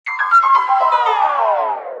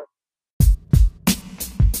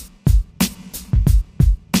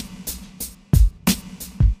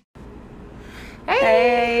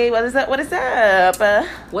what is up? What is up?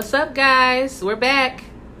 What's up, guys? We're back.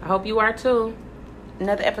 I hope you are too.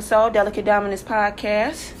 Another episode, Delicate Dominance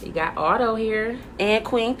Podcast. You got Otto here. And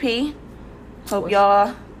Queen P. Hope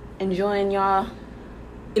y'all enjoying y'all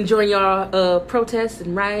protests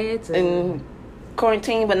and riots and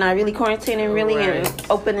quarantine, but not really quarantining, really, right. And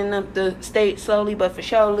opening up the state slowly, but for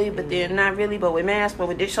surely, but then not really, but with masks, but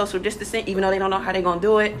with this social distancing, even though they don't know how they're gonna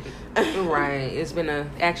do it. Right. It's been a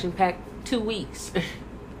action-packed 2 weeks.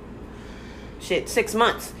 Shit, 6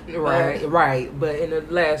 months. Right. But in the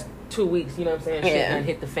last 2 weeks, you know what I'm saying? Shit done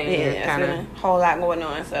hit the fan. Yeah, kind of a whole lot going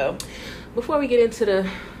on. So before we get into the,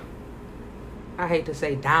 I hate to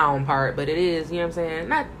say down part, but it is, you know what I'm saying?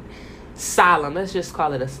 Not solemn. Let's just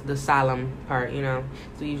call it the solemn part, you know.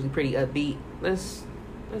 It's usually pretty upbeat. Let's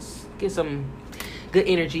get some good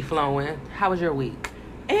energy flowing. How was your week?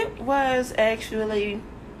 It was actually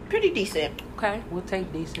pretty decent. Okay, we'll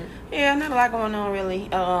take decent. Yeah, not a lot going on really.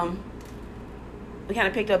 We kind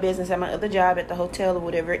of picked up business at my other job at the hotel or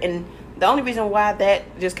whatever, and the only reason why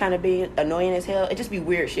that just kind of be annoying as hell, it just be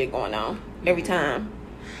weird shit going on every time.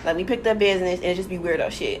 Like, we picked up business and it just be weirdo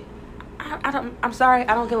shit. I'm sorry,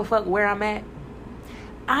 I don't give a fuck where I'm at.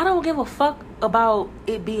 I don't give a fuck about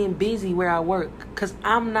it being busy where I work, because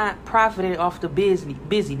I'm not profiting off the busyness.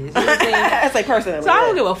 You know what I'm saying? That's like personally. So I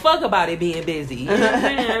don't give a fuck about it being busy. You know what I'm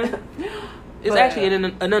saying? It's actually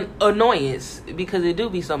an annoyance, because it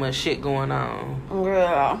do be so much shit going on.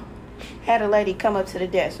 Girl, had a lady come up to the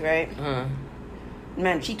desk, right?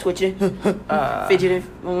 Man, she twitching, fidgeting, you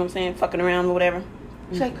know what I'm saying, fucking around or whatever.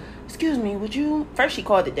 She's like, excuse me, would you... First she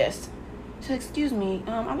called the desk. She's like, excuse me,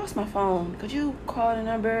 I lost my phone. Could you call the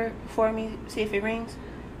number for me, see if it rings?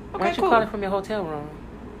 Okay, why don't you call it from your hotel room?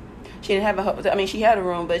 She didn't have she had a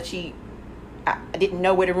room, but I didn't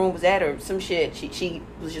know where the room was at or some shit. She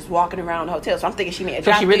was just walking around the hotel, so I'm thinking she may have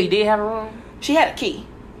dropped it. So she really did have a room? She had a key.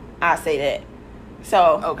 I say that.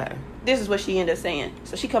 So, okay. This is what she ended up saying.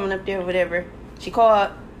 So she coming up there or whatever. She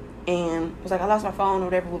called and was like, I lost my phone or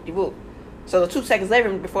whatever, whoop-de-whoop. So 2 seconds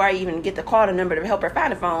later, before I even get to call the number to help her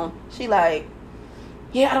find the phone, she like,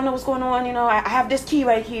 yeah, I don't know what's going on. You know, I have this key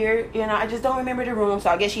right here. You know, I just don't remember the room.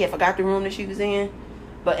 So I guess she had forgot the room that she was in.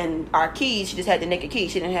 But in our keys, she just had the naked key.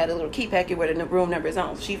 She didn't have the little key packet where the room number is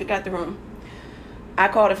on. So she forgot the room. I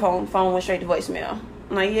called the phone went straight to voicemail.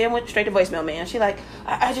 I'm like, yeah, it went straight to voicemail, man. She like,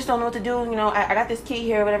 I just don't know what to do. You know, I got this key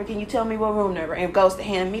here or whatever. Can you tell me what room number? And goes to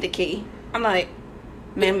hand me the key. I'm like,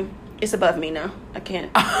 ma'am, it's above me now. I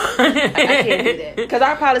can't. I can't do that. Because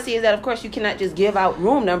our policy is that, of course, you cannot just give out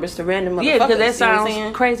room numbers to random motherfuckers. Yeah, because that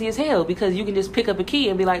sounds crazy as hell. Because you can just pick up a key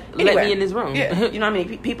and be like, let me in this room. Yeah. You know how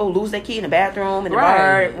many people lose their key in the bathroom, in the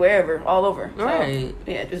bar, wherever, all over. So, right.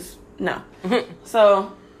 Yeah, just, no.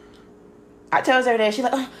 So, I tell her that. She's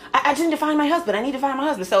like, I just need to find my husband. I need to find my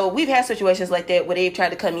husband. So, we've had situations like that where they've tried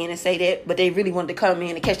to come in and say that, but they really wanted to come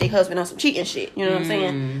in and catch their husband on some cheating shit. You know what I'm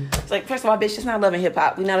saying? It's like, first of all, bitch, it's not loving hip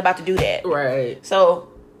hop. We're not about to do that. Right. So,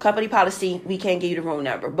 company policy, we can't give you the room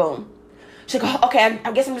number. Boom. She's like, okay,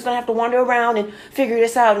 I guess I'm just going to have to wander around and figure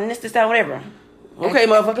this out and this, that, whatever. Okay,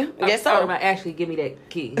 motherfucker. I guess so. About actually give me that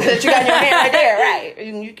key. That you got in your hand right there, right?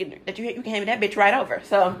 You can hand me that bitch right over.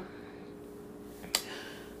 So,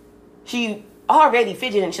 she already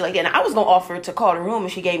fidgeting and shit like that. And I was gonna offer to call the room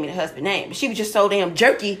and she gave me the husband name. But she was just so damn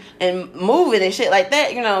jerky and moving and shit like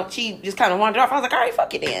that, you know, she just kind of wandered off. I was like, all right,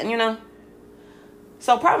 fuck it then, you know.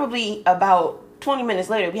 So probably about 20 minutes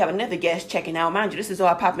later, we have another guest checking out. Mind you, this is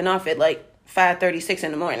all popping off at like 5:36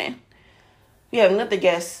 in the morning. We have another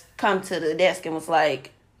guest come to the desk and was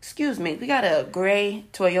like, excuse me, we got a gray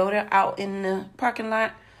Toyota out in the parking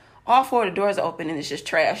lot. All 4 of the doors are open and it's just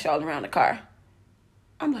trash all around the car.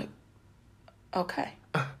 I'm like, okay.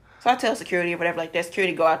 So I tell security or whatever like that.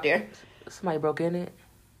 Security go out there. Somebody broke in it?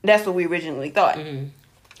 That's what we originally thought. Mm-hmm.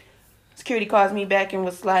 Security calls me back and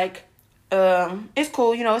was like, it's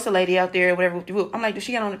cool, you know, it's a lady out there, whatever. I'm like, does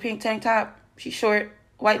she got on a pink tank top? She's short,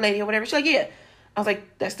 white lady or whatever. She's like, yeah. I was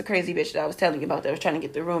like, that's the crazy bitch that I was telling you about that was trying to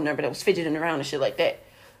get the room number, that was fidgeting around and shit like that.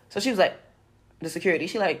 So she was like, the security,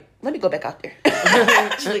 she like, let me go back out there.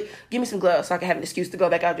 She's like, give me some gloves so I can have an excuse to go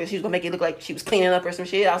back out there. She was going to make it look like she was cleaning up or some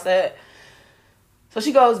shit outside. So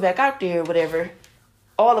she goes back out there or whatever.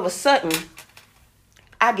 All of a sudden,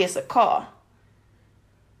 I get a call.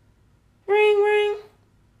 Ring, ring.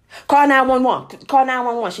 Call 911. Call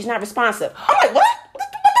 911. She's not responsive. I'm like, what? What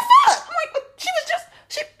the fuck? I'm like, she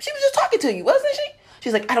was just talking to you, wasn't she?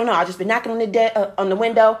 She's like, I don't know. I just been knocking on the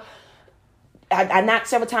window. I knocked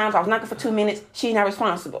several times. I was knocking for 2 minutes. She's not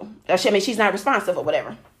responsible. She's not responsive or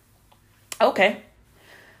whatever. Okay.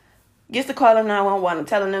 Gets the call of 911. I'm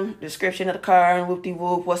telling them the description of the car and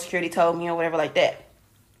whoop-de-whoop, what security told me or whatever like that.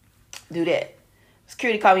 Do that.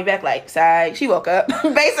 Security called me back like, "Psych." She woke up,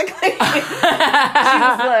 basically. She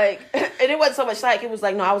was like, and it wasn't so much psych. It was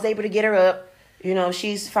like, no, I was able to get her up. You know,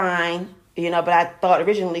 she's fine. You know, but I thought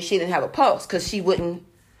originally she didn't have a pulse because she wouldn't,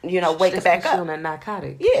 you know, wake her back up. On a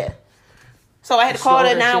narcotic. Yeah. So I had to call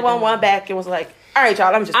the 911 back and was like, "All right,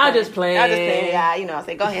 y'all, I'm just playing. Yeah, you know, I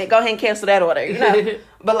said, go ahead and cancel that order. You know,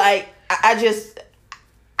 but like, I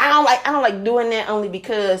don't like doing that only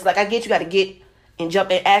because like I get you got to get and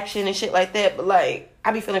jump in action and shit like that. But like,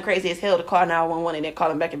 I be feeling crazy as hell to call 911 and then call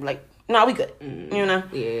them back and be like, "No, we good." You know?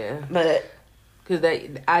 Yeah. But because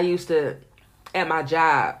I used to at my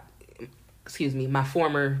job, my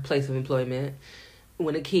former place of employment,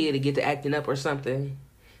 when a kid would get to acting up or something,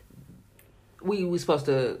 we supposed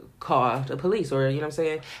to call the police, or you know what I'm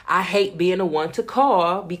saying. I hate being the one to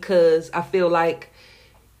call because I feel like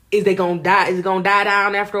is it gonna die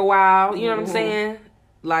down after a while? You know what I'm saying?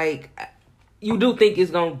 Like, you do think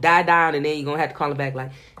it's gonna die down, and then you're gonna have to call it back.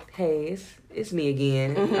 Like, hey, it's me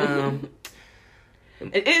again.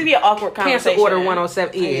 It'd be an awkward conversation. Cancel order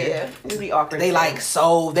 107. Yeah, it'd be awkward. They like,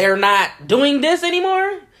 so they're not doing this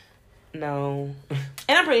anymore? No.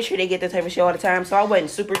 And I'm pretty sure they get this type of shit all the time, so I wasn't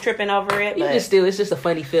super tripping over it. But it's just a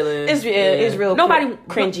funny feeling. It's real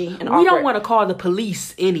cringy and awkward. We don't want to call the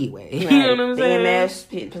police anyway. Right. You know what I'm saying?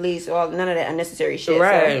 EMS, police, none of that unnecessary shit.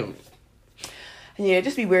 Right. So, yeah,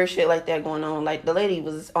 just be weird shit like that going on. Like, the lady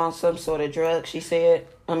was on some sort of drug, she said.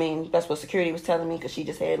 I mean, that's what security was telling me, because she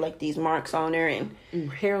just had, like, these marks on her and...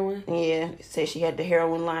 Heroin? Yeah, said she had the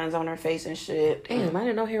heroin lines on her face and shit. Damn, I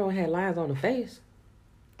didn't know heroin had lines on the face.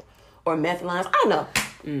 Or meth lines. I don't know.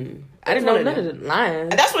 I didn't know none of the lines.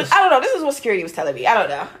 That's what... I don't know. This is what security was telling me. I don't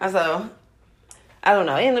know. So, I don't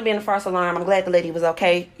know. It ended up being a false alarm. I'm glad the lady was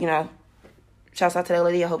okay. You know, shouts out to that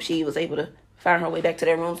lady. I hope she was able to find her way back to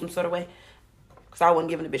their room some sort of way. Because I wasn't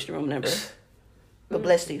giving the bitch the room number. But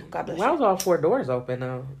bless you. God bless you. Why was all 4 doors open,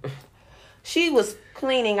 though? She was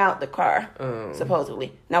cleaning out the car,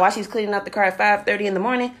 supposedly. Now, while she's cleaning out the car at 5:30 in the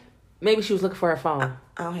morning... Maybe she was looking for her phone.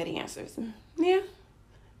 I don't have the answers. Yeah.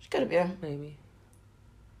 She could have been. Maybe.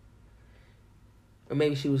 Or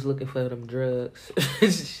maybe she was looking for them drugs.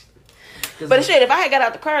 But shit, if I had got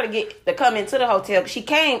out the car to come into the hotel, she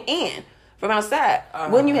came in from outside.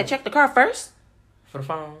 Wouldn't you have checked the car first? For the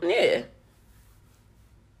phone? Yeah.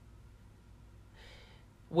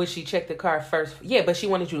 Would she check the car first? Yeah, but she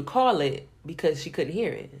wanted you to call it because she couldn't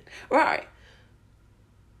hear it. Right.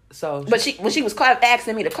 So, but when she was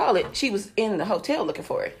asking me to call it, she was in the hotel looking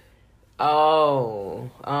for it. Oh.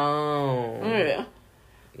 Yeah.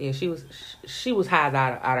 Yeah, she was high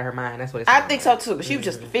out of her mind. That's what it I think so too. But she was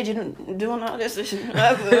just fidgeting, doing all this.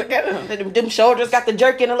 Them shoulders got the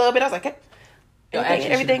jerk in a little bit. I was like, hey,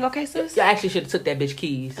 everything okay, sis? You actually should have took that bitch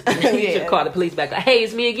keys. You should have called the police back. Like, hey,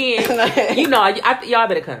 it's me again. You know, y'all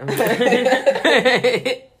better come.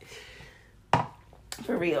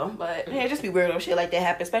 For real. But yeah, just be weird when shit like that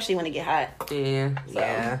happen, especially when it get hot. Yeah. So,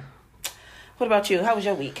 yeah. What about you? How was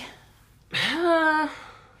your week?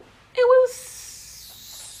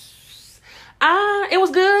 It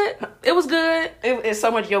was good. It was good. It's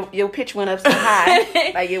so much your pitch went up so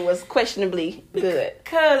high, like it was questionably good.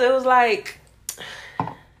 Cause it was like,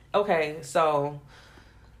 okay, so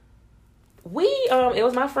it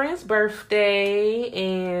was my friend's birthday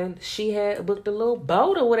and she had booked a little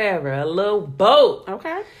boat or whatever, a little boat.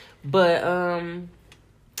 Okay. But and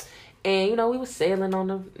we was sailing on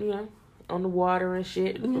the water and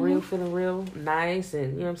shit, feeling real nice,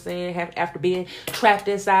 and you know what I'm saying, after being trapped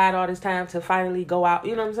inside all this time to finally go out,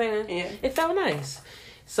 you know what I'm saying? Yeah. It felt nice.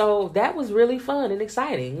 So that was really fun and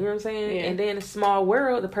exciting, you know what I'm saying? Yeah. And then in Small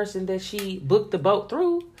World, the person that she booked the boat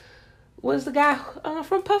through was the guy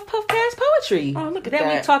from Puff Puff Pass Poetry. Oh, look at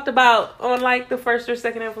that. We talked about on like the first or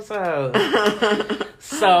second episode.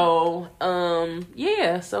 So,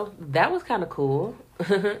 so that was kind of cool.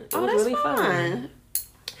 It was really fun.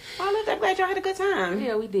 Oh, I'm glad y'all had a good time.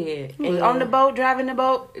 Yeah, we did. And on the boat, driving the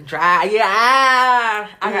boat? Yeah.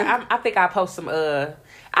 I think I'll post some, I'm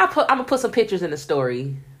going to put some pictures in the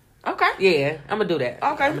story. Okay. Yeah, I'm going to do that.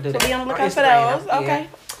 Okay. So be on the lookout for those. Yeah. Okay.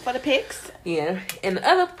 For the pics. Yeah. And the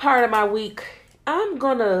other part of my week, I'm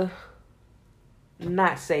going to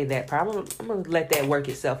not say that part. I'm going to let that work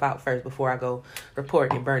itself out first before I go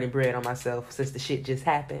reporting and burning bread on myself since the shit just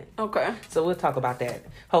happened. Okay. So we'll talk about that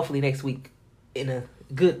hopefully next week in a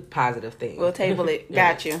good positive thing. We'll table it.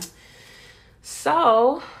 Got you.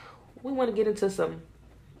 So we want to get into some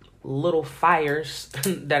little fires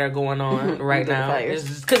that are going on right now.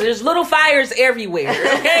 Because there's little fires everywhere.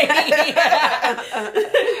 Okay.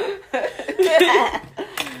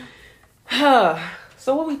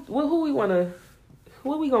 So what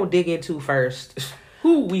we gonna dig into first?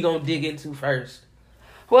 Who we gonna dig into first?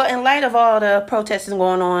 Well, in light of all the protesting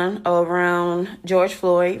going on around George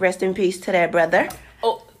Floyd, rest in peace to that brother.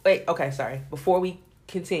 Oh, wait. Okay, sorry. Before we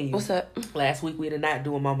continue. What's up? Last week we did not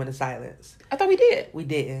do a moment of silence. I thought we did. We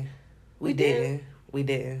didn't. We did? We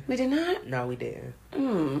didn't. We did not? No, we didn't.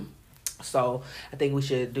 Hmm. So I think we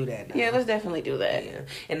should do that now. Yeah, let's definitely do that. Yeah.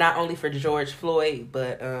 And not only for George Floyd,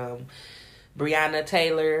 but Breonna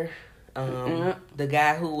Taylor, the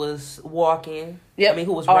guy who was walking. Yep. I mean,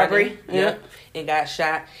 who was Aubrey. running. Yep. And got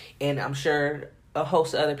shot. And I'm sure a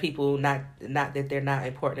host of other people, not that they're not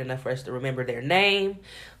important enough for us to remember their name,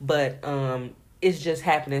 but it's just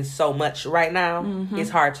happening so much right now. Mm-hmm.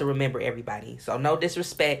 It's hard to remember everybody. So no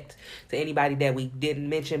disrespect to anybody that we didn't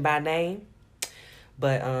mention by name.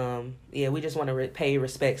 But, yeah, we just want to pay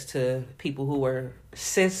respects to people who were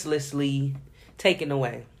senselessly taken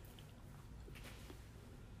away.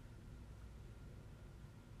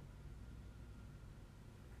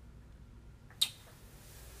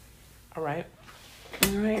 All right.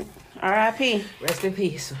 All right. R.I.P. Rest in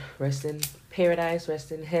peace. Rest in paradise.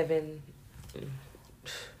 Rest in heaven.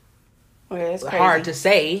 Well, it's crazy. Hard to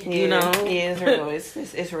say, you know. Yeah, it's real.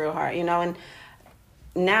 It's real hard, you know. And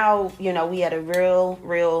now, you know, we had a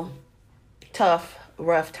real tough,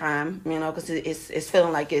 rough time, you know, because it's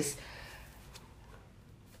feeling like it's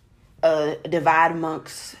a divide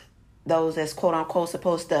amongst those that's quote unquote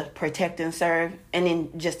supposed to protect and serve, and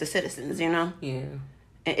then just the citizens, you know. Yeah.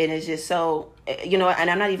 And it's just so, you know, and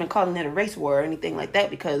I'm not even calling it a race war or anything like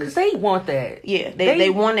that because they want that. Yeah,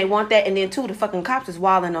 they want that, and then too, the fucking cops is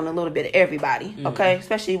wilding on a little bit of everybody. Okay,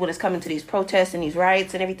 especially when it's coming to these protests and these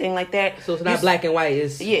riots and everything like that. So it's not black and white.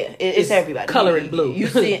 It's it's everybody. Color and blue. You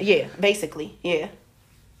see it, yeah, basically, yeah.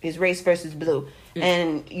 It's race versus blue,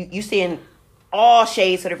 and you seeing all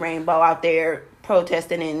shades of the rainbow out there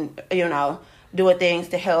protesting and, you know, doing things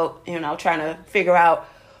to help, you know, trying to figure out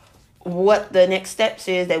what the next steps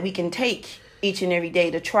is that we can take each and every day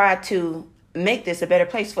to try to make this a better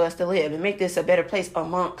place for us to live and make this a better place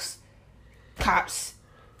amongst cops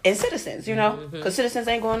and citizens, you know, because citizens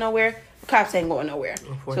ain't going nowhere, cops ain't going nowhere.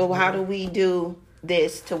 So how do we do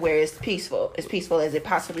this to where it's peaceful as it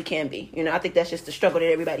possibly can be? You know, I think that's just the struggle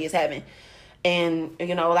that everybody is having. And,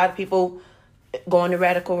 you know, a lot of people going the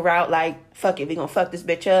radical route, like, fuck it, we gonna fuck this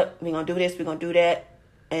bitch up, we gonna do this, we gonna do that,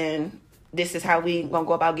 and this is how we gonna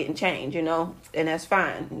go about getting change, you know, and that's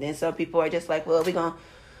fine. And then some people are just like, well, we gonna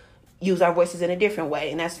use our voices in a different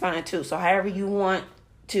way, and that's fine too. So however you want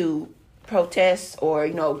to protest or,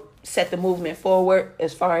 you know, set the movement forward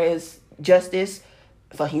as far as justice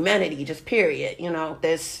for humanity, just period, you know,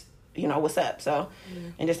 that's, you know, what's up. So,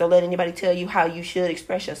 and just don't let anybody tell you how you should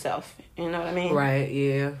express yourself, you know what I mean? Right,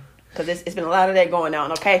 yeah. Because it's been a lot of that going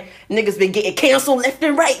on, okay? Niggas been getting canceled left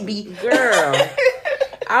and right, B. Girl.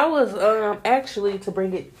 I was actually, to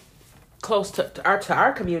bring it close to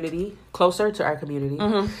our community, closer to our community.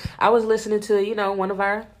 Mm-hmm. I was listening to, you know, one of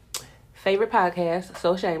our favorite podcasts,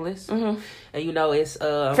 So Shameless, and you know it's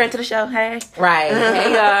friend to the show. Hey, right?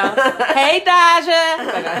 Hey y'all, hey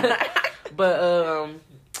Daja. But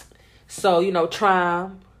so you know,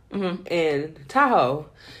 Trom and Tahoe,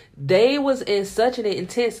 they was in such an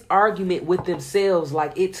intense argument with themselves,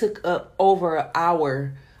 like it took up over an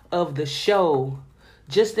hour of the show.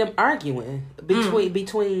 Just them arguing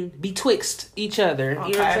betwixt each other. Okay.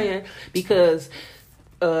 You know what I'm saying? Because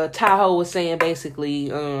Tahoe was saying basically,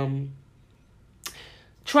 Tron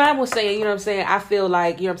was saying, you know what I'm saying, I feel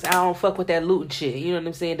like, you know what I'm saying, I don't fuck with that looting shit. You know what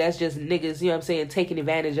I'm saying? That's just niggas, you know what I'm saying, taking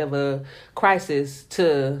advantage of a crisis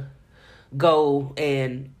to go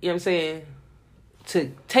and, you know what I'm saying,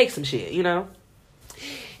 to take some shit, you know?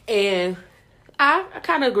 And I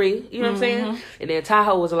kind of agree, you know what I'm saying? And then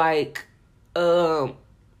Tahoe was like,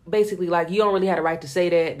 basically like, you don't really have the right to say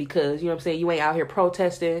that because, you know what I'm saying, you ain't out here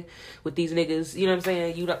protesting with these niggas, you know what I'm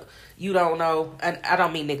saying, you don't know, and I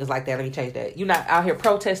don't mean niggas like that, let me change that, you're not out here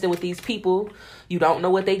protesting with these people, you don't know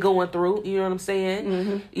what they going through, you know what I'm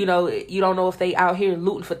saying, you know, you don't know if they out here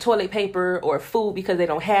looting for toilet paper or food because they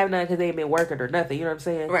don't have none because they ain't been working or nothing, you know what I'm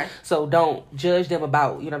saying, right? So don't judge them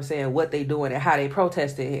about, you know what I'm saying, what they doing and how they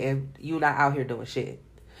protesting, and you not out here doing shit.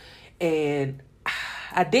 And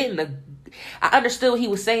I understood what he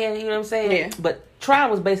was saying, you know what I'm saying? Yeah. But Tron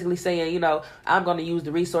was basically saying, you know, I'm going to use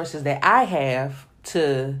the resources that I have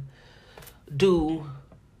to do,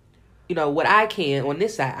 you know, what I can on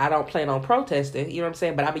this side. I don't plan on protesting, you know what I'm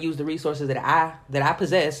saying? But I'm going to use the resources that I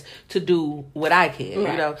possess to do what I can,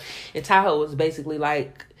 right. You know? And Tahoe was basically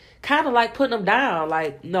like, kind of like putting them down,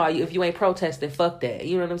 like, no, if you ain't protesting, fuck that,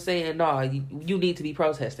 you know what I'm saying? No, you need to be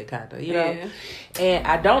protesting, kind of, you know? Yeah. And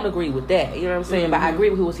I don't agree with that, you know what I'm saying? But I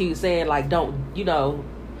agree with what he was saying, like, don't, you know,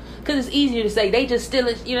 Because it's easier to say they just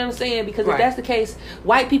stealing, you know what I'm saying? Because Right. if that's the case,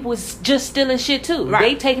 white people is just stealing shit too. Right.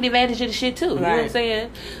 They taking advantage of the shit too. You know what I'm Right.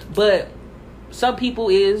 saying? But some people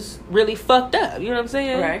is really fucked up. You know what I'm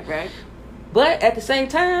saying? Right. But at the same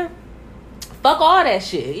time, fuck all that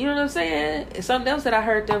shit. You know what I'm saying? And something else that I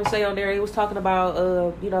heard them say on there, he was talking about,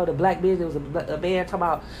 you know, the black business. It was a man talking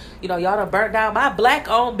about, you know, y'all done burnt down my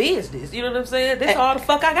black-owned business. You know what I'm saying? This all the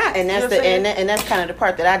fuck I got. And that's you know what I'm saying? and that's kind of the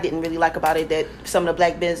part that I didn't really like about it. That some of the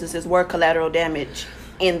black businesses were collateral damage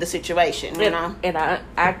in the situation. You know. And I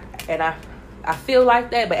feel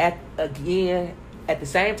like that, but at the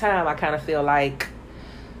same time, I kind of feel like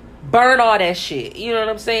burn all that shit. You know what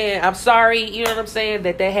I'm saying? I'm sorry, you know what I'm saying,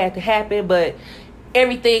 that had to happen, but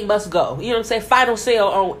everything must go. You know what I'm saying? Final sale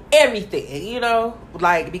on everything, you know?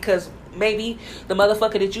 Like, because maybe the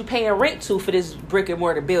motherfucker that you paying rent to for this brick and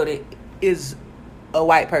mortar building is a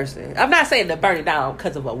white person. I'm not saying to burn it down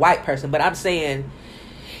because of a white person, but I'm saying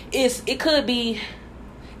it could be,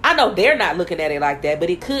 I know they're not looking at it like that,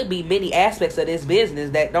 but it could be many aspects of this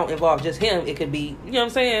business that don't involve just him. It could be, you know what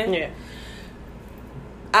I'm saying? Yeah.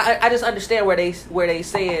 I just understand where they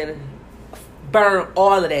saying burn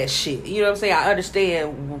all of that shit. You know what I'm saying? I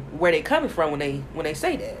understand where they coming from when they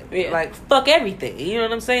say that. Yeah. Like, fuck everything. You know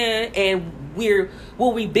what I'm saying? And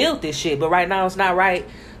we'll rebuild this shit, but right now it's not right.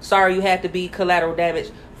 Sorry, you had to be collateral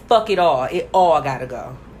damage. Fuck it all. It all gotta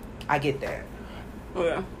go. I get that.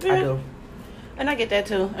 Yeah. I do. And I get that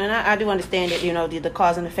too. And I do understand that, you know, the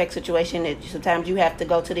cause and effect situation, that sometimes you have to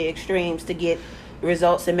go to the extremes to get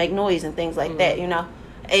results and make noise and things like that, you know.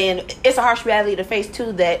 And it's a harsh reality to face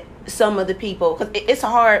too, that some of the people, because it's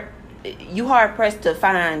hard pressed to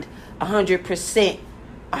find 100%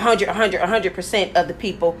 of the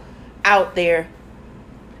people out there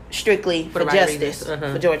strictly for the right justice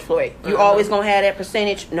reasons. for George Floyd. You always gonna have that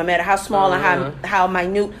percentage, no matter how small and how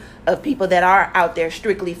minute, of people that are out there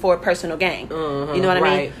strictly for personal gain. You know what I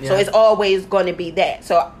mean? Yeah. So it's always going to be that.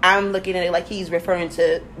 So I'm looking at it like he's referring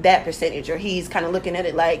to that percentage, or he's kind of looking at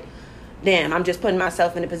it like, damn, I'm just putting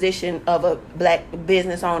myself in the position of a black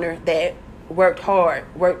business owner that worked hard,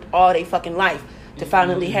 worked all their fucking life to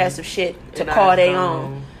finally have some shit to call their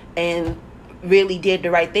own, and really did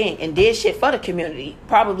the right thing and did shit for the community.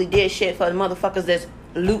 Probably did shit for the motherfuckers that's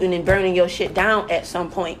looting and burning your shit down at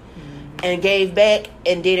some point, and gave back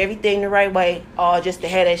and did everything the right way, all just to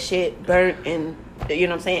have that shit burnt and, you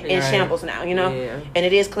know what I'm saying, in shambles now, you know? Yeah. And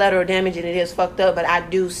it is collateral damage and it is fucked up, but I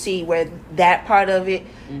do see where that part of it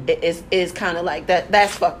is kind of like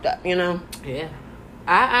that's fucked up, you know? Yeah.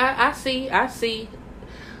 I see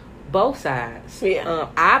both sides. Yeah.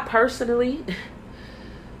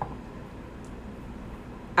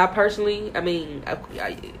 I personally, I mean,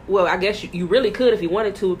 I guess you really could, if you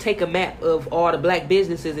wanted to, take a map of all the black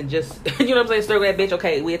businesses and just, you know what I'm saying, circle that bitch.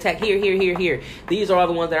 Okay, we attack here. These are all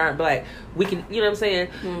the ones that aren't black. We can, you know what I'm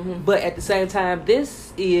saying? But at the same time,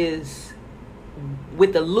 this is,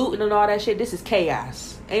 with the looting and all that shit, this is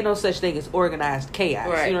chaos. Ain't no such thing as organized chaos.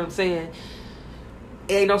 Right. You know what I'm saying?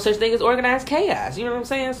 Ain't no such thing as organized chaos. You know what I'm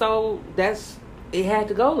saying? So it had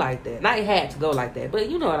to go like that. Not it had to go like that, but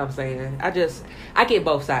you know what I'm saying. I get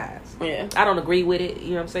both sides. Yeah. I don't agree with it, you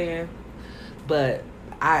know what I'm saying? But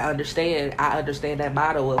I understand that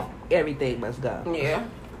motto of everything must go. Yeah.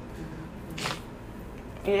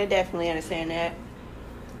 Yeah, definitely understand that.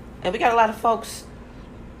 And we got a lot of folks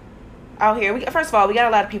out here. First of all, we got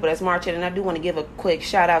a lot of people that's marching, and I do want to give a quick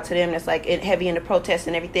shout out to them that's like heavy in the protests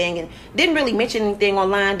and everything, and didn't really mention anything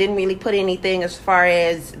online, didn't really put anything as far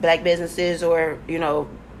as black businesses or, you know,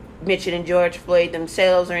 mentioning George Floyd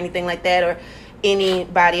themselves or anything like that, or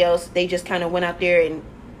anybody else. They just kind of went out there and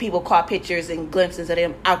people caught pictures and glimpses of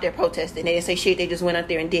them out there protesting. They didn't say shit, they just went out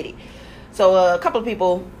there and did it. So a couple of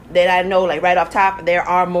people that I know, like right off top, there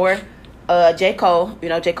are more. J. Cole, you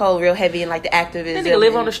know, J. Cole real heavy in like the activism. That nigga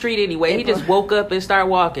live on the street anyway. He just woke up and started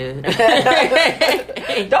walking. Don't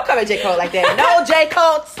come at J. Cole like that. No J.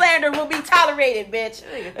 Cole slander will be tolerated, bitch.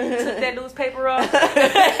 Took that newspaper off.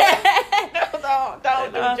 No,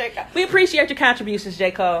 don't do J. Cole. We appreciate your contributions,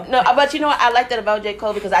 J. Cole. No, but you know what? I like that about J.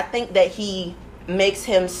 Cole because I think that he makes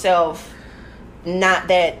himself not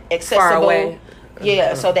that accessible. Far away.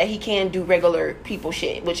 Yeah, so that he can do regular people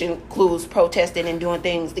shit, which includes protesting and doing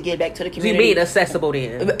things to get back to the community. You mean accessible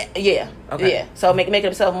then? Yeah, Okay. yeah. So make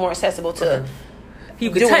himself more accessible to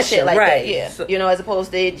You could doing touch shit it, like right? that. Yeah, So, you know, as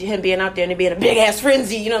opposed to him being out there and being a big ass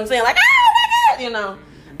frenzy. You know what I'm saying? Like, oh my god, you know.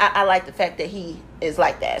 I like the fact that he is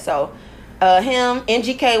like that. So him,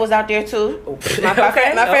 NGK was out there too. My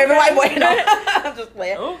favorite white boy. You know? I'm just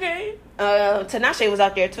playing. Okay. Tinashe was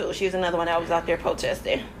out there too. She was another one that was out there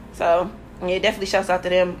protesting. So yeah, definitely shouts out to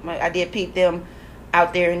them. I did peep them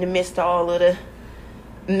out there in the midst of all of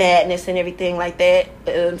madness and everything like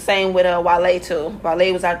that. Same with Wale too.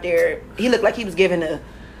 Wale was out there. He looked like he was giving a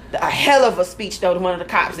hell of a speech though to one of the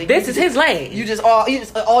cops. This is his lane.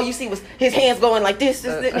 All you see was his hands going like this,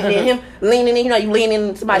 and then him leaning in. You know, you lean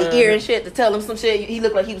in somebody's ear and shit to tell him some shit. He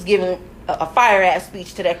looked like he was giving a fire ass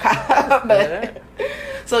speech to that cop. But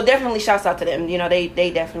so definitely shouts out to them. You know, they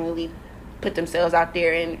definitely put themselves out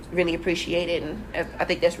there and really appreciate it, and I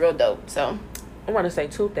think that's real dope. So I want to say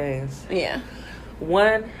two things. Yeah.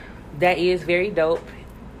 One, that is very dope,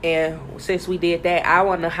 and since we did that, I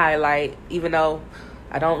want to highlight, even though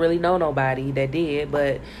I don't really know nobody that did,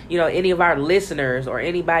 but you know, any of our listeners or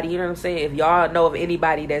anybody, you know what I'm saying, if y'all know of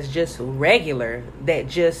anybody that's just regular, that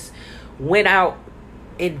just went out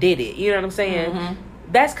and did it, you know what I'm saying,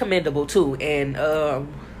 that's commendable too. And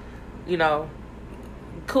you know,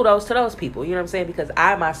 kudos to those people, you know what I'm saying, because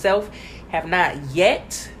I myself have not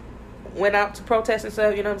yet went out to protest and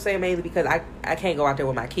stuff, you know what I'm saying, mainly because I can't go out there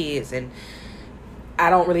with my kids, and I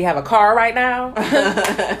don't really have a car right now.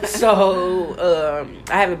 So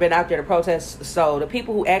I haven't been out there to protest. So the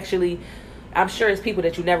people who actually, I'm sure it's people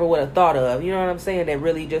that you never would have thought of, you know what I'm saying, that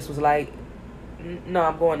really just was like, no,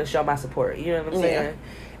 I'm going to show my support, you know what I'm saying.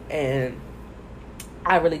 And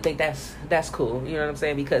I really think that's cool, you know what I'm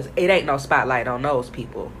saying, because it ain't no spotlight on those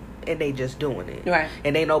people, and they just doing it, right?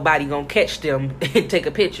 And ain't nobody gonna catch them and take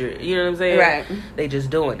a picture, you know what I'm saying, right? They just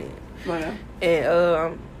doing it, right?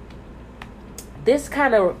 And this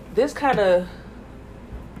kind of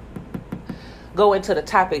go into the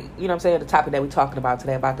topic, you know what I'm saying, the topic that we're talking about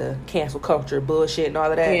today, about the cancel culture bullshit and all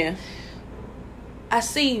of that. Yeah. I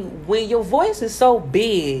see when your voice is so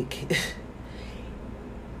big,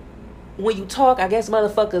 when you talk, I guess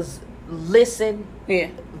motherfuckers listen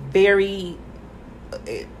very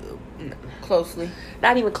closely.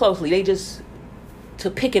 Not even closely. They just to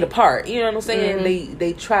pick it apart. You know what I'm saying?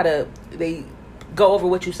 They try to go over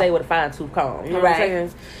what you say with a fine tooth comb. You know what I'm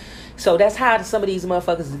saying? So that's how some of these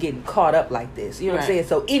motherfuckers is getting caught up like this. You know what I'm saying?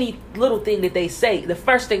 So any little thing that they say, the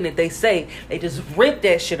first thing that they say, they just rip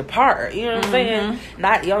that shit apart. You know what I'm saying?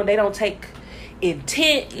 Not, you know, they don't take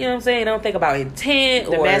intent, you know what I'm saying? They don't think about intent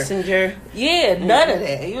the or messenger. Yeah, none of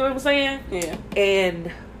that. You know what I'm saying? Yeah.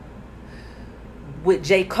 And with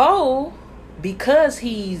J. Cole, because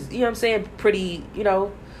he's, you know what I'm saying, pretty, you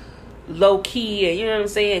know, low key, and you know what I'm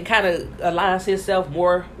saying, kind of aligns himself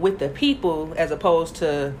more with the people as opposed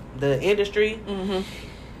to the industry.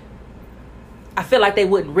 I feel like they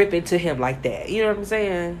wouldn't rip into him like that. You know what I'm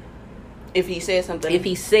saying? If he said something. If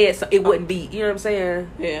he said something, it wouldn't be, you know what I'm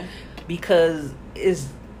saying? Yeah. Because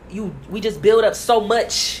we just build up so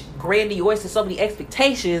much grandiose and so many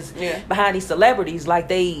expectations behind these celebrities, like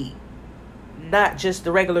they not just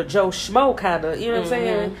the regular Joe Schmo kind of, you know what I'm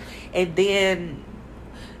saying? And then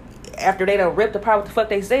after they done ripped apart what the fuck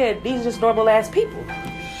they said, these are just normal ass people.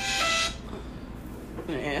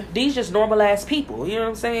 Yeah. These just normal ass people, you know what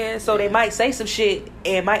I'm saying? So they might say some shit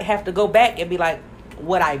and might have to go back and be like,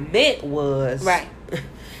 what I meant was right.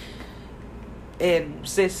 And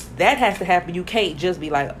since that has to happen, you can't just be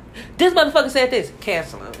like, this motherfucker said this,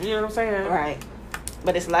 cancel him. You know what I'm saying? Right.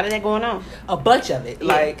 But there's a lot of that going on. A bunch of it. Yeah.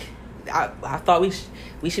 Like, I thought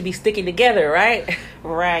we should be sticking together, right?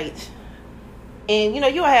 Right. And, you know,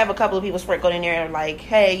 you'll have a couple of people sprinkled in there like,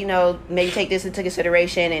 hey, you know, maybe take this into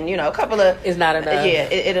consideration. And, you know, a couple of... It's not enough. Yeah,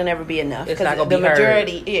 it'll never be enough. It's not going to be the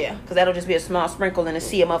majority, heard. Yeah, because that'll just be a small sprinkle in a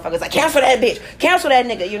sea of motherfuckers like, cancel that bitch. Cancel that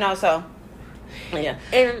nigga, you know, so... Yeah.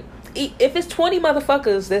 And if it's 20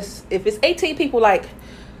 motherfuckers, if it's 18 people like,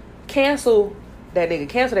 cancel that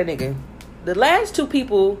nigga. The last two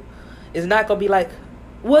people is not going to be like,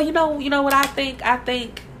 well, you know what I think?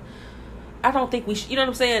 I don't think we should, you know what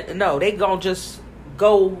I'm saying? No, they gonna just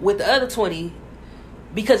go with the other 20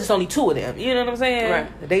 because it's only two of them. You know what I'm saying?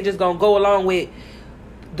 Right. They just gonna go along with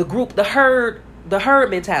the group, the herd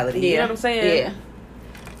mentality. Yeah. You know what I'm saying?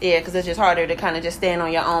 Yeah, because it's just harder to kind of just stand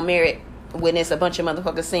on your own merit when it's a bunch of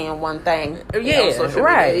motherfuckers saying one thing. Yeah,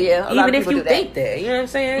 right. Media. Yeah, even if you think that. You know what I'm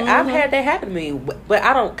saying? I've had that happen to me, but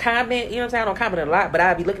I don't comment. You know what I'm saying? I don't comment a lot, but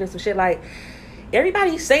I'd be looking at some shit like,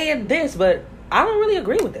 everybody's saying this, but I don't really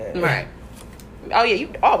agree with that. Right. Oh yeah,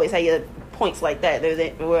 you always have your points like that.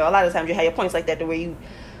 Well, a lot of times you have your points like that to where you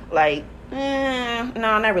like, no,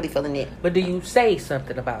 I'm not really feeling it. But do you say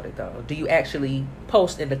something about it though? Do you actually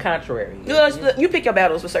post in the contrary? You pick your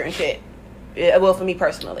battles for certain shit. Yeah, well, for me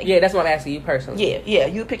personally. Yeah, that's what I'm asking you personally. Yeah,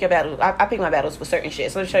 you pick your battles. I pick my battles for certain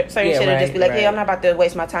shit. So certain shit will just be like, yeah, I'm not about to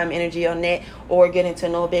waste my time and energy on that or get into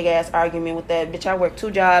no big ass argument with that bitch. I work 2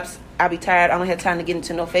 jobs. I'll be tired. I don't have time to get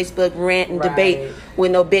into no Facebook rant and debate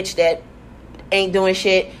with no bitch that ain't doing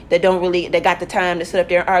shit, that got the time to sit up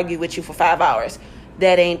there and argue with you for 5 hours.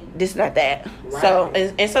 that ain't this, not that. Right. So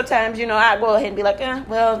and sometimes I go ahead and be like,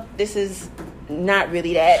 well, this is not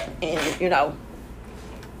really that, and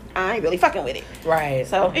I ain't really fucking with it. Right.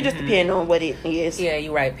 So it just depends on what it is. Yeah,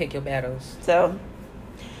 you're right. Pick your battles. So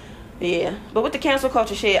yeah, but with the cancel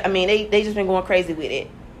culture shit, I mean, they just been going crazy with it.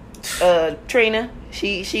 Trina,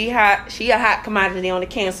 she a hot commodity on the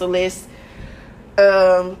cancel list.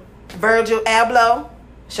 Virgil Abloh,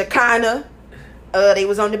 Shekinah, they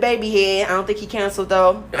was on the baby head. I don't think he canceled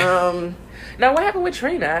though. Now, what happened with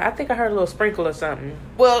Trina? I think I heard a little sprinkle or something.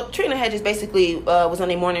 Well, Trina had just basically was on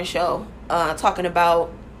a morning show talking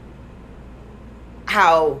about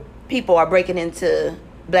how people are breaking into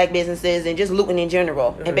black businesses and just looting in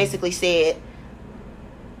general, and basically said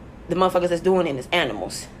the motherfuckers that's doing it is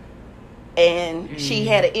animals. And she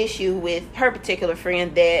had an issue with her particular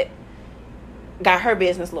friend that got her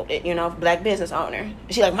business looted, black business owner.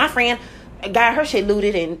 She like, my friend got her shit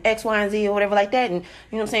looted and X, Y, and Z or whatever like that, and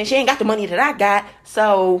what I'm saying, she ain't got the money that I got,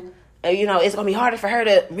 so it's gonna be harder for her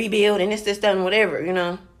to rebuild and this, that, and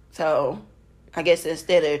whatever, So I guess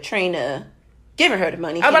instead of Trina giving her the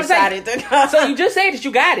money, she decided to. So you just said that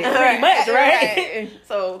you got it, pretty much, right?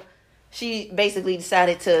 So she basically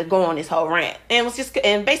decided to go on this whole rant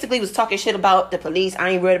and basically was talking shit about the police. I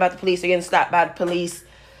ain't worried about the police or getting stopped by the police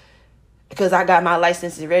because I got my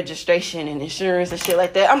license and registration and insurance and shit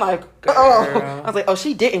like that. I'm like, I was like, oh,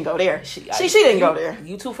 she didn't go there. She didn't go there.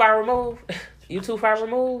 You too far removed. You too far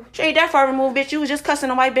removed? She ain't that far removed, bitch. You was just cussing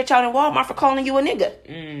a white bitch out in Walmart for calling you a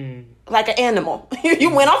nigga. Like an animal.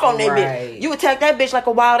 You went off on that bitch. You attacked that bitch like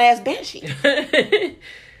a wild ass banshee.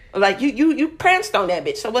 Like you pranced on that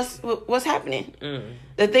bitch. So what's happening?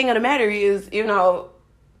 The thing of the matter is, you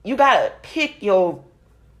gotta pick your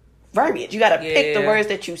verbiage. You gotta pick the words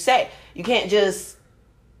that you say. You can't just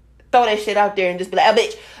throw that shit out there and just be like, oh,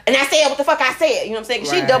 bitch. And I said what the fuck I said. You know what I'm saying?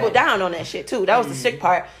 She doubled down on that shit too. That was the sick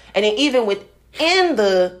part. And then even within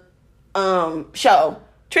the show,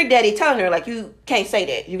 Trick Daddy telling her, like, you can't say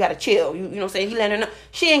that. You gotta chill. You know what I'm saying? He letting her know.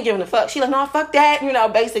 She ain't giving a fuck. She like, no, fuck that.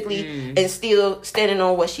 Basically, and still standing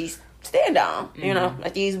on what she's stand on.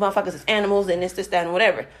 Like these motherfuckers is animals and this, that, and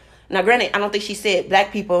whatever. Now, granted, I don't think she said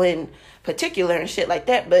black people in particular and shit like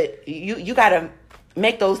that, but you gotta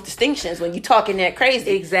make those distinctions when you talking that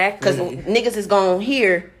crazy. Exactly. Because niggas is gonna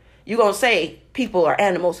hear, you gonna say people are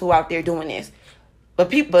animals who out there doing this. But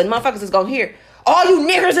motherfuckers is gonna hear, all you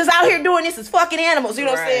niggers is out here doing this is fucking animals. You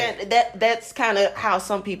know what I'm saying? That's kind of how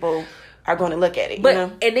some people are going to look at it. But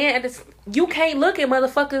and then you can't look at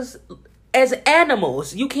motherfuckers as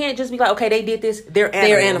animals. You can't just be like, okay, they did this. They're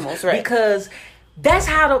animals, right? Because that's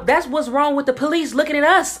what's wrong with the police looking at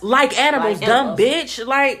us like animals, dumb bitch.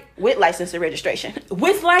 Like with license and registration,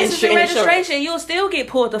 you'll still get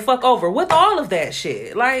pulled the fuck over with all of that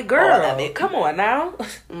shit. Like, girl, come on now.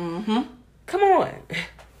 Come on.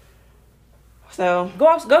 So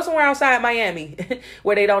go somewhere outside Miami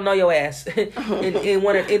where they don't know your ass into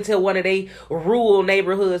one of they rural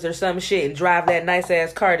neighborhoods or some shit and drive that nice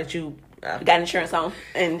ass car that you got insurance on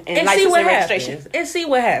and license and registration and see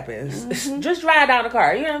what happens. Just drive down the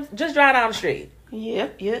car, just drive down the street.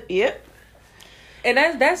 Yep. And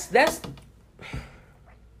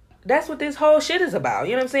that's what this whole shit is about.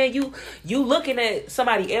 You know what I'm saying? You looking at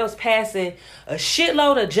somebody else passing a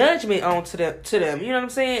shitload of judgment on to them. You know what I'm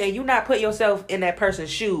saying? And you not put yourself in that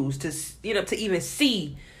person's shoes to even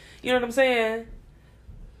see. You know what I'm saying?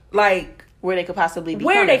 Like where they could possibly be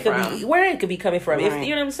where it could be coming from. Right. If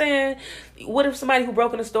you know what I'm saying? What if somebody who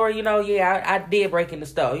broke in the store, I did break in the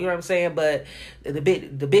store, you know what I'm saying? But the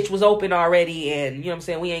bitch was open already, and you know what I'm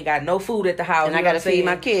saying, we ain't got no food at the house. And I gotta feed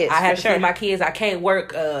my kids. I have to feed my kids. I can't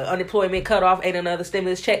work, unemployment cut off, ain't another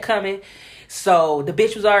stimulus check coming. So the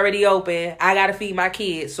bitch was already open. I gotta feed my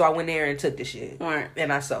kids, so I went there and took the shit. Right.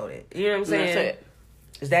 And I sold it. You know what I'm saying? That's it.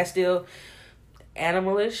 Is that still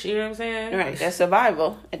animalish? You know what I'm saying? Right. That's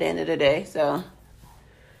survival at the end of the day. So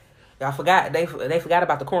I forgot. They forgot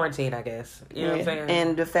about the quarantine, I guess. You know what I'm saying?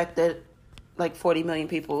 And the fact that like 40 million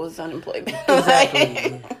people is unemployed.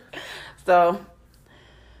 Exactly. So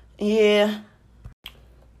yeah.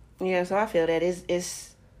 So I feel that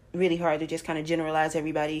it's really hard to just kind of generalize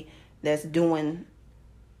everybody that's doing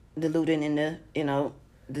the looting and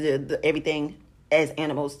the everything as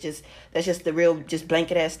animals. That's just the real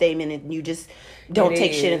blanket ass statement, and you just don't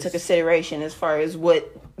take shit into consideration as far as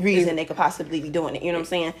what reason they could possibly be doing it. You know what I'm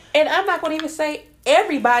saying? And I'm not going to even say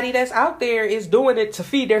everybody that's out there is doing it to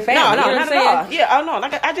feed their family. No, you know not at all. Yeah, I know.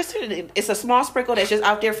 Like I just said, it's a small sprinkle that's just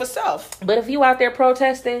out there for self. But if you out there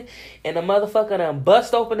protesting and the motherfucker done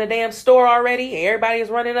bust open the damn store already and everybody is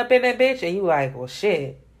running up in that bitch and you like, well,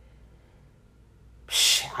 shit.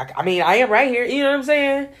 I mean, I am right here. You know what I'm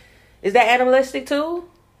saying? Is that animalistic too?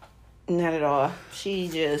 Not at all. She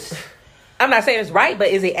just... I'm not saying it's right, but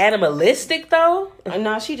is it animalistic though?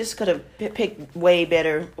 No, she just could have picked way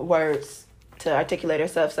better words to articulate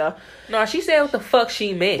herself. So no, she said what the fuck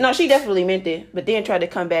she meant. No, she definitely meant it, but then tried to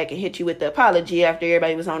come back and hit you with the apology after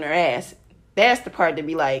everybody was on her ass. That's the part to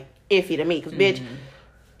be like iffy to me, because bitch,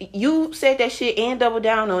 you said that shit and doubled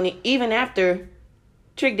down on it even after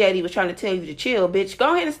Trick Daddy was trying to tell you to chill. Bitch,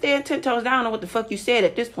 go ahead and stand 10 toes down on what the fuck you said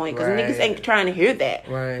at this point, because niggas ain't trying to hear that.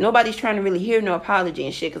 Right. Nobody's trying to really hear no apology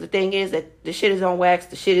and shit, because the thing is that the shit is on wax,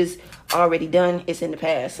 the shit is already done, it's in the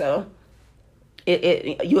past. So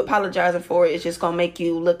you apologizing for it, it's just gonna make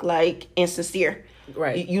you look like insincere.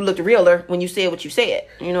 Right. You looked realer when you said what you said.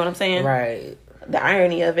 You know what I'm saying? Right. The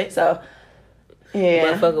irony of it. So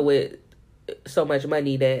yeah, motherfucker with so much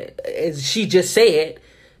money that, as she just said,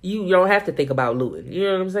 you don't have to think about looting. You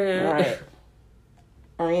know what I'm saying? Right.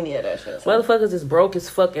 Or any of that shit. So. Motherfuckers is broke as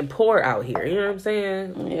fuck and poor out here. You know what I'm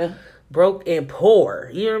saying? Yeah. Broke and poor.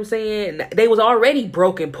 You know what I'm saying? They was already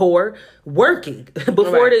broke and poor working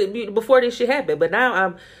before this shit happened. But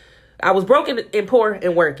now I was broke and poor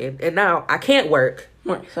and working, and now I can't work.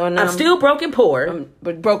 Right. So now I'm still broke and poor.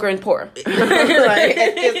 But broker and poor. Like,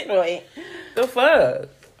 at this point. The fuck?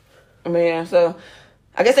 Man, so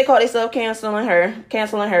I guess they call themselves canceling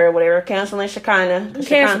her, whatever. Canceling Shekinah.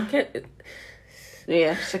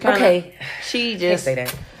 Yeah, Shekinah. Okay. She just... Can't say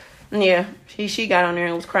that. Yeah, she got on there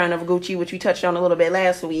and was crying over Gucci, which we touched on a little bit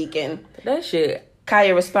last week, and that shit.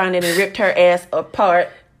 Kaya responded and ripped her ass apart.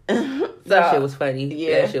 That shit was funny.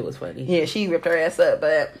 Yeah, that shit was funny. Yeah, she ripped her ass up,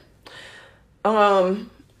 but I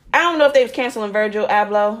don't know if they was canceling Virgil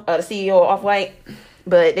Abloh, the CEO of Off-White,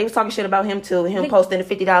 but they was talking shit about him too. Him posting a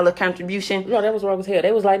 $50 contribution. No, that was wrong as hell.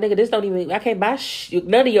 They was like, nigga, this don't even. I can't buy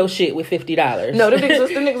none of your shit with $50. No, them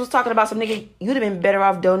niggas was talking about some nigga. You'd have been better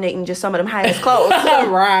off donating just some of them high ass clothes.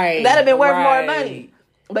 Right. That'd have been worth more money.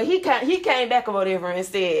 But he came back or whatever and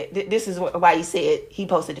said this is why he said he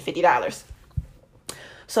posted the $50.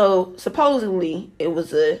 So supposedly it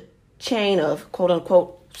was a chain of quote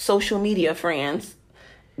unquote social media friends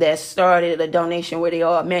that started a donation where they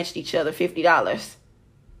all matched each other $50.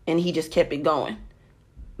 And he just kept it going.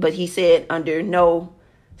 But he said under no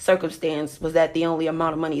circumstance was that the only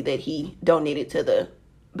amount of money that he donated to the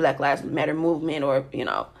Black Lives Matter movement or,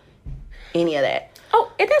 any of that.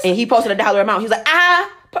 Oh, and he posted a dollar amount. He was like,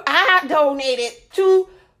 I donated to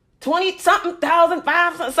 20-something thousand,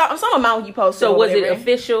 some amount he posted. So was it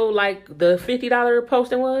official like the $50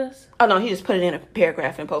 posting was? Oh, no, he just put it in a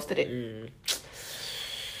paragraph and posted it.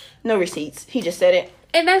 No receipts. He just said it.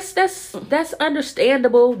 And that's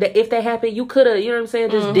understandable that if that happened, you could have, you know what I'm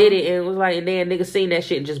saying, just did it and was like, and then niggas seen that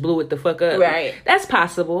shit and just blew it the fuck up. Right. That's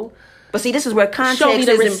possible. But see, this is where context Show me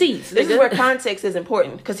the receipts. This is where context is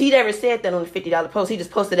important. Because he never said that on the $50 post. He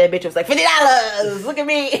just posted that bitch and was like, $50! Look at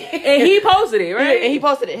me! And he posted it, right? Yeah, and he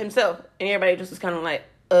posted it himself. And everybody just was kind of like,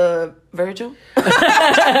 Virgil?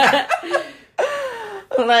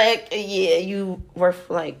 Like, yeah, you worth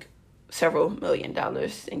like several $1 million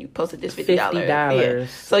and you posted this $50. Yeah.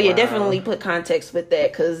 So yeah, definitely put context with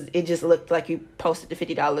that, because it just looked like you posted the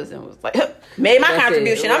 $50 and was like, made my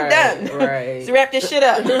contribution. I'm done. Right. Let's wrap this shit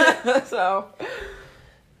up. So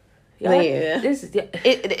yeah, it's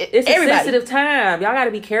a sensitive time. Y'all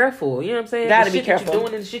gotta be careful. You know what I'm saying? Gotta be careful. That you're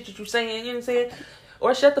doing and the shit that you're saying. You know what I'm saying?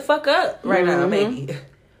 Or shut the fuck up right now, maybe.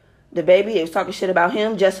 The baby, they was talking shit about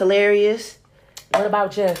him. Just hilarious. What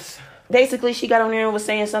about Jess? Basically, she got on there and was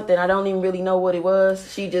saying something. I don't even really know what it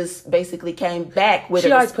was. She just basically came back with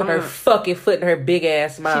she always put her fucking foot in her big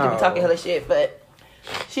ass mouth. She did be talking hella shit, but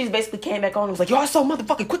she basically came back on and was like, y'all so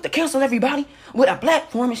motherfucking quick to cancel everybody with a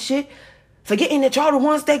platform and shit, forgetting that y'all the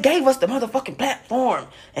ones that gave us the motherfucking platform.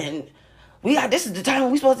 And this is the time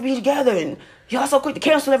when we supposed to be together, and y'all so quick to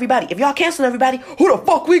cancel everybody. If y'all cancel everybody, who the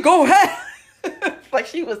fuck we gonna have? Like,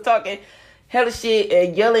 she was talking hella shit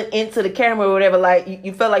and yelling into the camera or whatever. Like,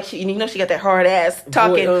 you felt like she got that hard ass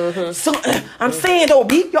talking. Son, I'm saying though,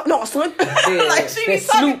 B, no, son. Yeah, like, she be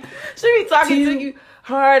talking to you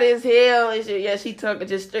hard as hell and shit. Yeah, she talking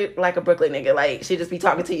just straight like a Brooklyn nigga. Like, she just be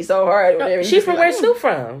talking to you so hard. Whatever. She's from where Snoop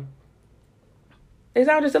from? It's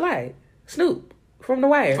all just alike. Snoop from The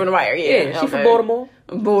Wire. From The Wire, yeah. Yeah, she from Baltimore.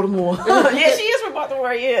 Yeah, she is from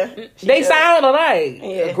Baltimore, yeah. They sound alike.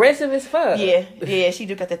 Yeah. Aggressive as fuck. Yeah, she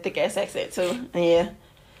do got that thick ass accent too. Yeah.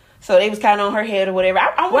 So they was kind of on her head or whatever.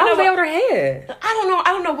 Why was they on her head? I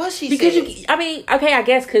don't know what she said. Because I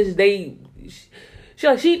guess because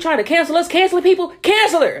she trying to cancel us, canceling people,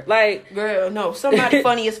 cancel her. Like, girl, no, somebody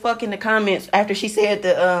funny as fuck in the comments after she said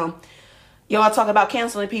y'all talk about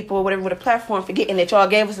canceling people or whatever with a platform, forgetting that y'all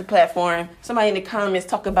gave us a platform. Somebody in the comments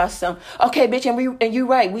talk about some, okay, bitch, and you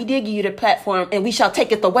right, we did give you the platform and we shall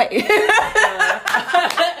take it away.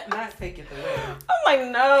 Not take it away. I'm like,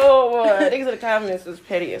 no. Niggas in the comments is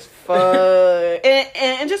petty as fuck.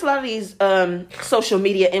 and just a lot of these social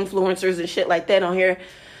media influencers and shit like that on here.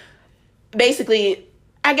 Basically,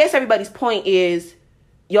 I guess everybody's point is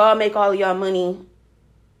y'all make all of y'all money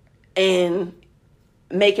and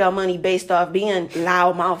make y'all money based off being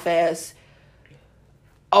loudmouth ass,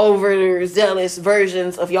 overzealous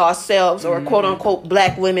versions of yourselves or quote unquote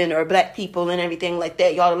black women or black people and everything like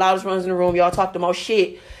that. Y'all the loudest ones in the room. Y'all talk the most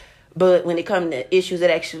shit. But when it comes to issues that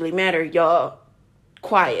actually matter, y'all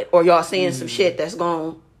quiet or y'all saying some shit that's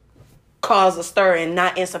going to cause a stir and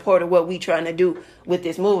not in support of what we trying to do with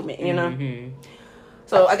this movement, you know?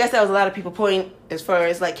 So I guess that was a lot of people point as far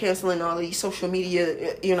as like canceling all these social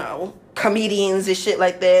media, you know, comedians and shit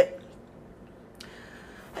like that.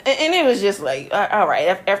 And it was just like, all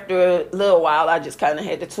right. After a little while, I just kind of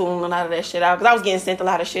had to tune a lot of that shit out. Because I was getting sent a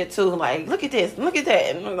lot of shit too. Like, look at this, look at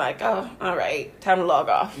that. And I'm like, oh, all right. Time to log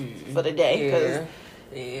off for the day. Because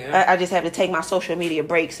I just have to take my social media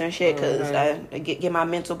breaks and shit. Because I get my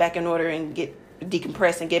mental back in order and get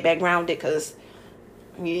decompressed and get back grounded. Because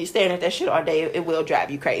you staring at that shit all day, it will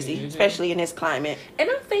drive you crazy, especially in this climate. And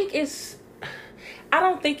I don't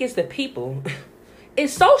think it's the people.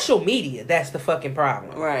 It's social media that's the fucking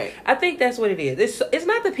problem. Right. I think that's what it is. It's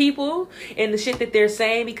not the people and the shit that they're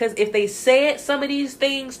saying, because if they said some of these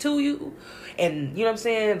things to you and, you know what I'm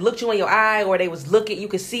saying, looked you in your eye, or they was looking, you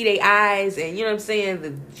could see their eyes and, you know what I'm saying,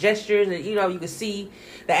 the gestures, and, you know, you could see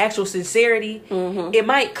the actual sincerity, it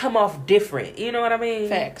might come off different. You know what I mean?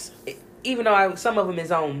 Facts. Even though some of them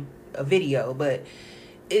is on a video, but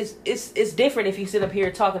it's different if you sit up here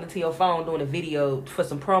talking to your phone doing a video for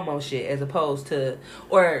some promo shit, as opposed to,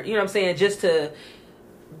 or, you know what I'm saying, just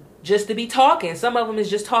to be talking. Some of them is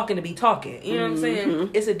just talking to be talking. You know what I'm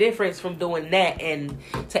saying? It's a difference from doing that and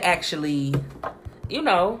to actually, you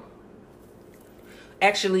know,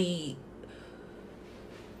 actually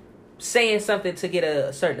saying something to get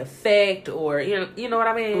a certain effect, or, you know what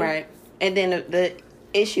I mean? Right. And then the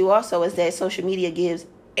issue also is that social media gives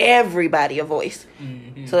everybody a voice.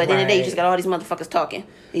 So at the end of the day, you just got all these motherfuckers talking.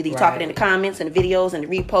 Either you talking in the comments and the videos and the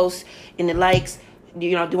reposts and the likes,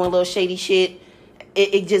 you know, doing a little shady shit.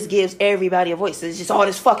 It just gives everybody a voice. It's just all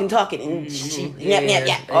this fucking talking and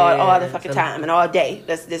all the fucking time and all day.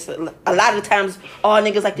 That's this. A lot of the times, all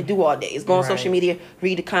niggas like to do all day is go on social media,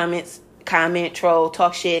 read the comments, comment, troll,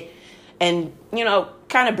 talk shit, and, you know,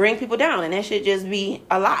 kind of bring people down. And that should just be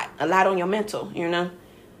a lot on your mental, you know.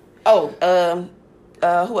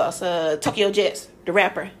 Who else? Tokyo Jets, the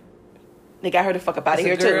rapper. They got her the fuck up out of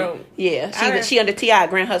here girl. too. Yeah, she under T.I.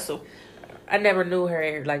 Grand Hustle. I never knew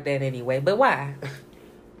her like that anyway. But why?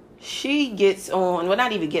 She gets on. Well,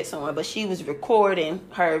 not even gets on, but she was recording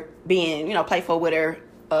her being, you know, playful with her.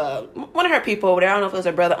 One of her people over there. I don't know if it was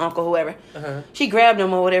her brother, uncle, whoever. She grabbed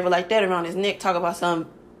him or whatever like that around his neck, talk about some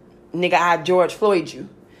nigga I George Floyd you.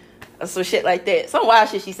 Some shit like that. Some wild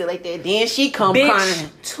shit she said like that. Then she come crying.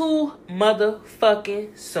 Too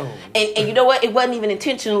motherfucking soon. And you know what? It wasn't even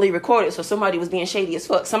intentionally recorded, so somebody was being shady as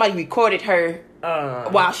fuck. Somebody recorded her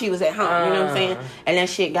while she was at home. You know what I'm saying? And that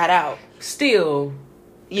shit got out. Still.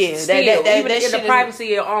 Yeah. Still, that even in the privacy of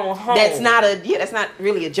your own home. That's not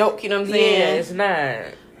really a joke. You know what I'm saying? Yeah, it's not.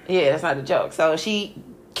 Yeah, that's not a joke. So she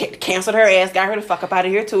canceled her ass, got her the fuck up out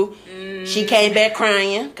of here too. She came back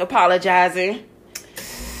crying, apologizing.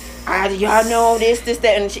 Y'all know this, that,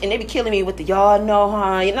 and they be killing me with the y'all know,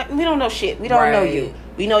 huh? We don't know shit. We don't know you.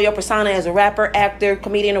 We know your persona as a rapper, actor,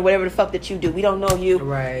 comedian, or whatever the fuck that you do. We don't know you.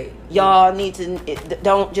 Right. Y'all need to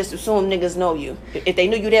don't just assume niggas know you. If they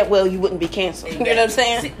knew you that well, you wouldn't be canceled. You know what I'm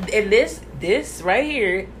saying? See, and this right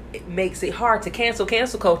here, it makes it hard to cancel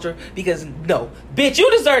culture, because no, bitch,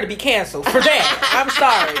 you deserve to be canceled for that. I'm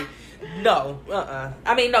sorry. No,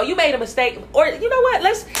 I mean, no, you made a mistake. Or, you know what?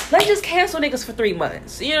 Let's just cancel niggas for 3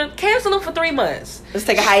 months. You know, cancel them for 3 months. Let's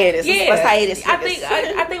take a hiatus. Yeah, let's hiatus.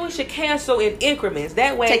 I think we should cancel in increments.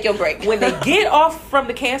 That way, take your break. When they get off from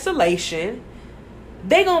the cancellation,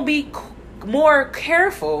 they gonna be more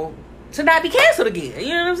careful to not be canceled again. You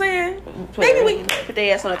know what I'm saying? Maybe we put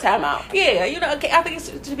their ass on a timeout. Yeah, you know, I think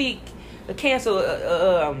it should be a cancel,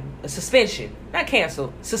 a suspension, not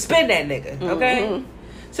cancel. Suspend that nigga. Okay.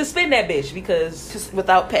 Suspend that bitch, because just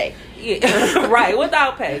without pay. Yeah, right,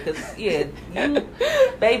 without pay. Because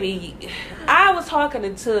baby, I was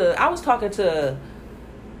talking to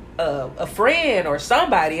a friend or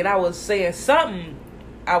somebody, and I was saying something.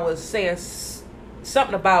 I was saying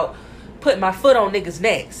something about putting my foot on niggas'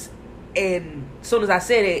 necks, and as soon as I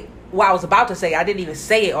said it, what I was about to say, I didn't even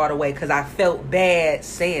say it all the way because I felt bad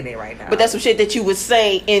saying it right now. But that's some shit that you would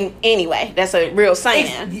say in anyway. That's a real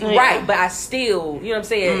saying. Right, but I still, you know what I'm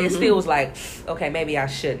saying? It still was like, okay, maybe I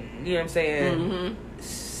shouldn't. You know what I'm saying?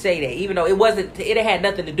 Say that. Even though it had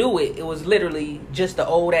nothing to do with it. Was literally just the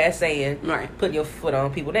old ass saying, right, putting your foot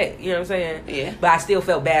on people's neck. You know what I'm saying? Yeah. But I still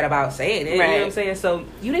felt bad about saying it. Right. You know what I'm saying? So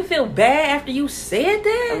you didn't feel bad after you said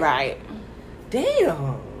that? Right.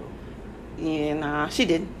 Damn. Yeah, nah, she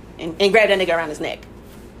didn't. And grabbed that nigga around his neck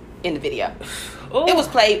in the video. Ooh. It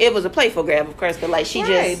was a playful grab, of course, but like she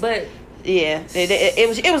just, but yeah,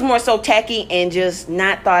 it was more so tacky and just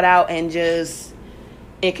not thought out and just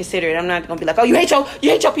inconsiderate. I'm not gonna be like, oh, you hate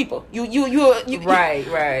your people. You right.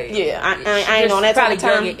 Yeah, I ain't on that type of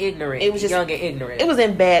time. Young and ignorant. It was just young and ignorant. It was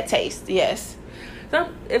in bad taste. Yes. So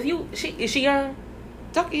is she young?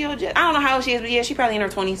 Tokyo Jet. I don't know how old she is, but yeah, she probably in her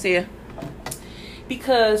 20s. Yeah.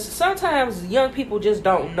 Because sometimes young people just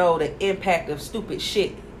don't know the impact of stupid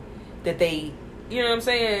shit that they, you know what I'm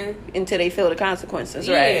saying? Until they feel the consequences,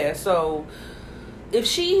 yeah, right? Yeah, so if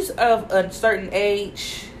she's of a certain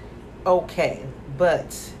age, okay.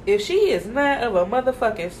 But if she is not of a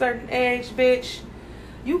motherfucking certain age, bitch,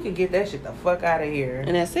 you can get that shit the fuck out of here.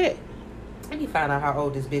 And that's it. Let me find out how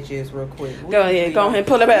old this bitch is real quick. Go ahead,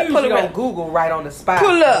 pull it back. Pull it back. Google right on the spot.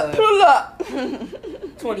 Pull up.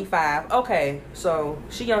 25. Okay, so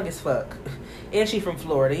she young as fuck. And she from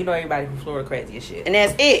Florida. You know everybody from Florida crazy as shit. And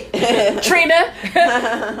that's it. Trina.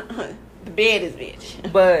 The baddest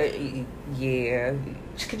bitch. But, yeah.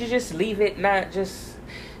 Could you just leave it? Not just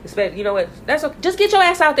expect, you know what? That's okay. Just get your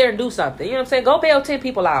ass out there and do something. You know what I'm saying? Go bail 10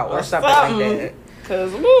 people out or something like that.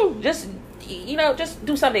 Because, woo. Just, you know, just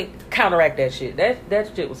do something. Counteract that shit.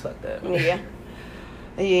 That shit was fucked up. Yeah.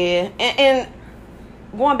 Yeah. And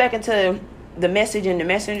going back into the message and the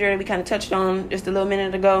messenger that we kind of touched on just a little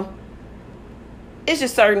minute ago, it's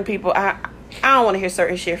just certain people I don't want to hear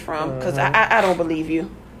certain shit from because I don't believe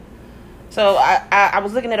you. So I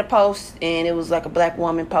was looking at a post and it was like a black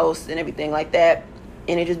woman post and everything like that,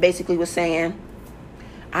 and it just basically was saying,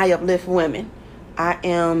 I uplift women. I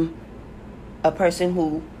am a person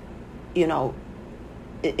who, you know,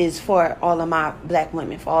 is for all of my black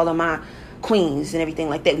women, for all of my queens and everything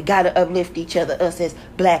like that. We got to uplift each other, us as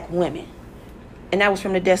black women. And that was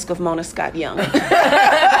from the desk of Mona Scott Young. What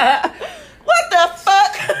the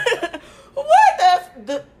fuck? What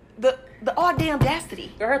the damn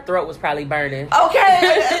audacity? Her throat was probably burning. Okay,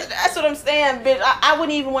 that's what I'm saying, bitch. I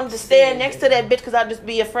wouldn't even want to stand next to that bitch because I'd just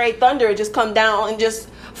be afraid thunder would just come down and just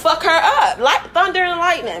fuck her up. Like thunder and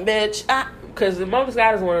lightning, bitch. Because Mona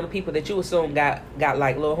Scott is one of the people that you assume got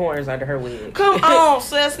like little horns under her wig. Come on,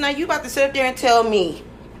 sis. Now you about to sit up there and tell me.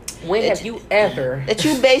 When have you ever that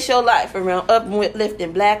you base your life around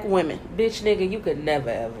uplifting black women? Bitch, nigga, you could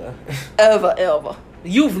never ever. ever.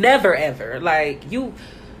 You've never ever. Like, you...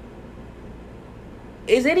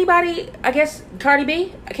 Is anybody... I guess Cardi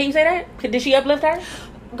B? Can you say that? Did she uplift her?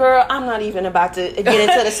 Girl, I'm not even about to get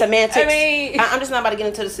into the semantics. I mean... I'm just not about to get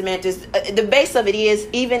into the semantics. The base of it is,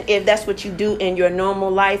 even if that's what you do in your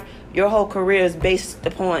normal life, your whole career is based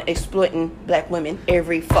upon exploiting black women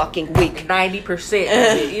every fucking week. 90%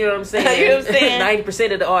 of it, you know what I'm saying? You know what I'm saying?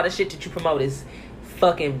 90% of all the shit that you promote is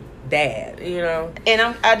fucking bad, you know? And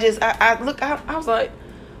I was like,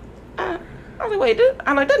 wait,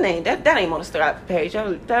 that name, that ain't on the start page.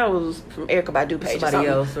 That was from Erykah Badu page. Somebody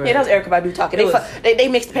else, right? Yeah, that was Erykah Badu talking. They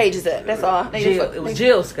mixed the pages up. That's all. It was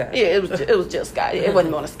Jill Scott. Yeah, it was Jill Scott. It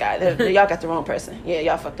wasn't Mona Scott. Y'all got the wrong person. Yeah,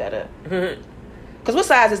 y'all fucked that up. Cause what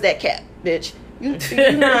size is that cat, bitch? You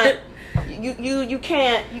not. You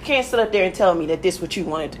can't sit up there and tell me that this what you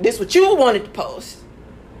wanted to post.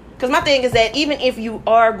 Cause my thing is that even if you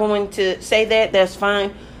are going to say that, that's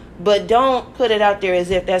fine. But don't put it out there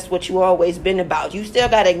as if that's what you always been about. You still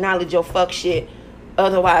gotta acknowledge your fuck shit.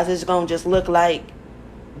 Otherwise, it's gonna just look like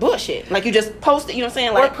bullshit. Like you just post it, you know what I'm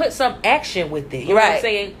saying? Like, or put some action with it. You know what I'm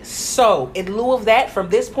saying? So, in lieu of that, from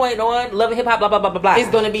this point on, Love and Hip Hop, blah, blah, blah, blah, blah. It's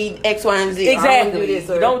gonna be X, Y, and Z. Exactly.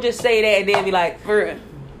 Don't just say that and then be like,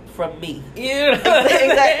 from me. You know?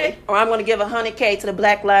 Exactly. Or I'm gonna give $100K to the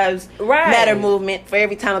Black Lives Matter movement for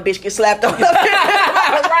every time a bitch gets slapped on.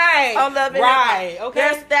 Right. On Love and Hip Hop.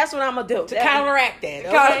 Okay. That's what I'm gonna do. To counteract that.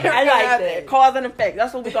 Okay? I like that. Cause and effect.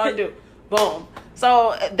 That's what we're gonna do. Boom.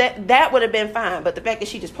 So that would have been fine, but the fact that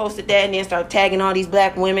she just posted that and then started tagging all these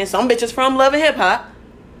black women, some bitches from Love and Hip Hop.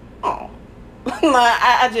 Oh,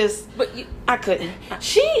 I couldn't.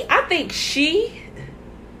 I think she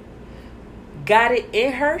got it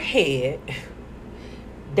in her head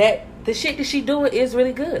that the shit that she doing is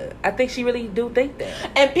really good. I think she really do think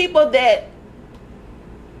that. And people that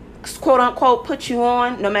quote unquote put you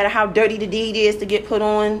on, no matter how dirty the deed is to get put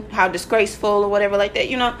on, how disgraceful or whatever like that.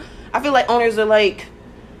 You know, I feel like owners are like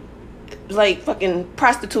fucking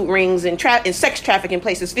prostitute rings and sex trafficking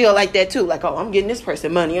places feel like that too. Like, oh, I'm getting this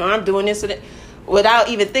person money, or I'm doing this and that, without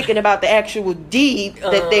even thinking about the actual deed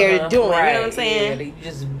that they're doing. Right. You know what I'm saying?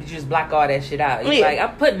 Yeah, you just block all that shit out. It's like,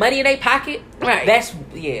 I'm putting money in their pocket. Right. That's,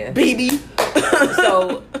 yeah. Baby.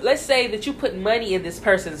 So, let's say that you put money in this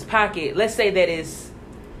person's pocket. Let's say that is,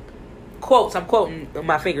 quotes, I'm quoting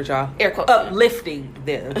my fingers, y'all. Air quotes. Uplifting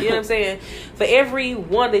them. You know what I'm saying? For every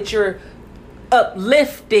one that you're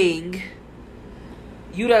uplifting,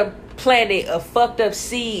 you done planted a fucked up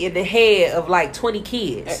seed in the head of like 20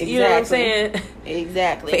 kids. Exactly. You know what I'm saying?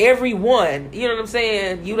 Exactly. For every one, you know what I'm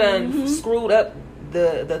saying? You done screwed up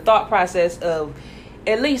the thought process of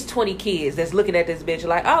at least 20 kids that's looking at this bitch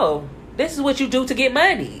like, oh, this is what you do to get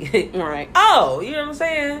money. Right. Oh, you know what I'm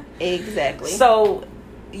saying? Exactly. So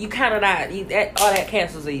you kind of not all that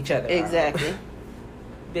cancels each other. Exactly.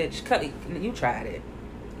 Bitch, you tried it.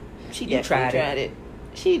 She You definitely tried tried it.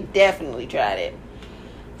 She definitely tried it.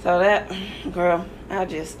 So that girl, I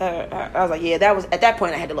was like, yeah, that was at that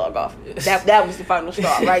point I had to log off. That was the final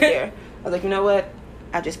straw right there. I was like, you know what?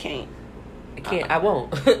 I just can't. I can't. I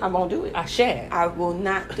won't. I won't do it. I shan't. I will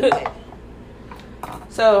not do it.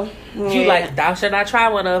 So You like, thou shalt not try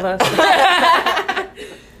one of us.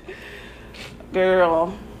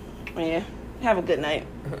 girl, yeah. Have a good night,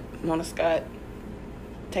 Mona Scott.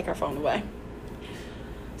 Take her phone away.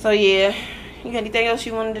 So yeah, you got anything else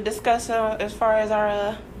you wanted to discuss as far as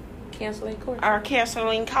our Canceling course. our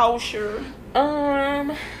canceling culture?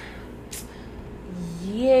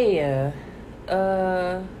 Yeah.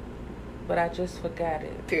 But I just forgot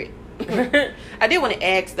it. Period. I did want to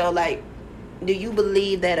ask though, like, do you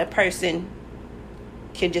believe that a person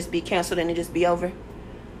can just be canceled and it just be over?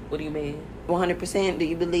 What do you mean? 100%. Do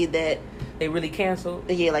you believe that? They really canceled?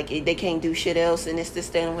 Yeah, like they can't do shit else and it's this,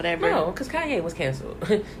 that, and whatever. No, because Kanye was canceled.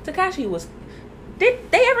 Tekashi was.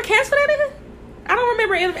 Did they ever cancel that nigga? I don't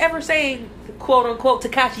remember him ever saying, quote unquote,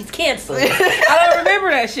 Tekashi's canceled. I don't remember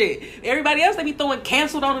that shit. Everybody else, they be throwing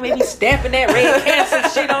canceled on him, they be stamping that red cancel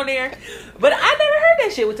shit on there. But I never heard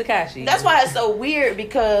that shit with Tekashi. That's why it's so weird,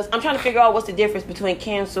 because I'm trying to figure out what's the difference between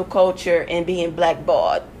cancel culture and being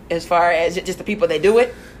blackballed, as far as just the people that do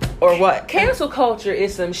it, or what? Cancel culture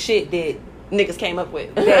is some shit that Niggas came up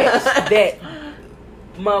with. that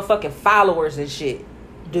motherfucking followers and shit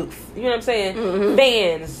do. You know what I'm saying? Mm-hmm.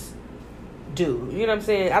 Fans do. You know what I'm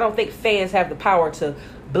saying? I don't think fans have the power to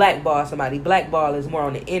blackball somebody. Blackball is more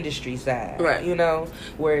on the industry side. Right. You know?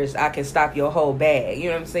 Whereas I can stop your whole bag. You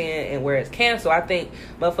know what I'm saying? And whereas cancel, I think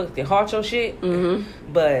motherfuckers can halt your shit.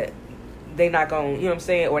 Mm-hmm. But they not gonna, you know what I'm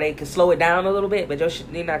saying? Or they can slow it down a little bit. But your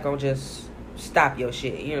shit, they're not gonna just stop your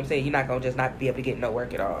shit. You know what I'm saying? You're not gonna just not be able to get no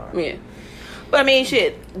work at all. Yeah. But I mean,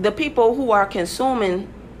 shit, the people who are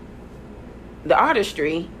consuming the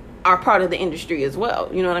artistry are part of the industry as well.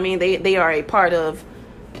 You know what I mean? They are a part of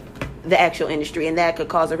the actual industry, and that could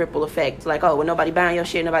cause a ripple effect. Like, oh, when nobody buying your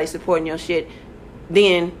shit, nobody supporting your shit,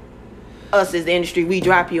 then us as the industry, we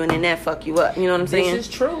drop you, and then that fuck you up. You know what I'm saying? This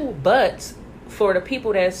is true, but for the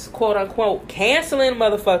people that's quote unquote canceling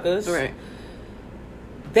motherfuckers, Right.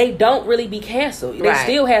 they don't really be canceled. They Right.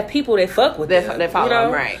 still have people that fuck with them. That follow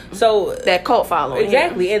them, right. So That cult following.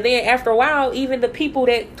 exactly, Yeah. and then after a while, even the people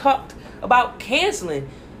that talked about canceling,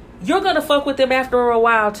 you're gonna fuck with them after a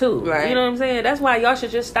while too. Right. You know what I'm saying? That's why y'all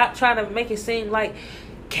should just stop trying to make it seem like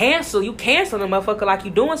you canceling a motherfucker like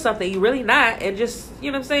you doing something you really not, and just,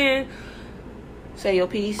 you know what I'm saying, Say your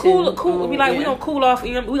piece. cool. And, Be like, yeah. we gonna cool off.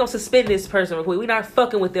 You know, we gonna suspend this person real quick. We not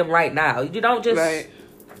fucking with them right now. You don't just Right.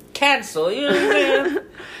 cancel. You know what I'm saying?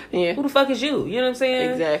 Yeah. Who the fuck is you? You know what I'm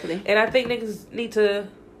saying? Exactly. And I think niggas need to.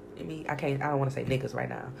 I mean, I don't want to say niggas right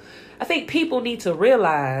now. I think people need to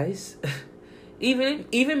realize, even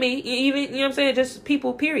me, even, you know what I'm saying, just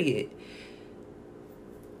people, period.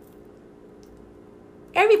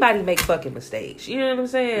 Everybody make fucking mistakes. You know what I'm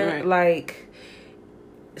saying? Right. Like,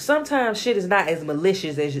 sometimes shit is not as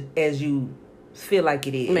malicious as you feel like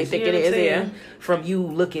it is. May think You know it what I'm is, saying? yeah. From you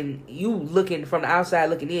looking from the outside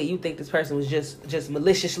looking in, you think this person was just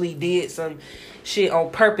maliciously did some shit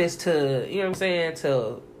on purpose to, you know what I'm saying,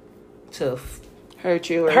 to Hurt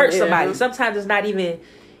you. Or, hurt yeah. somebody. Sometimes it's not even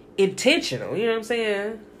intentional. You know what I'm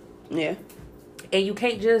saying? Yeah. And you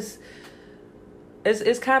can't just.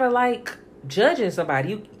 It's kind of like judging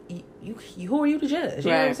somebody. You who are you to judge?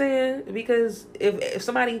 You know what I'm Right. saying? Because if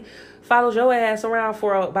somebody follows your ass around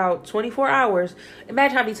for about 24 hours,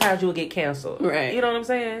 imagine how many times you would get canceled. Right. You know what I'm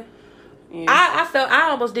saying? Yeah. I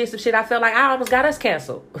almost did some shit. I felt like I almost got us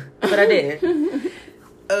canceled, but I didn't.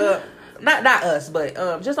 not us, but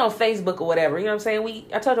just on Facebook or whatever. You know what I'm saying?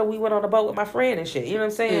 I told her we went on a boat with my friend and shit. You know what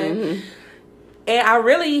I'm saying? Mm-hmm. And I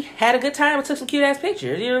really had a good time and took some cute ass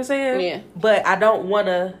pictures. You know what I'm saying? Yeah. But I don't want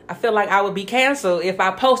to. I feel like I would be canceled if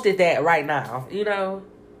I posted that right now. You know.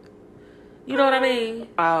 You know what I mean?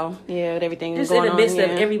 Oh yeah, with everything just going in the midst on, of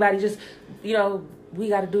everybody just, you know, we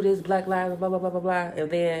got to do this, Black Lives, blah blah blah blah blah, and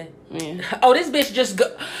then oh, this bitch just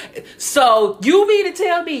go. So you mean to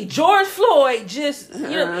tell me George Floyd just, you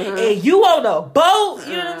know, and you on a boat?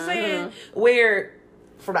 You know what I'm saying? Where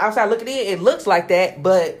from the outside looking in, it looks like that,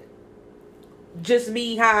 but just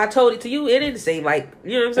me how I told it to you, it didn't seem like,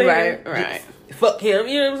 you know what I'm saying? Right. Fuck him.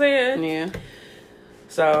 You know what I'm saying? Yeah.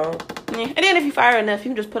 So. Yeah. And then if you fire enough, you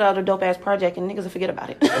can just put out a dope ass project and niggas will forget about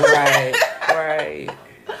it. Right.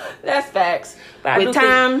 That's facts. But with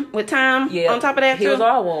time, yeah, on top of that, heals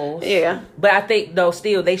all wounds. Yeah. But I think though,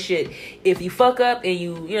 still they should. If you fuck up and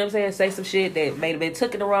you know what I'm saying, say some shit that may have been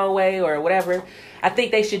taken the wrong way or whatever, I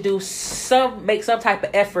think they should make some type of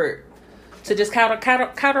effort to just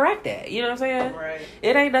counteract that. You know what I'm saying? Right.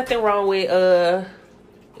 It ain't nothing wrong with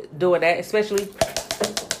doing that, especially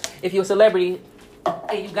if you're a celebrity.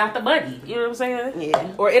 And you got the money, you know what I'm saying?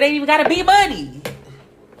 Yeah. Or it ain't even gotta be money.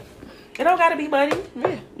 It don't gotta be money.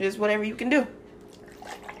 Yeah. Just whatever you can do.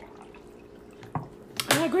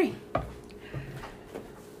 I agree.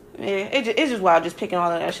 Yeah, it's just wild just picking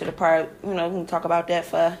all of that shit apart. You know, we can talk about that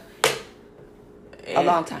for a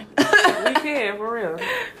long time. We can, for real.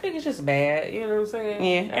 I think it's just bad, you know what I'm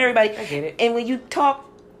saying? Yeah, everybody. I get it. And when you talk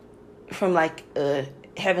from like a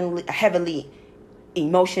heavily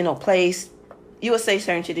emotional place, you will say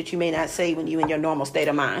certain shit that you may not say when you in your normal state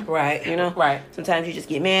of mind. Right. You know? Right. Sometimes you just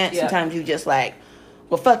get mad. Yeah. Sometimes you just like,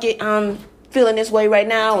 well, fuck it. I'm feeling this way right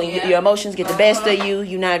now. And your emotions get the best of you.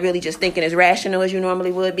 You're not really just thinking as rational as you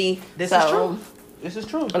normally would be. This is true. This is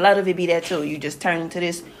true. A lot of it be that too. You just turn into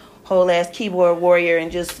this whole ass keyboard warrior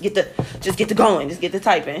and just get the going. Just get the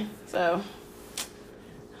typing. So,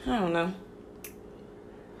 I don't know.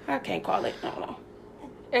 I can't call it. I don't know.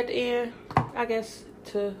 At the end, I guess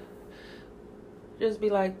to... just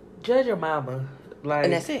be like, judge your mama, like,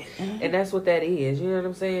 and that's it. Mm-hmm. And that's what that is. You know what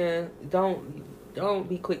I'm saying? Don't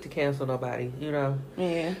be quick to cancel nobody. You know.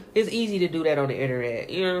 Yeah. It's easy to do that on the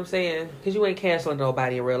internet. You know what I'm saying? Because you ain't canceling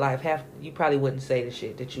nobody in real life. You probably wouldn't say the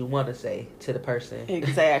shit that you want to say to the person.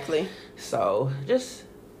 Exactly. So just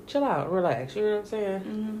chill out, relax. You know what I'm saying?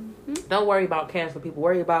 Mm-hmm. Don't worry about canceling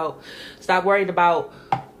people. Stop worrying about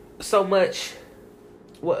so much.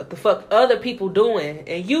 What the fuck other people doing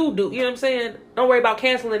and you do, you know what I'm saying? Don't worry about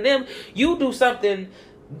canceling them. You do something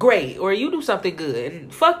great or you do something good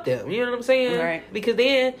and fuck them. You know what I'm saying? Right. Because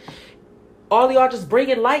then all y'all just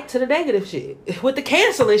bringing light to the negative shit. With the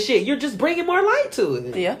canceling shit, you're just bringing more light to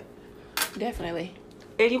it. Yeah, definitely.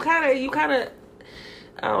 And you kind of,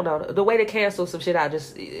 I don't know, the way to cancel some shit out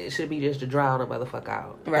it should be just to drown a motherfucker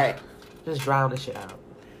out. Right. Just drown the shit out.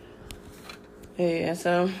 Yeah,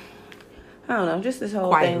 so... I don't know, just this whole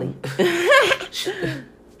Quietly. thing.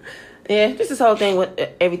 Yeah, just this whole thing with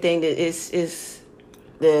everything that is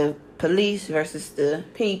the police versus the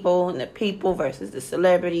people, and the people versus the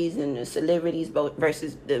celebrities, and the celebrities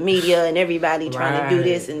versus the media, and everybody trying to do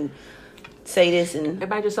this and say this, and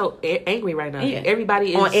everybody just so angry right now. Yeah,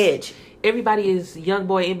 everybody is on edge. Everybody is young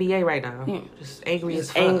boy NBA right now. Yeah. Just angry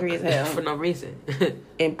as fuck. Angry as hell for no reason,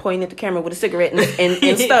 and pointing at the camera with a cigarette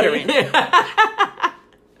and stuttering.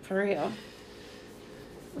 For real.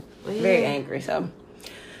 Yeah. Very angry. So,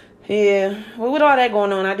 yeah. Well, with all that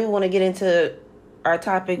going on, I do want to get into our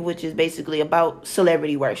topic, which is basically about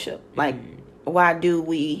celebrity worship. Like, why do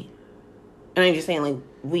we, and I'm just saying like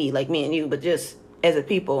we, like me and you, but just as a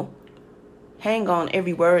people, hang on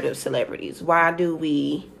every word of celebrities? Why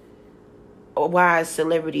is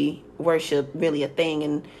celebrity worship really a thing?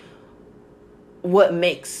 And what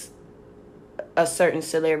makes a certain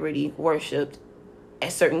celebrity worshipped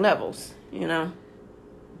at certain levels, you know?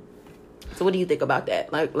 So what do you think about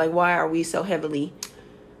that? Like why are we so heavily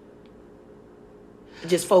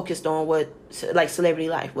just focused on what, like, celebrity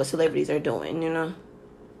life, what celebrities are doing, you know?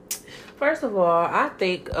 First of all, I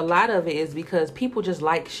think a lot of it is because people just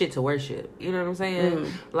like shit to worship. You know what I'm saying?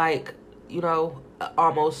 Like, you know,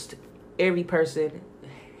 almost every person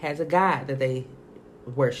has a God that they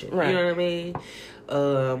worship. Right. You know what I mean?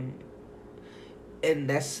 And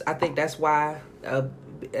I think that's why...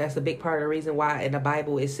 that's a big part of the reason why in the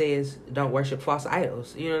Bible it says don't worship false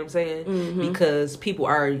idols. You know what I'm saying? Mm-hmm. Because people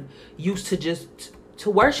are used to just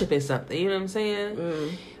to worshiping something. You know what I'm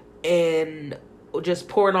saying? And just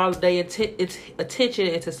pouring all their attention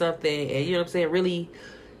into something, and you know what I'm saying, really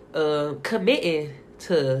committing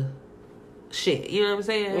to shit. You know what I'm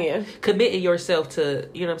saying? Yeah. Committing yourself to,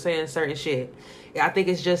 you know what I'm saying, certain shit. I think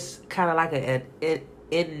it's just kind of like an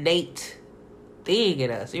innate thing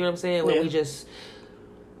in us. You know what I'm saying? When we just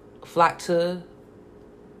flock to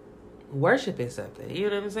worshiping something. You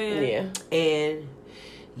know what I'm saying? Yeah. And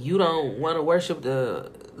you don't want to worship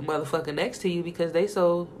the motherfucker next to you because they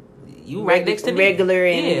so... You right next to me. Regular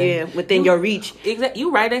and within your reach. Exactly.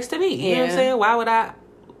 You right next to me. You know what I'm saying? Why would I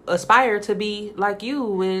aspire to be like you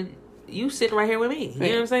when you sitting right here with me? You know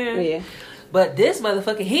what I'm saying? Yeah. But this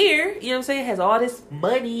motherfucker here, you know what I'm saying, has all this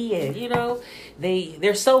money and, you know,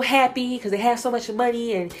 they're so happy because they have so much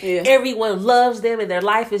money and everyone loves them and their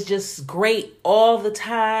life is just great all the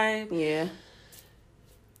time. Yeah.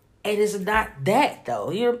 And it's not that, though.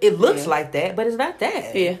 You know, it looks like that, but it's not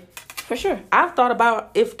that. Yeah. For sure. I've thought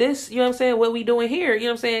about if this, you know what I'm saying, what we doing here, you know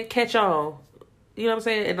what I'm saying, catch on, you know what I'm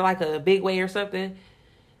saying, in like a big way or something.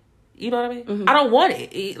 You know what I mean? Mm-hmm. I don't want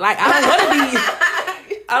it. Like, I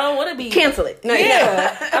don't want to be cancel it. No,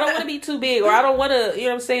 yeah. I don't want to be too big, or I don't want to, you know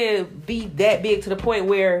what I'm saying, be that big to the point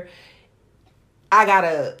where I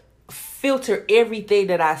gotta filter everything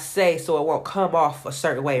that I say so it won't come off a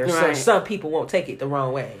certain way, or some people won't take it the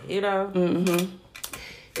wrong way. You know? Mm-hmm.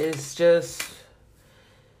 It's just...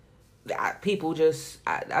 people just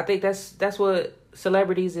I think that's what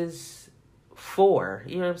celebrities is for,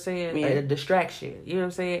 you know what I'm saying? Yeah. A distraction, you know what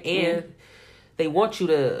I'm saying? And they want you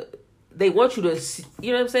to you know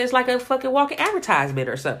what I'm saying? It's like a fucking walking advertisement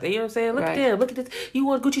or something, you know what I'm saying? Look at them, look at this. You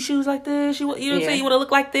want Gucci shoes like this, you know what I'm saying? You want to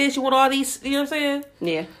look like this, you want all these, you know what I'm saying?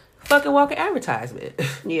 Yeah. Fucking walking advertisement.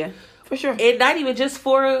 Yeah. For sure. And not even just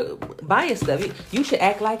for buying stuff. You should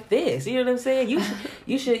act like this. You know what I'm saying?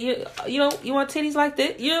 You should you want titties like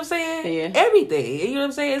this? You know what I'm saying? Yeah. Everything. You know what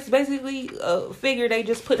I'm saying? It's basically a figure they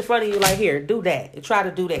just put in front of you like, here, do that. Try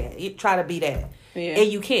to do that. You try to be that. Yeah.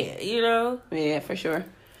 And you can't, you know? Yeah, for sure.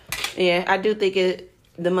 Yeah, I do think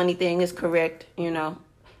the money thing is correct, you know.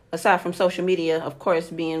 Aside from social media, of course,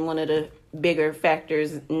 being one of the bigger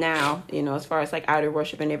factors now, you know, as far as like idol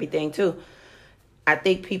worship and everything too. I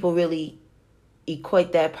think people really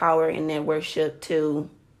equate that power and that worship to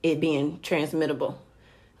it being transmittable.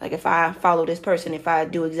 Like if I follow this person, if I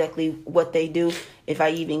do exactly what they do, if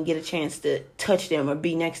I even get a chance to touch them or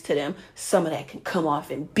be next to them, some of that can come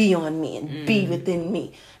off and be on me and be within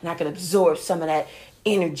me. And I can absorb some of that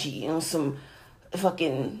energy, you know, some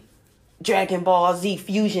fucking Dragon Ball Z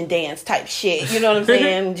fusion dance type shit. You know what I'm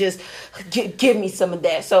saying? Just give me some of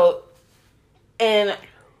that. So, and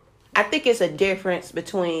I think it's a difference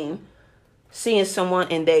between seeing someone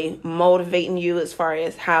and they motivating you as far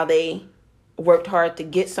as how they worked hard to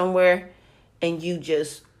get somewhere and you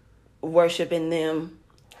just worshiping them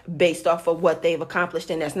based off of what they've accomplished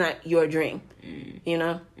and that's not your dream. You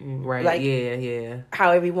know? Right. Like, yeah.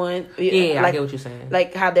 How everyone... Yeah, like, I get what you're saying.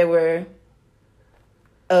 Like how there were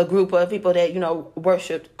a group of people that, you know,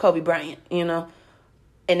 worshipped Kobe Bryant, you know?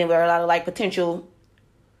 And there were a lot of like potential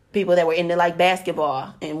people that were into like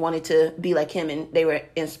basketball and wanted to be like him and they were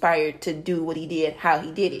inspired to do what he did, how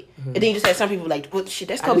he did it. Mm-hmm. And then you just had some people like, well, shit,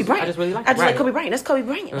 that's Kobe Bryant. I just really like Kobe Bryant. That's Kobe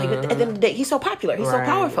Bryant. Like at the end of the day, he's so popular. He's so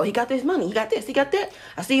powerful. He got this money. He got this. He got that.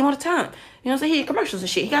 I see him all the time. You know what I'm saying? He had commercials and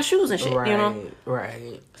shit. He got shoes and shit, you know?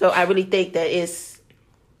 Right. So I really think that it's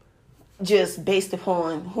just based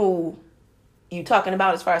upon who you talking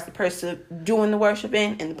about as far as the person doing the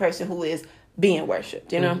worshiping and the person who is being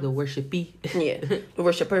worshipped, you know? The worshipee. Yeah. The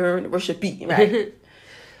worshiper and the worshipee, right?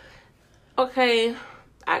 Okay.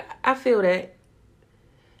 I feel that.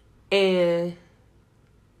 And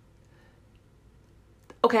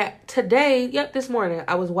okay, today, this morning,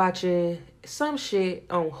 I was watching some shit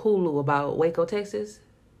on Hulu about Waco, Texas.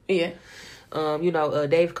 Yeah. You know,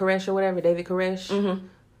 David Koresh or whatever, David Koresh. Mm-hmm.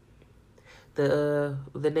 The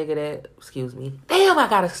nigga that, excuse me. Damn, I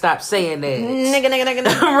gotta stop saying that.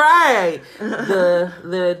 Nigga. Right.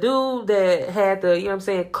 The dude that had the, you know what I'm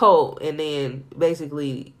saying, cult, and then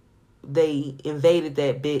basically they invaded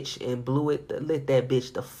that bitch and lit that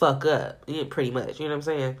bitch the fuck up. Yeah, pretty much, you know what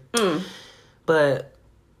I'm saying? But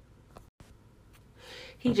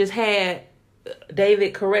he just had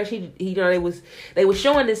David Koresh, he you know, they was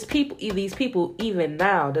showing these people even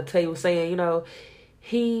now that they were saying, you know,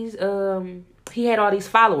 he had all these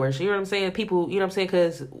followers, you know what I'm saying? People, you know what I'm saying?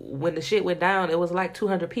 Because when the shit went down, it was like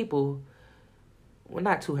 200 people. Well,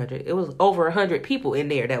 not 200. It was over 100 people in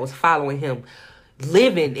there that was following him,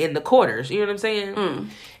 living in the quarters. You know what I'm saying?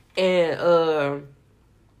 And,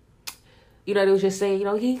 you know, they was just saying, you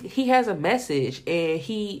know, he has a message and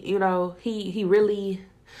he, you know, he really,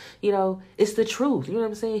 you know, it's the truth. You know what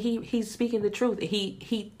I'm saying? He's speaking the truth.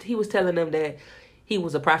 He was telling them that he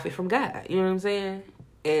was a prophet from God. You know what I'm saying?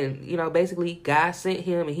 And, you know, basically God sent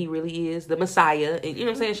him and he really is the Messiah. And, you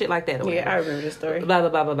know what I'm saying? Shit like that. Yeah, I remember this story. Blah, blah,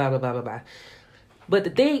 blah, blah, blah, blah, blah, blah. But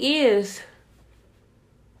the thing is,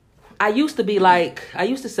 I used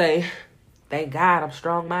to say, thank God I'm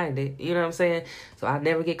strong-minded. You know what I'm saying? So I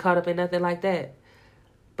never get caught up in nothing like that.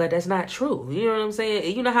 But that's not true. You know what I'm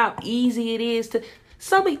saying? You know how easy it is to...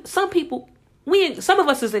 Some people... Some of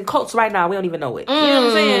us is in cults right now. We don't even know it. You know what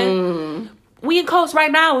I'm saying? We in cults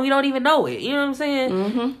right now and we don't even know it. You know what I'm saying?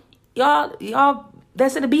 Mm-hmm. Y'all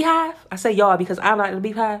that's in the beehive. I say y'all because I'm not in the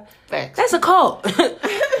beehive. Facts. That's a cult.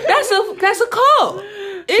 that's a cult.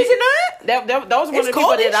 Is it not? That was one of the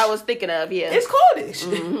people that I was thinking of. Yeah, it's cultish.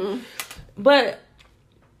 Mm-hmm. But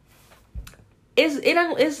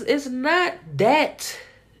it's not that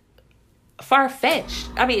far fetched.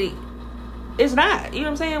 I mean, it's not. You know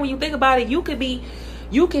what I'm saying? When you think about it, you could be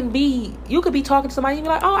talking to somebody and be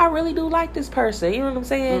like, oh, I really do like this person. You know what I'm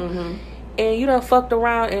saying? Mm-hmm. And you done fucked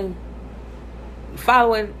around and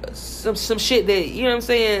following some shit that, you know what I'm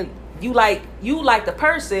saying, you like the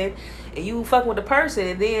person and you fucking with the person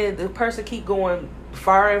and then the person keep going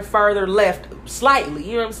far and further left slightly.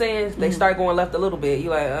 You know what I'm saying? They start going left a little bit.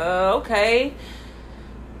 You're like, okay,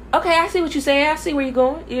 I see what you're saying. I see where you're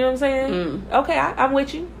going. You know what I'm saying? Okay, I'm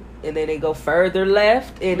with you. And then they go further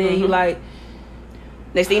left and then you like,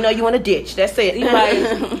 next thing you know, you in a ditch. That's it. You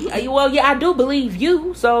like, well, yeah, I do believe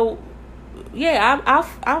you. So, yeah,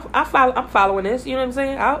 I'm following this. You know what I'm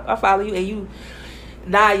saying? I'll follow you.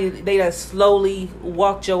 And they done slowly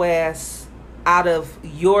walked your ass out of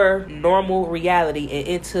your normal reality and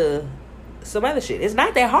into some other shit. It's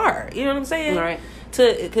not that hard. You know what I'm saying? Right.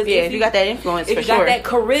 Cause if you got that influence, if for you sure. got that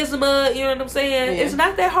charisma, you know what I'm saying? Yeah. It's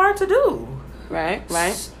not that hard to do. Right.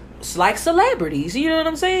 It's like celebrities. You know what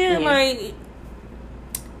I'm saying? Yeah. Like,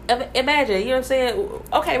 imagine, you know what I'm saying?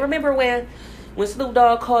 Okay, remember when Snoop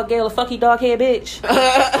Dogg called Gayle a fucky dog head bitch?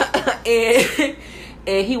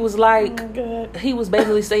 and he was like, he was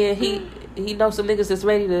basically saying he knows some niggas that's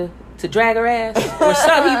ready to drag her ass or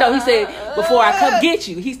something. He said, before I come get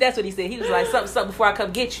you. That's what he said. He was like, something before I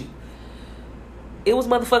come get you. It was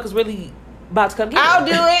motherfuckers really about to come get I'll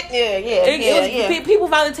do it. Yeah. People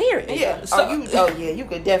volunteering. Yeah. You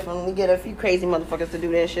could definitely get a few crazy motherfuckers to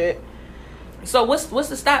do that shit. So what's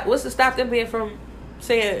to stop them being from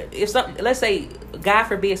saying, if something, let's say God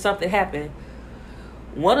forbid something happened,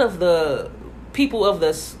 one of the people of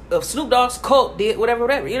Snoop Dogg's cult did whatever,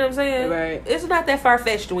 you know what I'm saying? Right. It's not that far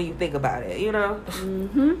fetched when you think about it, you know.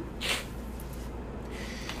 Mm-hmm.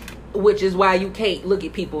 Which is why you can't look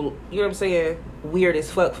at people, you know what I'm saying, weird as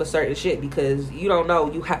fuck for certain shit, because you don't know,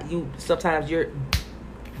 you sometimes you're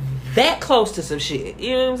that close to some shit,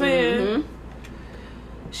 you know what I'm saying? Mm-hmm.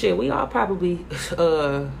 Shit, we all probably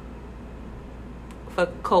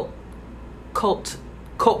fuck cult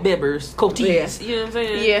members, culties, you know what I'm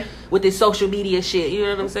saying? Yeah. With this social media shit, you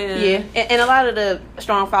know what I'm saying? Yeah. And a lot of the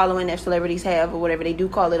strong following that celebrities have or whatever, they do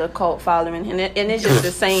call it a cult following, and it's just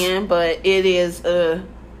a saying, but it is a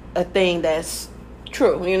thing that's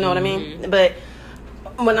true, you know what I mean? But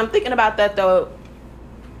when I'm thinking about that though,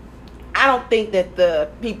 I don't think that the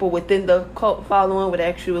people within the cult following would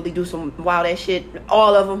actually do some wild ass shit.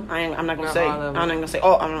 All of them. I'm not gonna say. I'm not gonna say.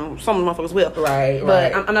 Oh, some motherfuckers will. Right.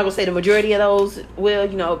 But I'm not gonna say the majority of those will.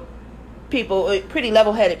 You know, people, pretty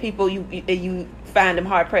level-headed people. You find them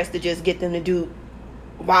hard pressed to just get them to do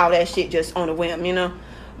wild ass shit just on a whim. You know.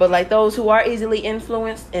 But like those who are easily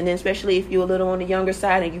influenced, and then especially if you're a little on the younger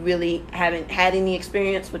side and you really haven't had any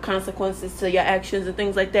experience with consequences to your actions and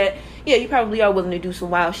things like that, yeah, you probably are willing to do some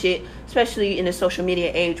wild shit, especially in the social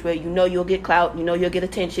media age where you know you'll get clout, you know you'll get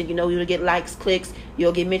attention, you know you'll get likes, clicks,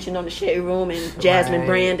 you'll get mentioned on the Shade Room and Jasmine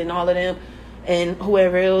Brand and all of them and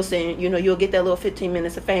whoever else, and you know you'll get that little 15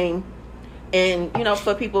 minutes of fame. And you know,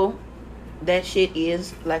 for people, that shit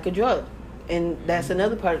is like a drug, and that's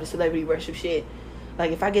another part of the celebrity worship shit.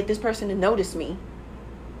 Like, if I get this person to notice me,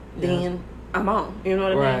 then I'm on. You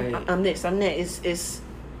know what I mean? I'm this, I'm that. It's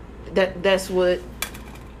that's what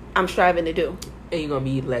I'm striving to do. And you're going to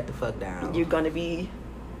be let the fuck down. You're going to be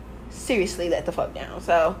seriously let the fuck down.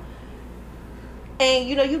 So, and,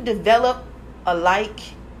 you know, you develop a like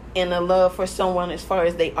and a love for someone as far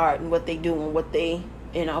as they art and what they do and what they,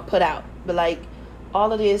 you know, put out. But, like,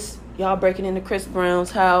 all of this, y'all breaking into Chris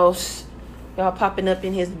Brown's house, y'all popping up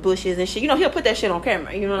in his bushes and shit. You know, he'll put that shit on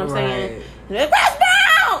camera. You know what I'm saying? Chris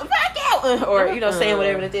Brown! Fuck you! Or, you know, saying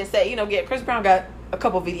whatever that they say. You know, Chris Brown got a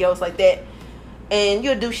couple videos like that. And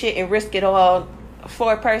you'll do shit and risk it all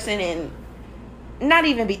for a person and not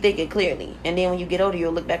even be thinking clearly. And then when you get older,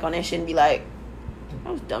 you'll look back on that shit and be like,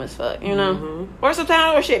 I was dumb as fuck, you know? Mm-hmm. Or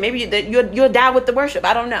sometimes, or shit, maybe you'll die with the worship.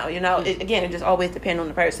 I don't know, you know? It just always depends on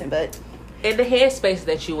the person. But and the headspace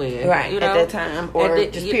that you in, right, you know, at that time, or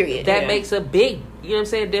just period. That makes a big, you know what I'm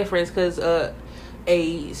saying, difference, because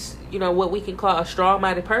you know, what we can call a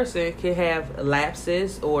strong-minded person can have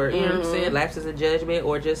lapses, or you know what I'm saying, lapses in judgment,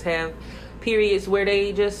 or just have periods where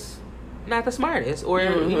they just not the smartest, or you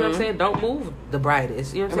know what I'm saying, don't move the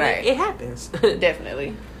brightest. You know what I'm saying? It happens.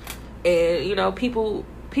 Definitely. And you know, people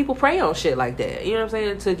prey on shit like that. You know what I'm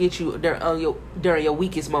saying, to get you during your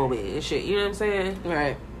weakest moment and shit. You know what I'm saying?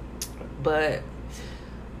 Right. But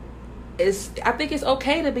I think it's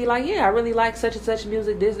okay to be like, yeah, I really like such and such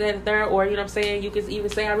music, this, that, and third, or you know what I'm saying, you can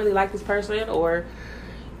even say I really like this person, or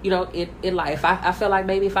you know, in life, I feel like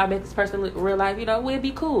maybe if I met this person in real life, you know, we'd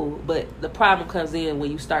be cool. But the problem comes in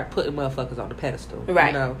when you start putting motherfuckers on the pedestal, right?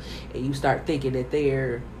 You know, and you start thinking that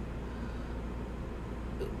they're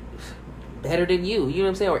better than you know what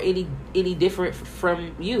I'm saying, or any different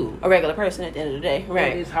from you, a regular person at the end of the day,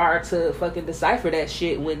 right? And it's hard to fucking decipher that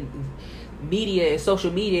shit when media and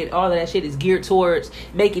social media and all of that shit is geared towards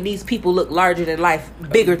making these people look larger than life,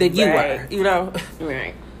 bigger than you are, you know?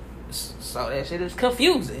 Right. So that shit is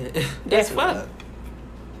confusing. That's fuck.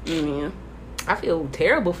 Yeah. I feel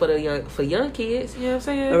terrible for young kids, you know what I'm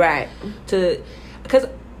saying? Right. Because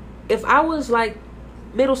if I was like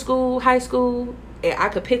middle school, high school, and I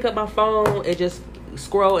could pick up my phone and just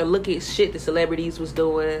scroll and look at shit that celebrities was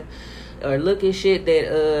doing, or look at shit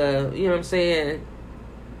that you know what I'm saying,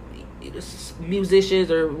 musicians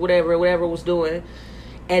or whatever was doing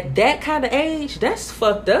at that kind of age, that's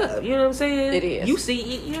fucked up. You know what I'm saying? It is. You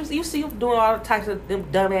see them doing all types of them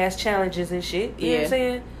dumbass challenges and shit. You know what I'm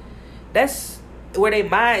saying? That's where their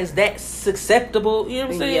mind is that susceptible. You know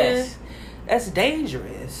what I'm saying? Yes. That's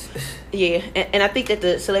dangerous. Yeah, and I think that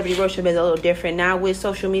the celebrity worship is a little different now with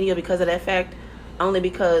social media because of that fact. Only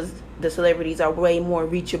because the celebrities are way more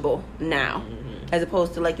reachable now, as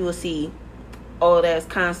opposed to like you will see old ass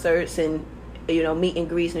concerts and, you know, meet and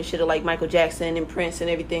greets and shit of like Michael Jackson and Prince and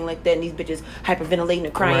everything like that, and these bitches hyperventilating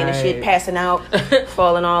and crying and shit, passing out,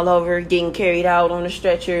 falling all over, getting carried out on a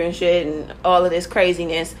stretcher and shit, and all of this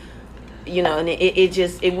craziness, you know. And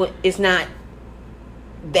it's not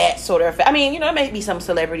that sort of effect. I mean, you know, there may be some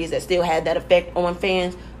celebrities that still had that effect on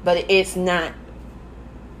fans, but it's not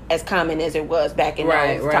as common as it was back in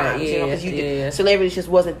those times, you know, because celebrities just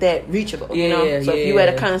wasn't that reachable, you know. So if you at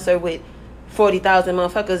a concert with 40,000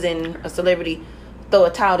 motherfuckers and a celebrity throw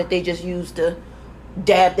a towel that they just used to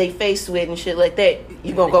dab their face with and shit like that,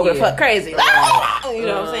 you gonna go the fuck crazy, like, you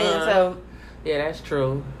know what I'm saying? So yeah, that's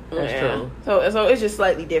true. That's true. So it's just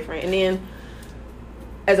slightly different. And then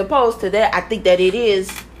as opposed to that, I think that it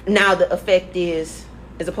is now the effect is,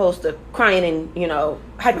 as opposed to crying and, you know,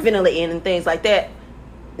 hyperventilating and things like that,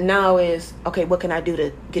 now is, okay, what can I do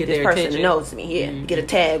to get this person attention. to notice me? Yeah, get a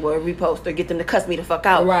tag or a repost or get them to cuss me the fuck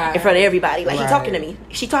out in front of everybody. Like, he talking to me.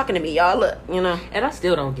 She talking to me, y'all. Look, you know. And I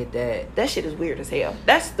still don't get that. That shit is weird as hell.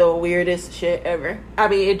 That's the weirdest shit ever. I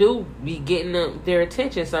mean, it do be getting their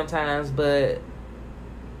attention sometimes, but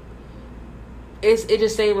it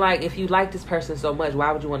just seems like if you like this person so much,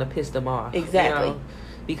 why would you want to piss them off? Exactly. You know?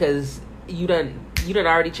 Because you done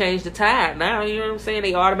already changed the tide now, you know what I'm saying?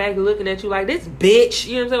 They automatically looking at you like, this bitch,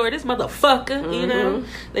 you know what I'm saying, or this motherfucker, you know?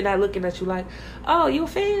 They're not looking at you like, oh, you a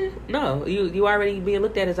fan? No, you already being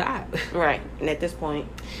looked at as an op. Right. And at this point,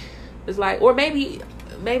 it's like, or maybe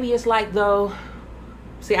it's like, though,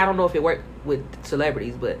 see, I don't know if it worked with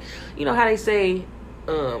celebrities, but you know how they say,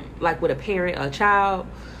 like with a parent, a child,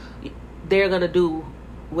 they're gonna do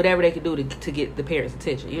whatever they can do to get the parents'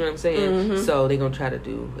 attention. You know what I'm saying? So they're going to try to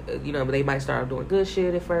do, you know, they might start doing good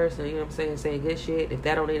shit at first, and you know what I'm saying good shit. If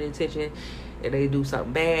that don't get attention, and they do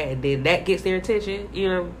something bad, and then that gets their attention, you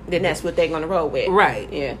know. Then that's what they're going to roll with. Right.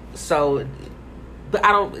 Yeah. So, but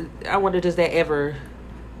I wonder, does that ever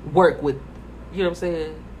work with, you know what I'm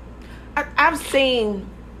saying? I've seen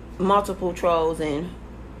multiple trolls and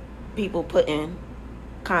people putting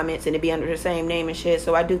comments and it be under the same name and shit,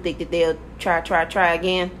 so I do think that they'll try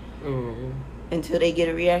again until they get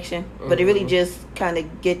a reaction. But it really just kind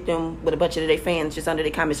of get them with a bunch of their fans just under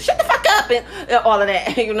their comments, shut the fuck up and all of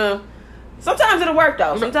that, you know. Sometimes it'll work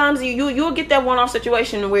though. Sometimes you'll get that one-off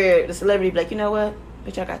situation where the celebrity be like, you know what,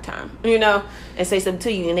 bitch, I got time, you know, and say something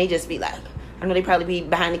to you, and they just be like, I know they probably be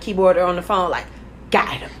behind the keyboard or on the phone like, got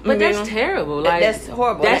him. But that's terrible. Like, that's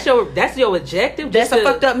horrible. That's your objective. That's a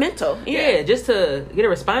fucked up mental. Yeah, just to get a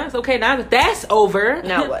response. Okay, now that that's over,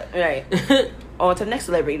 now what? Right. On to the next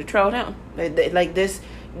celebrity to troll them. Like this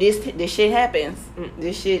shit happens.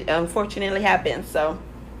 This shit unfortunately happens. So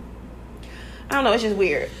I don't know. It's just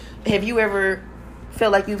weird. Have you ever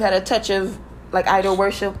felt like you've had a touch of like idol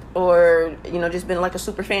worship, or you know, just been like a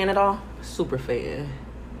super fan at all? Super fan.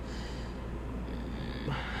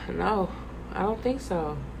 No. I don't think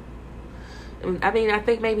so. I mean, I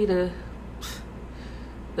think maybe the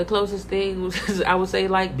closest thing was, I would say,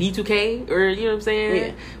 like B2K, or you know what I'm saying,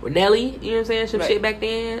 Yeah. or Nelly, you know what I'm saying, some Right. shit back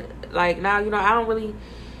then. Like now, you know, I don't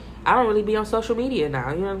really be on social media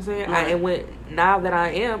now. You know what I'm saying? Right. Now that I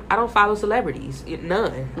am, I don't follow celebrities,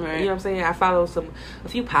 none. Right. You know what I'm saying? I follow a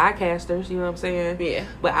few podcasters. You know what I'm saying? Yeah.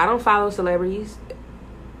 But I don't follow celebrities.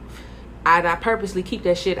 I purposely keep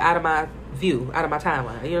that shit out of my view, out of my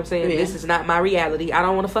timeline. You know what I'm saying? Yeah. This is not my reality. I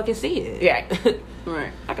don't want to fucking see it. Yeah.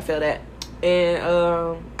 Right. I can feel that.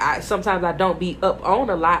 And sometimes I don't be up on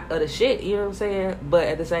a lot of the shit, you know what I'm saying? But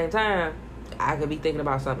at the same time, I could be thinking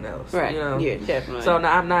about something else. Right. You know? Yeah, definitely. So no,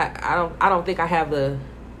 I don't think I have a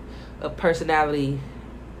personality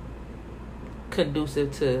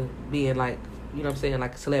conducive to being like, you know what I'm saying,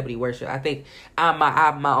 like celebrity worship. I think I'm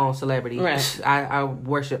my own celebrity. Right. I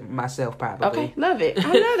worship myself probably. Okay, love it. I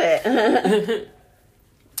love that.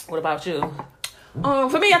 What about you?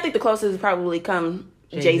 For me, I think the closest is probably come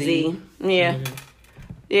Jay-Z. Yeah. Mm-hmm.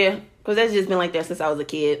 Yeah. Because that's just been like that since I was a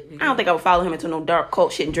kid. I don't think I would follow him into no dark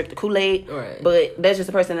cult shit and drink the Kool-Aid. Right. But that's just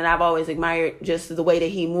a person that I've always admired, just the way that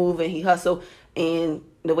he move and he hustle and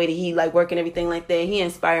the way that he like work and everything like that. He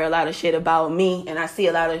inspire a lot of shit about me, and I see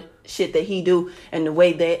a lot of shit that he do and the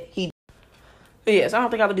way that he. Yeah, so I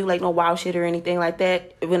don't think I would do like no wild shit or anything like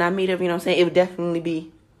that. When I meet him, you know what I'm saying, it would definitely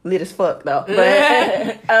be lit as fuck though.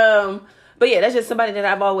 But yeah, that's just somebody that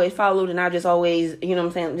I've always followed, and I've just always, you know what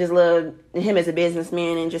I'm saying, just loved him as a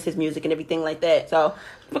businessman and just his music and everything like that. So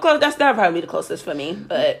that'd probably be the closest for me.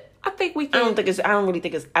 But I think we I don't really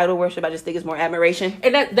think it's idol worship. I just think it's more admiration.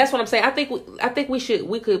 And that's what I'm saying. I think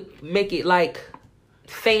we could make it like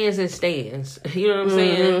fans and stands. You know what I'm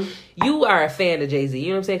saying? You are a fan of Jay-Z. You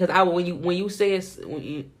know what I'm saying? Because when you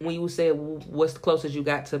say what's the closest you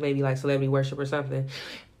got to maybe like celebrity worship or something,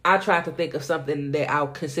 I tried to think of something that I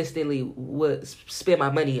consistently would spend my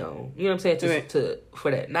money on. You know what I'm saying? For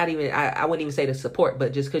that. Not even I wouldn't even say to support,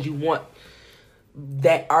 but just because you want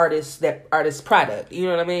that artist product. You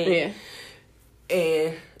know what I mean? Yeah.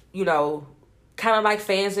 And you know, kind of like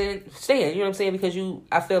fans and stands. You know what I'm saying? Because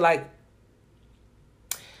I feel like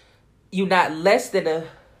you're not less than a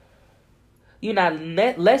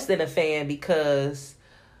fan because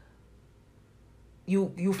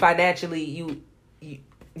you financially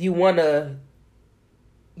you're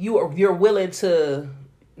willing to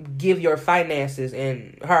give your finances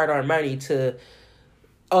and hard-earned money to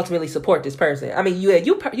ultimately support this person. I mean, you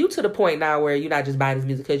to the point now where you're not just buying his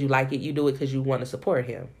music because you like it. You do it because you want to support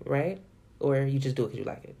him, right? Or you just do it because you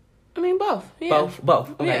like it. I mean, both. Yeah.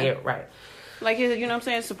 Both. Okay, Yeah. yeah, right. Like, you know what I'm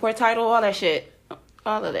saying? Support title, all that shit.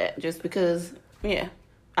 All of that. Just because, yeah.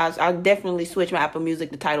 I definitely switch my Apple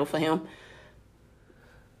Music to title for him.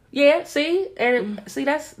 Yeah, see? And see,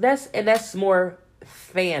 that's more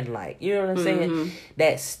fan-like. You know what I'm saying?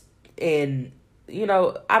 That's, and, you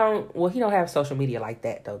know, he don't have social media like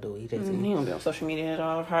that, though, do he, Jay-Z? He don't be on social media at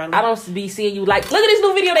all, hardly. I don't be seeing you like, look at this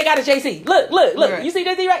new video they got of Jay-Z. Look. Right. You see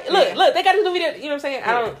Jay-Z, right? Look, Yeah. they got this new video. You know what I'm saying?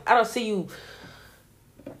 Yeah. I don't see you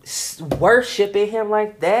worshiping him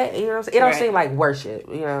like that. You know what I'm saying? It don't seem like worship,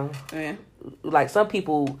 you know? Yeah. Like some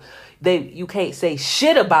people, you can't say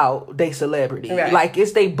shit about their celebrity. Right. Like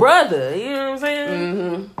it's their brother. You know what I'm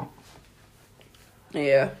saying? Mm-hmm.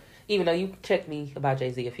 Yeah. Even though you checked me about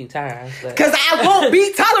Jay-Z a few times. Because I won't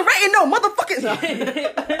be tolerating no motherfuckers.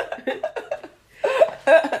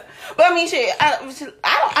 But I mean, shit, I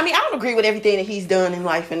don't agree with everything that he's done in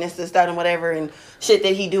life and this that and whatever and shit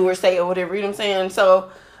that he do or say or whatever, you know what I'm saying? So,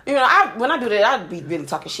 you know, when I do that, I'd be really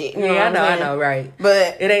talking shit. You know Yeah, what I'm I saying? know, right.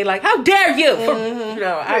 But it ain't like, how dare you? You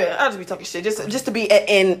know, I'll just be talking shit just to be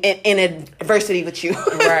in adversity with you.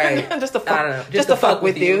 Right. just to fuck, I don't know. just to fuck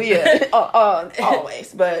with you. Yeah.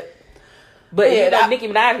 Always. But yeah, you know, Nicki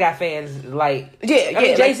Minaj got fans like I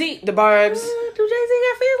mean, Jay-Z, like the Barbs. Do Jay-Z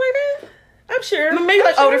got fans like that? I'm sure. Maybe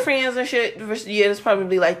like older friends and shit. Yeah, it's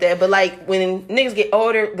probably like that. But like when niggas get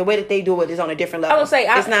older, the way that they do it is on a different level. I would say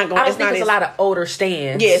it's not going. I don't think it's a lot of older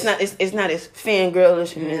stands. Yeah, it's not as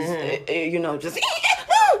fangirlish and as you know, just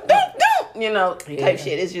you know type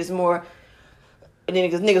shit. It's just more. And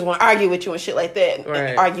then niggas want to argue with you and shit like that. Right.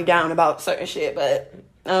 And argue down about certain shit. But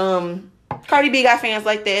Cardi B got fans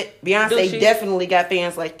like that. Beyonce definitely got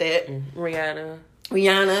fans like that.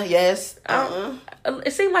 Rihanna, yes.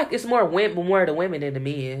 It seems like it's more the women than the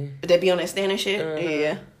men. But they be on that standing shit.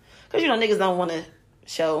 Yeah, because you know niggas don't want to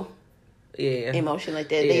show emotion like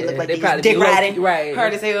that. They look like they probably dick riding, right?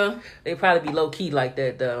 Hard as hell. They probably be low key like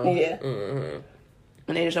that though. Yeah, and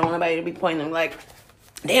they just don't want nobody to be pointing them like,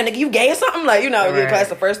 damn nigga, you gay or something, like, you know. That's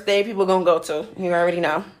the first thing people gonna go to. You already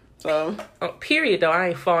know. So period though, I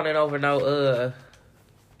ain't fawning over no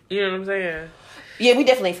You know what I'm saying? Yeah, we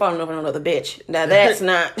definitely ain't falling over another bitch. Now that's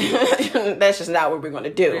not. That's just not what we're gonna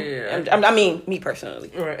do. Yeah. I mean, me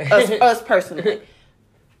personally, Right. us personally.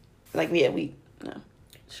 Like, yeah, we no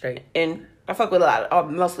Straight. and I fuck with a lot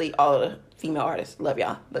of mostly all the female artists. Love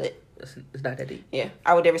y'all, but It's not that deep. yeah,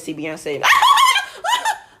 I would never see Beyonce.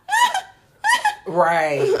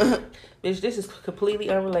 Right. Bitch, this is completely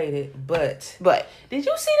unrelated, but But did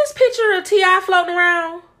you see this picture of T.I. floating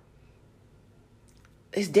around?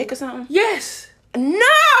 his dick or something? Yes. No,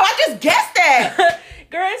 I just guessed that.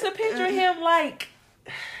 Girl, it's a picture of him like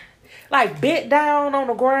bent down on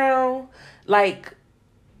the ground. Like,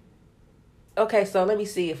 okay, so let me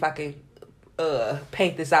see if I can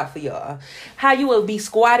paint this out for y'all. How you would be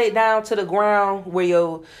squatted down to the ground where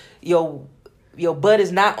your butt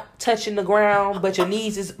is not touching the ground, but your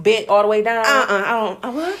knees is bent all the way down. I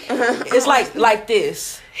don't. What? It's like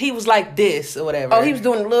this. He was like this or whatever. Oh, he was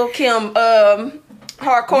doing Lil Kim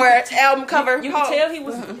hardcore album cover. You can tell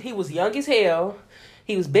he was young as hell.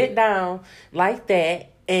 He was bent down like that,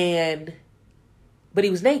 but he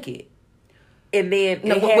was naked. And then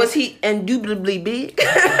was he indubitably big?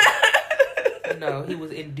 No, he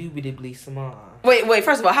was indubitably small. Wait.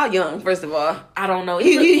 First of all, how young? First of all, I don't know.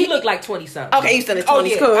 He looked like 20-something. Okay, he's in his 20s.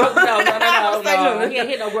 Yeah. Cool. No. He ain't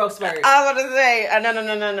hit no growth spurt. I was about to say,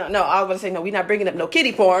 no. I was about to say, no, we're not bringing up no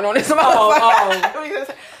kitty porn on this motherfucker.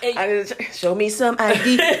 Show me some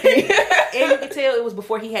ID. And you can tell it was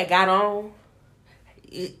before he had got on.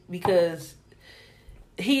 Because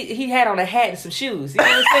he had on a hat and some shoes. You know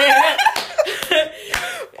what I'm saying?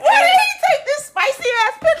 Why did he take this spicy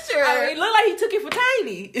ass picture? I mean, it looked like he took it for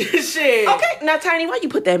Tiny. Shit. Okay, now Tiny, why you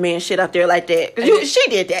put that man shit out there like that? Because she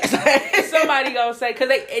did that. Somebody gonna say, because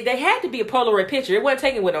they had to be a Polaroid picture. It wasn't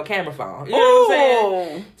taken with no camera phone. You know what I'm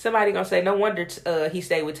saying? Somebody gonna say, no wonder he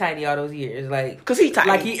stayed with Tiny all those years. Like, because he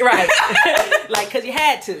Tiny. Right. Like, because you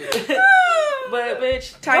had to. But,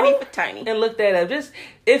 bitch, Tiny for Tiny. And look that up. Just,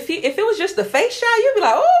 if it was just the face shot, you'd be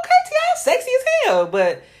like, oh, okay, T.I. sexy as hell.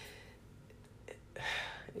 But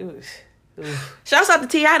it was... Shouts out to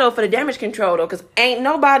T.I. though for the damage control though, because ain't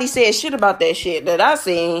nobody said shit about that shit that I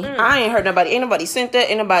seen. I ain't heard nobody. Ain't nobody sent that.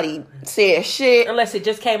 Ain't nobody said shit. Unless it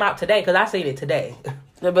just came out today, because I seen it today.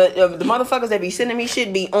 But the motherfuckers that be sending me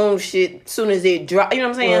shit be on shit soon as it drop. You know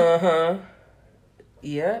what I'm saying?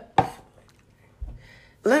 Yep.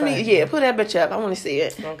 Let me put that bitch up. I want to see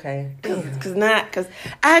it. Okay. Cause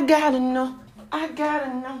I gotta know.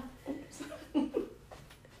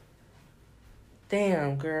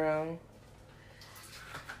 Damn, girl.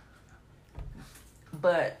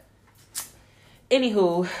 But,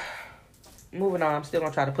 anywho, moving on. I'm still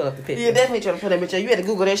gonna try to pull up the picture. Yeah, definitely trying to put that bitch up. You had to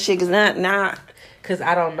Google that shit, cause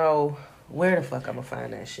I don't know where the fuck I'm gonna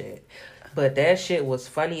find that shit. But that shit was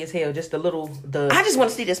funny as hell. Just I just want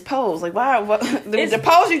to see this pose. Like, why? The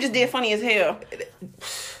pose you just did funny as hell.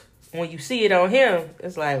 When you see it on him,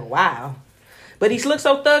 it's like, wow. But he looks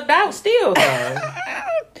so thugged out still, though.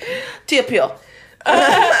 Tip pill.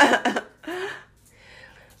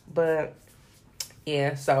 But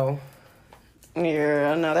yeah, so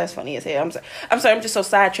yeah, no, that's funny as hell. I'm sorry. I'm just so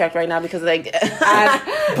sidetracked right now because like,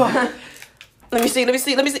 let me see. What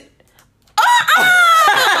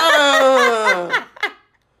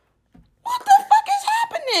the fuck is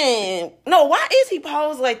happening? No, why is he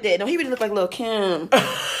posed like that? No, he really look like Lil Kim.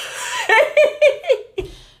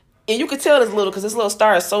 And you could tell this little because this little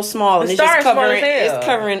star is so small and it's just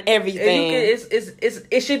covering everything.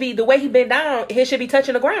 It should be the way he bent down. He should be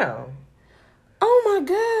touching the ground. Oh my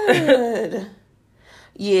god.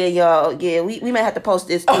 Yeah, y'all. Yeah, we might have to post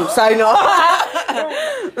this too. Sorry, no.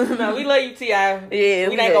 No, we love you, T.I. Yeah,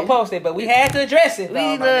 we ain't gonna post it, but we had to address it.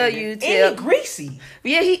 We love you, T.I. And he greasy.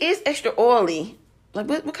 Yeah, he is extra oily. Like,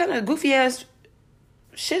 what kind of goofy ass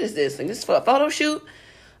shit is this? Like, this is for a photo shoot?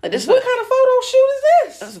 Like, what kind of photo shoot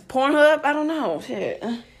is this? Pornhub? I don't know. Shit.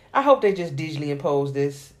 I hope they just digitally impose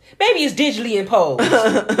this. Maybe it's digitally imposed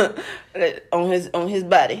on his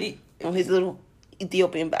body, on his little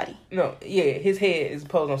Ethiopian body. No, yeah, his head is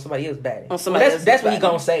imposed on somebody else's body. That's what he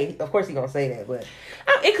gonna say. Of course he gonna say that, but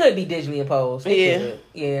it could be digitally imposed.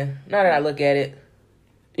 Yeah. Now that I look at it,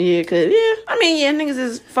 yeah, it could. Yeah, I mean, yeah, niggas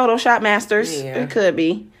is Photoshop masters. Yeah. It could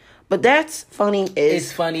be, but that's funny as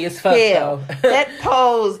it's funny as fuck. Hell. That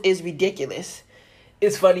pose is ridiculous.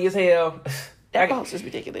 It's funny as hell. That pose is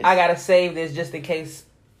ridiculous. I gotta save this just in case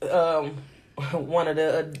one of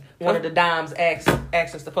the dimes asks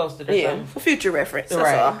us to post it or something. For future reference.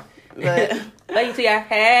 That's all. But love you, T.I.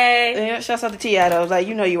 Hey. Yeah, shouts out to T.I. though. Like,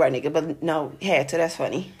 you know you right, nigga, but no, had to. That's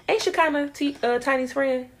funny. Ain't Shekinah Tiny's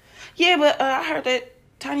friend? Yeah, but I heard that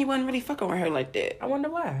Tiny wasn't really fucking with her like that. I wonder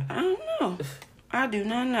why. I don't know. I do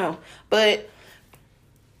not know. But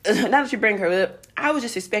now that you bring her up, I was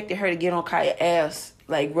just expecting her to get on Kaya's ass,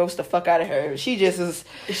 like roast the fuck out of her. She just is,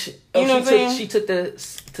 you know what I'm saying? She took the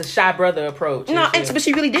shy brother approach. No, but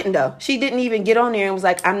she really didn't though. She didn't even get on there and was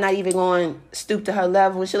like, I'm not even going to stoop to her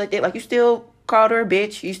level and shit like that. Like, you still called her a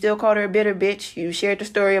bitch. You still called her a bitter bitch. You shared the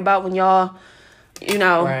story about when y'all, you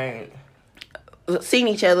know, right, seen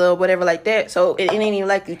each other or whatever like that. So it ain't even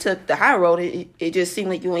like you took the high road. It just seemed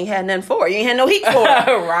like you ain't had nothing for her. You ain't had no heat for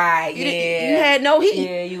her. Right, You had no heat.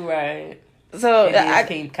 Yeah, you right. So I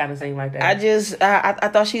can't kind of seem like that. I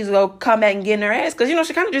thought she was gonna come back and get in her ass because, you know,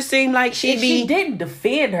 she kind of just seemed like she didn't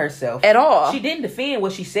defend herself at all. She didn't defend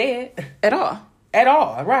what she said at all. At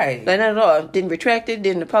all, right? Like, not at all. Didn't retract it.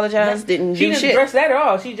 Didn't apologize. Didn't do shit. She didn't address that at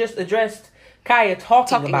all. She just addressed Kaya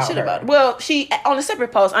talking about shit her. about it. Well, she on a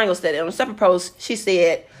separate post. I ain't gonna say that. On a separate post, she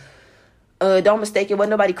said, "Don't mistake it. Wasn't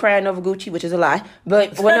nobody crying over Gucci," which is a lie.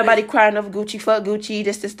 But wasn't nobody crying over Gucci. Fuck Gucci.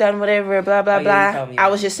 This, done, whatever. Blah blah blah. I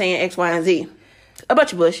was just saying X, Y, and Z. A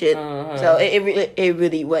bunch of bullshit. Uh-huh. So it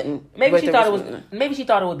really wasn't. Maybe she thought it was. Maybe she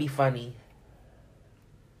thought it would be funny.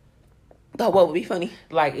 Thought what would be funny?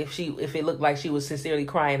 Like if it looked like she was sincerely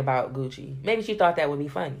crying about Gucci. Maybe she thought that would be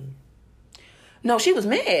funny. No, she was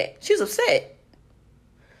mad. She was upset.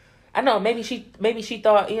 I know. Maybe she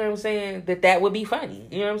thought, you know what I'm saying, that would be funny.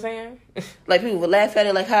 You know what I'm saying? Like people would laugh at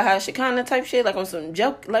it, like ha ha Shikana type shit, like on some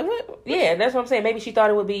joke, like what? Yeah, that's what I'm saying. Maybe she thought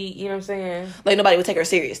it would be, you know what I'm saying, like nobody would take her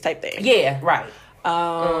serious type thing. Yeah, right.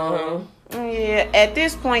 Yeah. At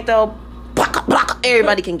this point though,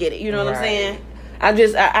 everybody can get it. You know what I'm saying? I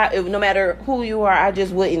no matter who you are,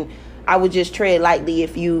 I would just tread lightly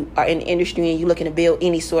if you are in the industry and you're looking to build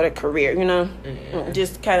any sort of career, you know? Yeah.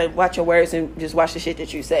 Just kind of watch your words and just watch the shit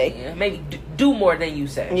that you say. Yeah. Maybe do more than you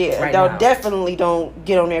say. Yeah, definitely don't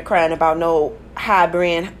get on there crying about no high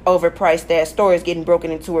brand, overpriced ass stores getting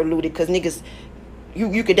broken into or looted, because niggas,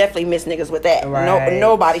 you could definitely miss niggas with that. Right.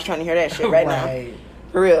 Nobody's trying to hear that shit right now.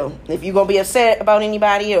 For real. If you're going to be upset about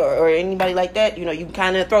anybody or anybody like that, you know, you can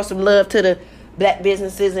kind of throw some love to the black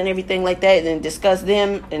businesses and everything like that and discuss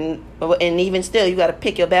them, and even still you got to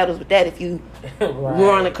pick your battles with that if you were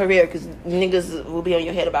on a career, because niggas will be on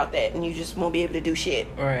your head about that and you just won't be able to do shit.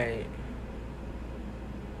 Right.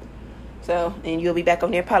 So, and you'll be back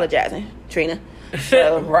on there apologizing, Trina.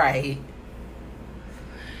 So, right.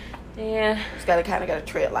 Yeah. Just gotta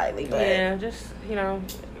tread lightly. But yeah, just, you know,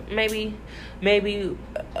 maybe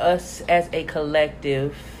us as a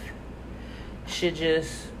collective should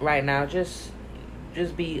just right now just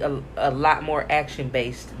be a lot more action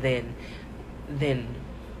based than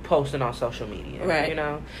posting on social media. Right. You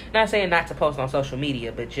know, not saying not to post on social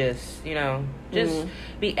media, but just, you know,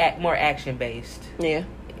 be more action based. Yeah.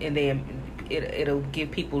 And then it'll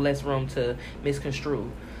give people less room to misconstrue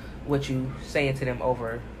what you saying to them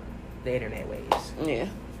over the internet ways. Yeah.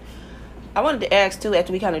 I wanted to ask too,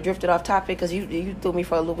 after we kind of drifted off topic, because you threw me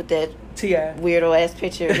for a loop with that T.I. weirdo ass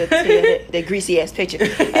picture, that greasy ass picture.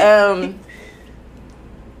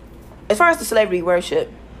 As far as the celebrity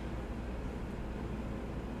worship,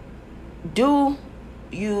 do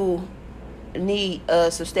you need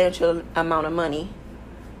a substantial amount of money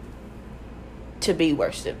to be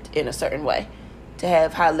worshipped in a certain way, to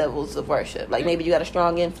have high levels of worship? Like maybe you got a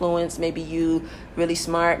strong influence, maybe you really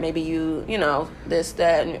smart, maybe you know, this,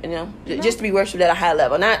 that, you know, just to be worshipped at a high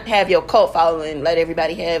level. Not have your cult following, let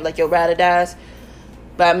everybody have like your ride or dies,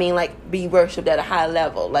 but I mean like be worshipped at a high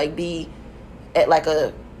level, like be at like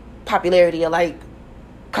a popularity of like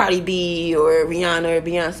Cardi B or Rihanna or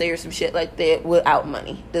Beyonce or some shit like that without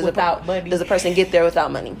money. Does a person get there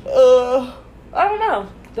without money? I don't know.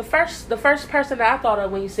 The first person that I thought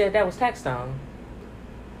of when you said that was Taxstone.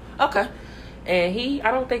 Okay. And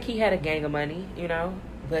I don't think he had a gang of money, you know,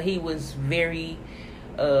 but he was very,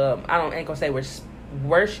 ain't gonna say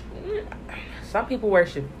worship. Some people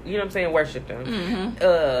worship, you know what I'm saying, worship them.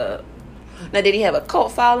 Mm-hmm. Now, did he have a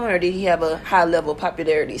cult following, or did he have a high level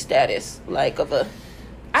popularity status, like of a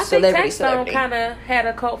celebrity? I think Taxstone kind of had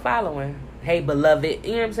a cult following. Hey, beloved,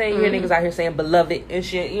 you know what I'm saying? You hear niggas out here saying beloved and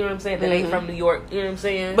shit, you know what I'm saying? That ain't from New York, you know what I'm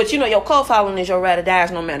saying? But you know, your cult following is your ride or dies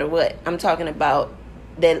no matter what. I'm talking about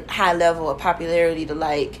that high level of popularity to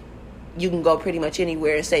like, you can go pretty much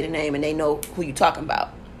anywhere and say the name and they know who you talking about.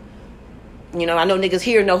 You know, I know niggas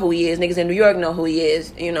here know who he is. Niggas in New York know who he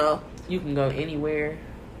is, you know. You can go anywhere.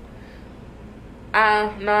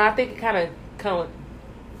 No, I think they kind of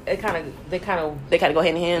go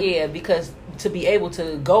hand in hand. Yeah, because to be able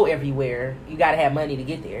to go everywhere, you got to have money to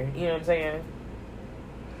get there. You know what I'm saying?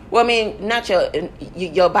 Well, I mean, not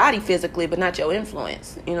your body physically, but not your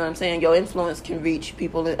influence. You know what I'm saying? Your influence can reach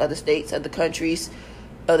people in other states, other countries,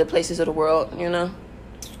 other places of the world, you know?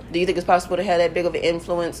 Do you think it's possible to have that big of an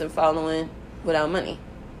influence and following without money?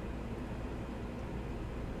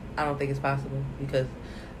 I don't think it's possible because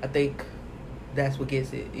I think that's what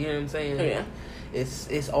gets it. You know what I'm saying? Yeah.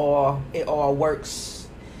 It all works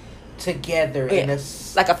together in a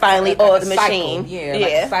like a finely oiled machine. Yeah,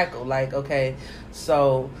 like a cycle. Like, okay,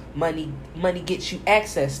 so money gets you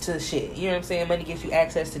access to shit. You know what I'm saying? Money gets you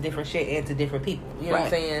access to different shit and to different people. You know what I'm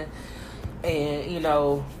saying? And you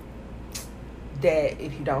know that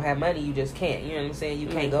if you don't have money, you just can't. You know what I'm saying? You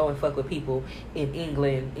can't go and fuck with people in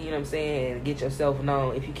England. You know what I'm saying? And get yourself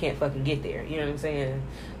known if you can't fucking get there. You know what I'm saying?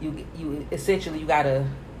 You essentially you gotta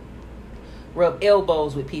rub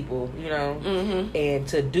elbows with people, you know, and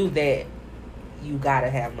to do that, you gotta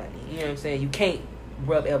have money. You know what I'm saying? You can't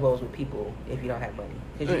rub elbows with people if you don't have money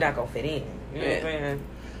because you're not gonna fit in. You know what I'm saying?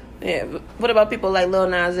 Yeah. But what about people like Lil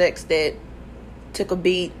Nas X that took a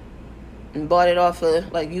beat and bought it off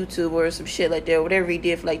of like YouTube or some shit like that, or whatever he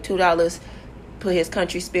did for like $2, put his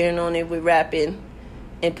country spin on it with rapping,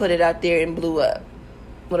 and put it out there and blew up?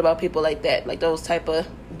 What about people like that? Like those type of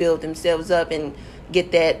build themselves up and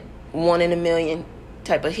get that 1 in a million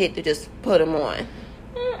type of hit to just put them on.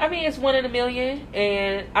 I mean, it's 1 in a million,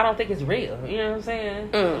 and I don't think it's real. You know what I'm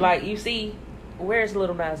saying? Like, you see, where's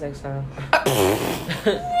Lil Nas X now?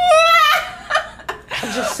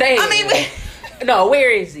 I'm just saying. I mean, no, where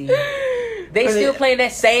is he? They still playing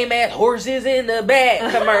that same ass horses in the back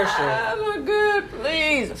commercial. Oh, good,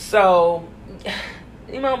 please. So,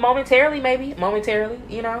 you know, momentarily,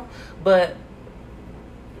 you know, but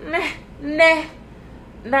nah.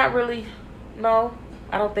 Not really. No,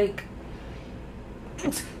 I don't think.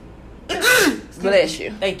 Bless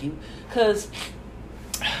you. Thank you. Because,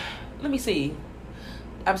 let me see.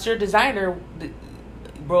 I'm sure Designer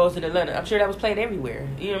Bros in Atlanta, I'm sure that was played everywhere.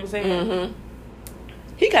 You know what I'm saying?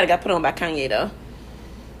 He kind of got put on by Kanye, though.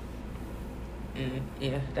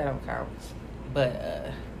 Yeah, that don't count.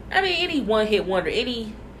 But, I mean, any one-hit wonder, you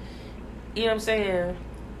know what I'm saying?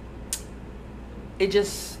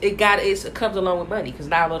 It comes along with money because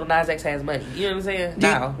now Lil Nas X has money. You know what I'm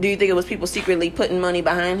saying? Do you think it was people secretly putting money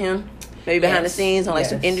behind him? Maybe behind the scenes on like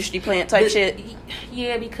some industry plant type shit?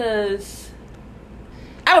 Yeah, because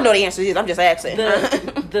I don't know the answer to this. I'm just asking.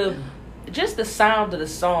 Just the sound of the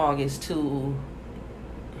song is too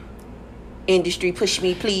industry push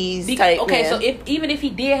me please type. Okay, so even if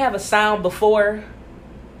he did have a sound before,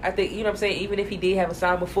 I think, you know what I'm saying, even if he did have a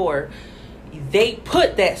sound before, they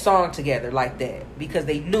put that song together like that because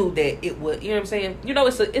they knew that it would, you know what I'm saying? You know,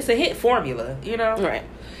 it's a hit formula, you know? Right.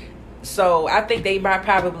 So I think they might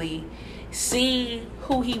probably see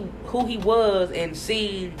who he was and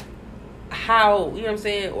see how, you know what I'm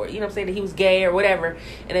saying, or you know what I'm saying, that he was gay or whatever,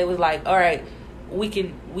 and it was like, all right, we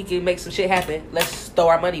can make some shit happen. Let's throw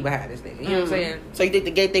our money behind this nigga. You know what I'm saying? So you think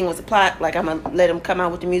the gay thing was a plot? Like, I'm gonna let him come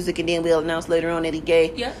out with the music and then we'll announce later on that he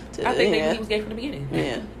gay? Yeah. I think he was gay from the beginning.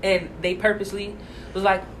 Yeah. And they purposely was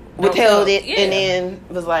like, withheld it and then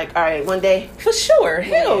was like, all right, one day. For sure.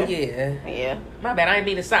 Hell yeah. Yeah. My bad. I didn't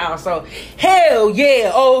mean to sound so hell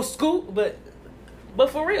yeah, old school, but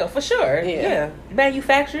for real, for sure. Yeah.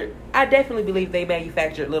 Manufactured. I definitely believe they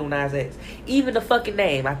manufactured Lil Nas X. Even the fucking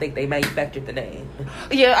name, I think they manufactured the name.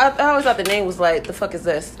 Yeah, I always thought the name was like, the fuck is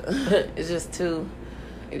this? It's just too...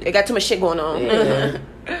 It got too much shit going on. Yeah,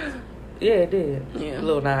 yeah it did. Yeah.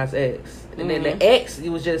 Lil Nas X. And then the X, it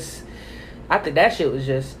was just... I think that shit was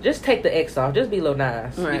just take the X off. Just be Lil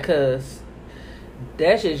Nas. Right. Because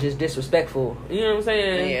that shit's just disrespectful. You know what I'm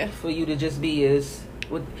saying? Yeah. For you to just be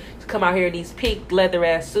come out here in these pink leather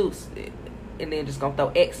ass suits and then just gonna throw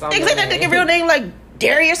X on. Exactly. That nigga real name like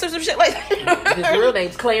Darius or some shit like that. His real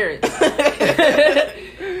name's Clarence.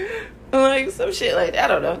 Like some shit like that. I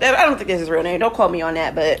don't know. I don't think that's his real name. Don't call me on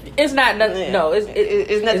that. But it's not nothing. Yeah. No,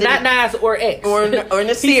 it's not Nas or X or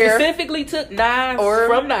Nasir. He specifically took Nas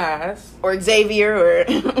from Nas or Xavier or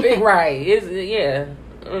right.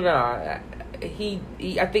 No, he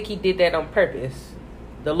I think he did that on purpose.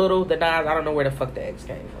 The Nas, I don't know where the fuck the X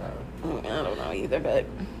came from. I don't know either, but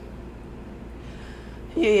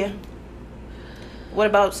yeah. What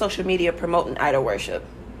about social media promoting idol worship?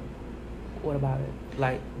 What about it?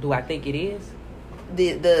 Like, do I think it is?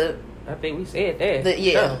 I think we said that.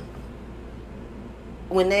 No.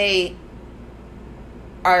 When they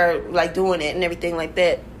are like doing it and everything like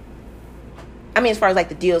that. I mean, as far as like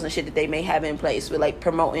the deals and shit that they may have in place with like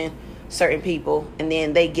promoting certain people, and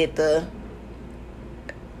then they get I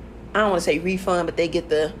don't want to say refund, but they get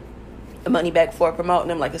the money back for promoting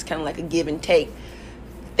them. Like, it's kind of like a give and take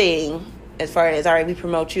thing. As far as, all right, we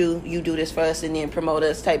promote you, you do this for us, and then promote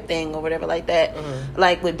us type thing or whatever like that.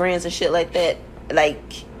 Like with brands and shit like that, like,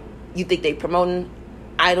 you think they promoting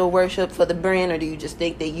idol worship for the brand, or do you just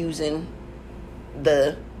think they using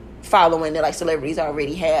the following that like celebrities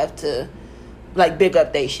already have to like big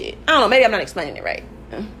up they shit. I don't know. Maybe I'm not explaining it right.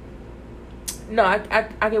 No, I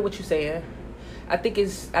get what you're saying. I think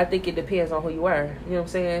it depends on who you are. You know what I'm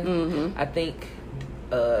saying? Mm-hmm. I think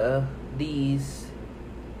these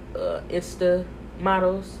Insta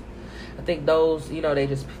models, I think those, they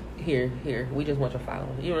just here we just want your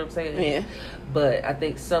followers. You know what I'm saying? Yeah. But I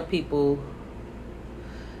think some people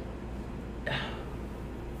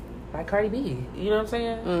like Cardi B. You know what I'm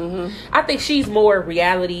saying? Mm-hmm. I think she's more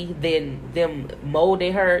reality than them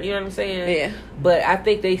molding her. You know what I'm saying? Yeah. But I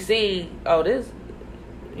think they see, this.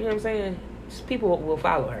 You know what I'm saying? People will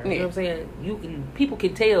follow her. You know what I'm saying? People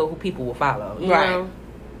can tell who people will follow. You know?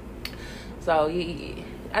 So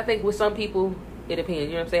I think with some people it depends. You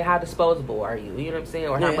know what I'm saying? How disposable are you? You know what I'm saying?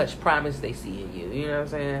 Or how much promise they see in you. You know what I'm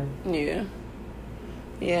saying? Yeah.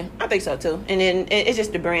 Yeah, I think so too. And then it's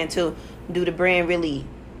just the brand too. Do the brand really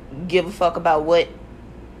give a fuck about what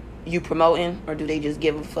you promoting, or do they just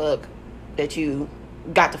give a fuck that you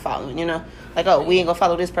got the following? Like, we ain't gonna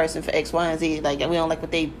follow this person for X, Y, and Z. Like, we don't like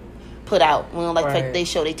what they put out. We don't like the fact that they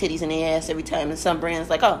show their titties and their ass every time. And some brands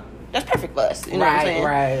like, that's perfect for us. You know what I'm saying?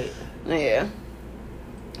 Right. Yeah.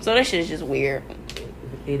 So that shit is just weird.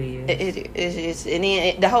 It is. It is. And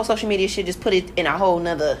then the whole social media shit just put it in a whole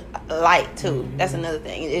nother light too. Mm-hmm. That's another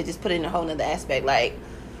thing. It just put it in a whole nother aspect. Like,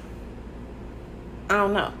 I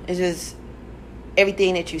don't know. It's just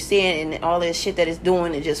everything that you seeing and all this shit that it's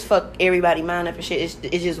doing, it just fuck everybody mind up and shit.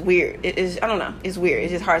 It's just weird. I don't know. It's weird.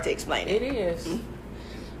 It's just hard to explain it. It is. Mm-hmm.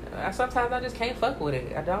 Sometimes I just can't fuck with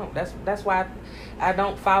it. I don't. That's why I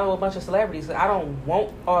don't follow a bunch of celebrities. I don't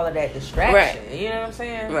want all of that distraction. Right. You know what I'm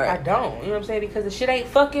saying? Right. I don't. You know what I'm saying? Because the shit ain't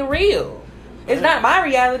fucking real. It's not my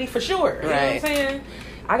reality for sure. You know what I'm saying?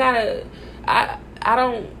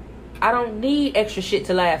 I don't need extra shit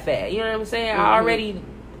to laugh at. You know what I'm saying? Mm-hmm.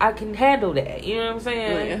 I can handle that. You know what I'm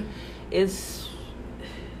saying? Yeah. It's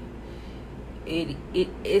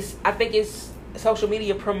I think it's social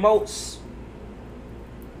media promotes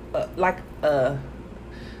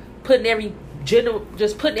putting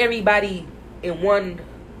everybody in one.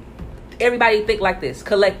 Everybody think like this,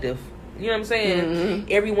 collective. You know what I'm saying? Mm-hmm.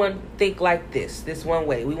 Everyone think like this one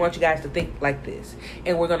way. We want you guys to think like this,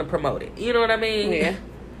 and we're gonna promote it. You know what I mean? Yeah.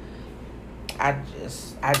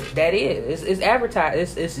 It's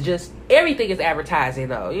advertised. It's just everything is advertising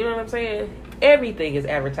though. You know what I'm saying? Everything is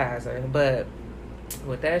advertising, but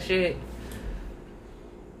with that shit,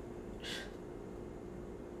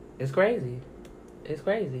 it's crazy. It's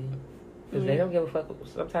crazy. Because they don't give a fuck.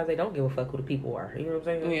 Sometimes they don't give a fuck who the people are. You know what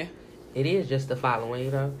I'm saying? Yeah. It is just the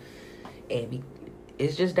following, and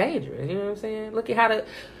it's just dangerous. You know what I'm saying? Look at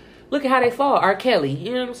how they fall. R. Kelly.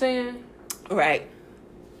 You know what I'm saying? Right.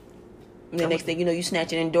 And the next thing you know, you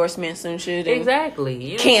snatching endorsements and shit. And exactly.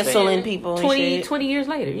 You know canceling people. 20 years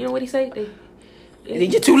later. You know what he say?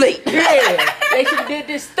 You're too late. Yeah. They should have did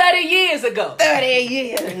this 30 years ago. 30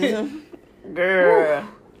 years. Girl.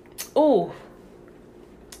 Ooh.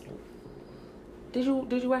 Did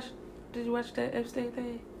you watch that Epstein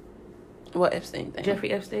thing? What Epstein thing?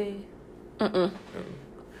 Jeffrey Epstein.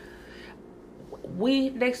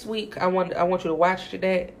 Next week I want you to watch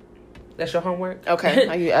that. That's your homework. Okay.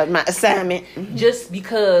 My assignment. Just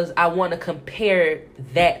because I want to compare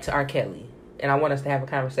that to R. Kelly, and I want us to have a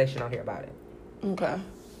conversation on here about it. Okay.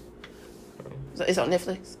 So it's on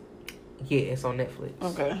Netflix? Yeah, it's on Netflix.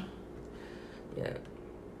 Okay. Yeah.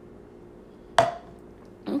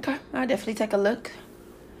 Okay, I'll definitely take a look.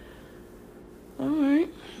 All right.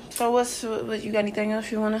 So what you got anything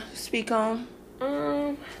else you want to speak on?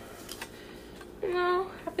 No,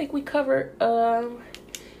 I think we covered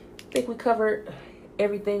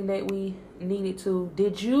everything that we needed to.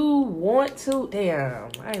 Did you want to?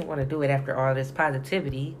 Damn, I didn't want to do it after all this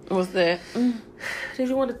positivity. What's that? Did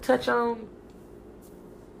you want to touch on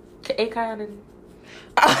Akon and?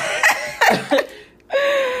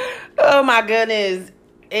 Oh my goodness.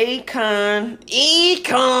 Akon.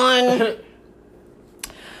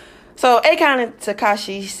 So Akon and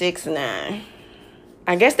Tekashi 6ix9ine.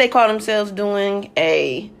 I guess they call themselves doing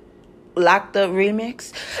a Locked Up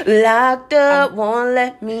remix. Locked Up, won't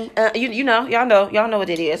let me. Y'all know what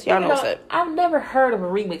it is. Y'all know what's up. I've never heard of a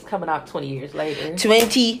remix coming out 20 years later.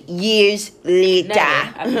 20 years later.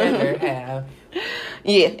 I never have.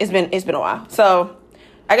 Yeah, it's been a while. So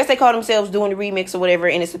I guess they call themselves doing the remix or whatever,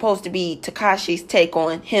 and it's supposed to be Tekashi's take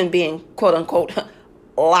on him being quote unquote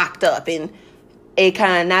locked up, and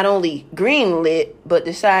Akon not only greenlit but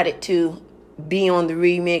decided to be on the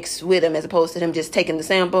remix with him as opposed to them just taking the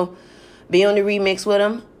sample. Be on the remix with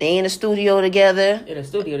him. They in the studio together. Yeah,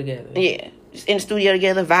 just in the studio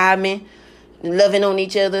together, vibing, loving on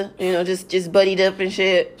each other. Just buddied up and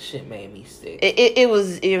shit. Shit made me sick. It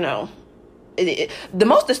was, the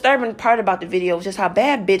most disturbing part about the video was just how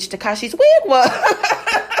bad bitch Tekashi's wig was.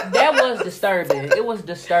 That was disturbing. It was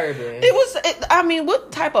disturbing. I mean,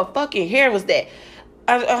 what type of fucking hair was that?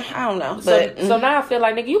 I don't know. But, so now I feel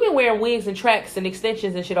like, nigga, you've been wearing wigs and tracks and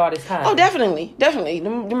extensions and shit all this time. Oh, definitely.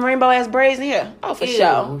 Them rainbow ass braids in here. Oh, for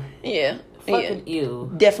sure. Yeah. Fucking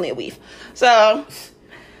ew. Definitely a weave. So,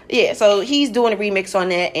 yeah. So he's doing a remix on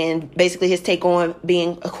that, and basically his take on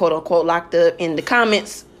being a quote unquote locked up. In the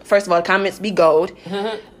comments, first of all, the comments be gold.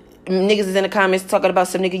 Niggas is in the comments talking about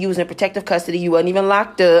some nigga you was in protective custody. You wasn't even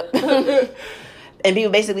locked up. And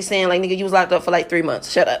people basically saying, like, nigga, you was locked up for like 3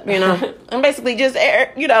 months. Shut up, you know? And basically just,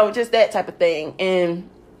 you know, just that type of thing. And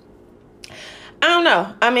I don't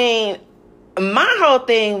know. I mean, my whole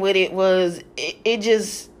thing with it was,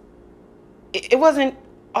 it wasn't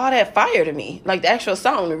all that fire to me. Like, the actual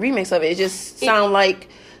song, the remix of it, it just sound like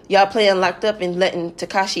y'all playing Locked Up and letting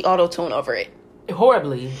Tekashi auto-tune over it.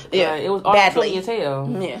 Horribly. Yeah. It was auto-tuning as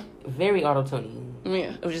hell. Yeah. Very auto-tuning.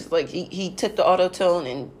 Yeah. It was just like, he took the auto-tune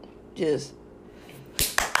and just...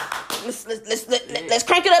 Let's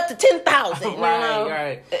crank it up to 10,000.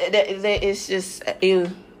 Right. It's just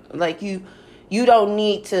like you don't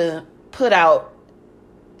need to put out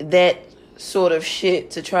that sort of shit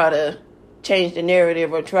to try to change the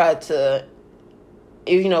narrative or try to,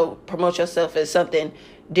 you know, promote yourself as something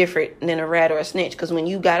different than a rat or a snitch. Because when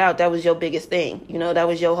you got out, that was your biggest thing. You know, that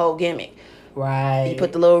was your whole gimmick. Right. You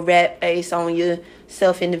put the little rat face on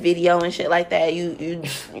yourself in the video and shit like that. You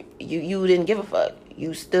didn't give a fuck.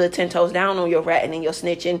 You stood 10 toes down on your ratting and your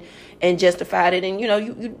snitching and justified it. And, you know,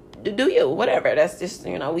 you do you, whatever. That's just,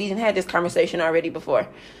 you know, we didn't had this conversation already before.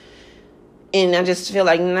 And I just feel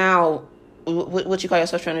like now, what you call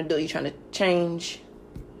yourself trying to do? You trying to change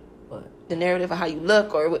the narrative of how you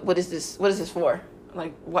look? Or what is this? What is this for?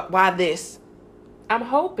 Like, why this?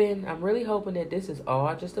 I'm really hoping that this is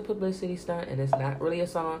all just a publicity stunt and it's not really a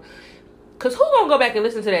song. Because who gonna go back and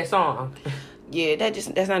listen to that song? Yeah,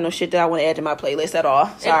 that's not no shit that I want to add to my playlist at all.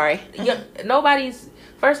 Sorry.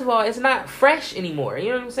 First of all, it's not fresh anymore.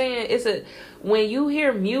 You know what I'm saying? When you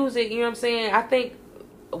hear music, you know what I'm saying? I think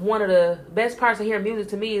one of the best parts of hearing music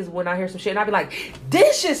to me is when I hear some shit and I be like,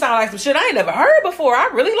 this shit sound like some shit I ain't never heard before.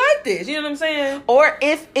 I really like this. You know what I'm saying? Or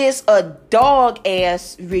if it's a dog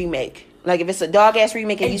ass remake. Like, if it's a dog-ass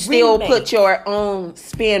remake and you still put your own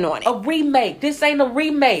spin on it. A remake. This ain't a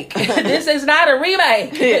remake. This is not a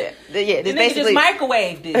remake. Yeah. This nigga just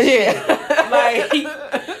microwaved this shit. Like, he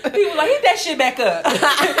was like, heat that shit back up.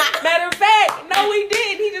 Matter of fact, no, he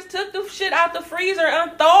didn't. He just took the shit out the freezer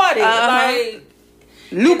and thawed it. Like...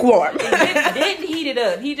 lukewarm. Didn't heat it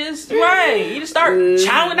up. He just started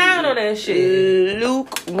chowing down on that shit.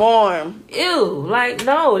 Lukewarm. Ew. Like,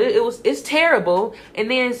 no, it's terrible.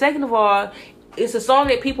 And then second of all, it's a song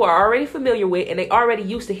that people are already familiar with and they already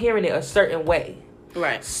used to hearing it a certain way.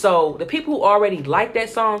 Right. So the people who already like that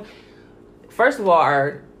song, first of all,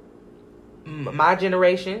 are my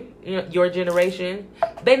generation, you know, your generation.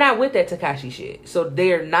 They're not with that Tekashi shit, so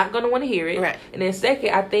they're not gonna want to hear it. Right. And then second,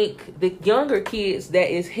 I think the younger kids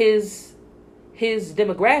that is his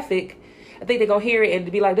demographic, I think they're gonna hear it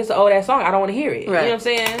and be like, "This is an old ass song. I don't want to hear it." Right. You know what I'm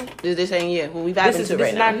saying? This ain't well, we vibing to it right now.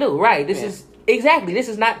 This is not new, right? This is exactly. This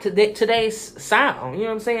is not today's sound. You know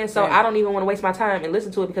what I'm saying? So I don't even want to waste my time and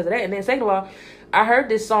listen to it because of that. And then second of all, I heard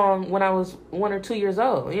this song when I was 1 or 2 years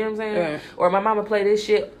old. You know what I'm saying? Right. Or my mama played this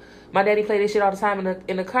shit. My daddy played this shit all the time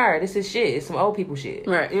in the car. This is shit. It's some old people shit.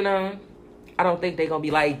 Right. You know? I don't think they gonna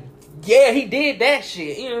be like, yeah, he did that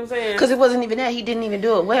shit. You know what I'm saying? Because it wasn't even that. He didn't even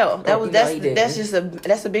do it well.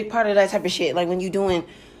 That's a big part of that type of shit. Like when you doing,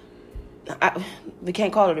 we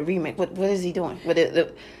can't call it a remake. What is he doing?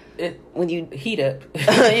 When you heat up,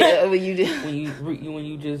 yeah, when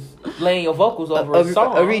you just laying your vocals over a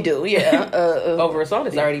song, a redo, yeah, over a song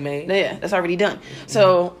that's already made, yeah, that's already done.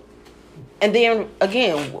 So, and then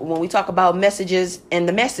again, when we talk about messages and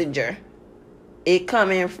the messenger, it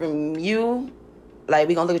coming from you, like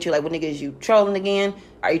we gonna look at you like, what nigga is you trolling again?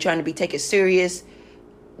 Are you trying to be taken serious?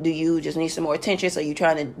 Do you just need some more attention? So you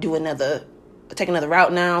trying to take another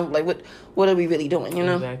route now? Like what are we really doing, you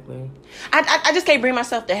know? Exactly. I just can't bring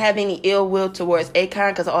myself to have any ill will towards Akon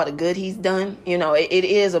because of all the good he's done. You know, it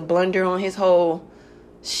is a blunder on his whole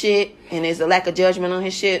shit and it's a lack of judgment on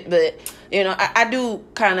his shit, but you know, I do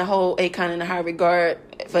kind of hold Akon in a high regard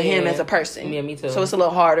for him as a person. Yeah, me too. So it's a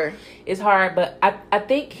little harder. It's hard, but I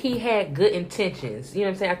think he had good intentions. You know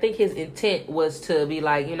what I'm saying? I think his intent was to be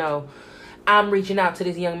like, you know, I'm reaching out to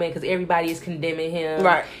this young man because everybody is condemning him.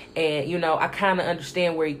 Right. And, you know, I kind of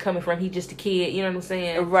understand where he's coming from. He's just a kid, you know what I'm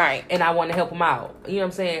saying? Right. And I want to help him out. You know what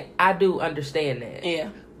I'm saying? I do understand that. Yeah.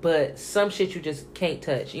 But some shit you just can't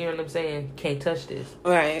touch. You know what I'm saying? Can't touch this.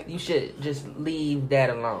 Right. You should just leave that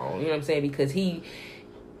alone. You know what I'm saying? Because he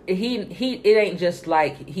it ain't just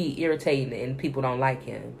like he irritating and people don't like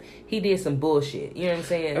him. He did some bullshit. You know what I'm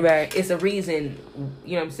saying? Right. It's a reason,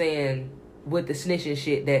 you know what I'm saying, with the snitching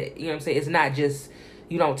shit that, you know what I'm saying, it's not just,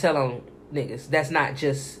 you don't tell on niggas. That's not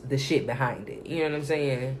just the shit behind it. You know what I'm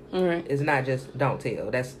saying? Right. It's not just don't tell.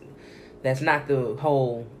 That's not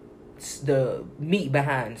the meat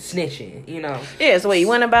behind snitching, you know. Yeah, so the way he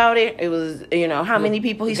went about it, it was, you know, how many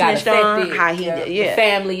people he snitched on, how he, the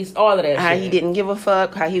families, all of that how shit. he didn't give a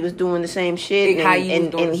fuck, how he was doing the same shit,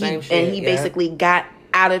 and he basically got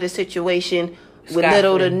out of the situation with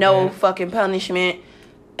little to no fucking punishment,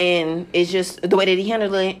 and it's just the way that he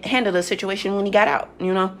handled the situation when he got out,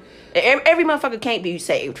 you know. Every motherfucker can't be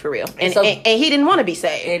saved for real, and he didn't want to be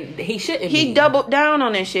saved, and he shouldn't. He doubled down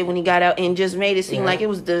on that shit when he got out and just made it seem like it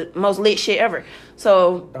was the most lit shit ever.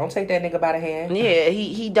 So don't take that nigga by the hand. Yeah,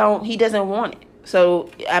 he doesn't want it. So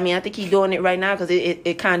I mean, I think he's doing it right now because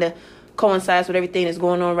it kind of coincides with everything that's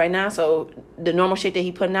going on right now. So the normal shit that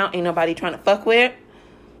he putting out, ain't nobody trying to fuck with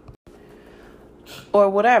or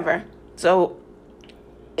whatever. So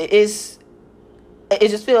it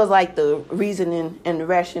just feels like the reasoning and the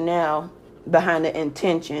rationale behind the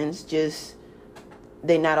intentions just,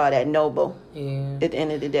 they not all that noble. Yeah. At the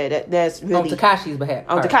end of the day, that's really on Tekashi's behalf.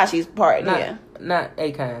 On Tekashi's part, not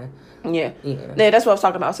Akon. Yeah, that's what I was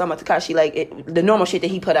talking about. Talking about Tekashi, like the normal shit that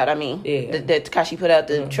he put out. I mean, that Tekashi put out,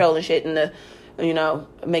 the trolling shit and the, you know,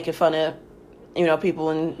 making fun of, you know, people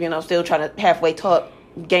and, you know, still trying to halfway talk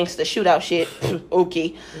gangster shootout shit.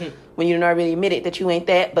 Okay, when you don't really admit it that you ain't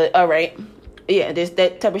that, but all right. Yeah, there's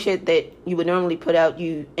that type of shit that you would normally put out.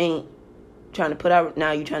 You ain't trying to put out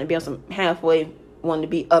now. You trying to be on some halfway, wanting to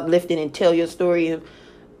be uplifting and tell your story of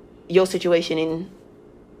your situation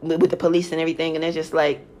with the police and everything. And it's just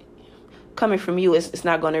like, coming from you, it's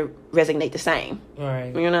not going to resonate the same.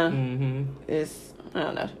 Right. You know? Mm-hmm. It's, I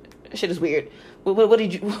don't know. Shit is weird. What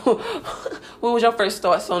did you? What was your first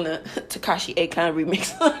thoughts on the Tekashi Akon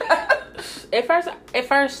remix? At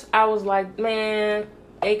first, I was like, man,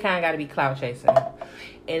 Akon got to be clout chasing.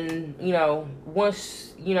 And, you know,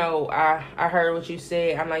 once, you know, I heard what you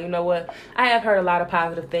said, I'm like, you know what? I have heard a lot of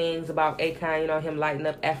positive things about Akon, you know, him lighting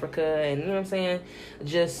up Africa and, you know what I'm saying?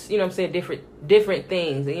 Just, you know what I'm saying, different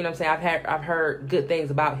things. And, you know what I'm saying? I've heard good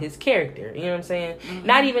things about his character, you know what I'm saying? Mm-hmm.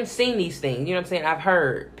 Not even seen these things, you know what I'm saying? I've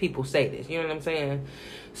heard people say this, you know what I'm saying?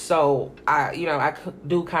 So, I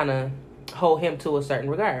do kind of hold him to a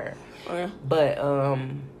certain regard. Oh, yeah. But,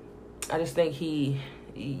 I just think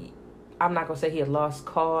I'm not going to say he had lost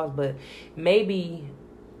cause, but maybe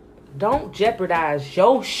don't jeopardize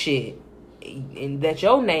your shit and that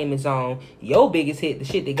your name is on, your biggest hit, the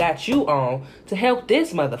shit that got you on, to help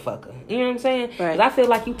this motherfucker. You know what I'm saying? Right. 'Cause I feel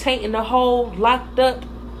like you tainting the whole locked up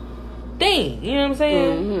thing. You know what I'm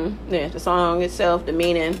saying? Mm-hmm. Yeah, the song itself, the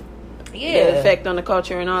meaning, yeah, the effect on the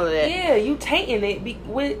culture and all of that. Yeah, you tainting it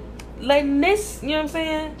with letting this, you know what I'm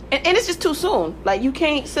saying? And it's just too soon. Like, you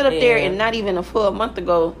can't sit up there and not even a full month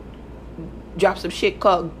ago drop some shit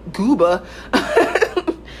called Gooba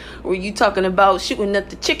where you talking about shooting up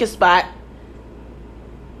the chicken spot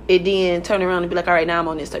and then turn around and be like, all right, now I'm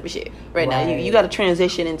on this type of shit right now. You got to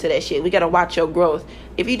transition into that shit. We got to watch your growth.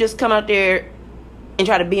 If you just come out there and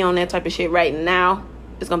try to be on that type of shit right now,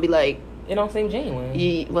 it's gonna be like, it don't seem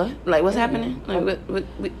genuine. What? Like, what's happening? Like,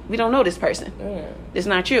 we don't know this person. It's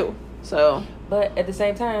not you. So, but at the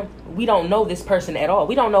same time, we don't know this person at all.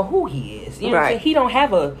 We don't know who he is. You know what I'm saying?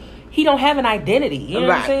 He don't have an identity. You know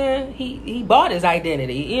what I'm saying? He bought his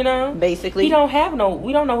identity, you know? Basically. We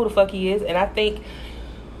don't know who the fuck he is. And I think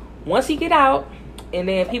once he get out, and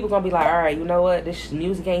then people gonna be like, all right, you know what? This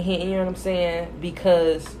music ain't hitting, you know what I'm saying?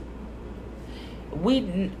 Because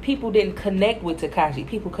people didn't connect with Tekashi.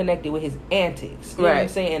 People connected with his antics. You know what I'm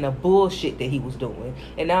saying? And the bullshit that he was doing.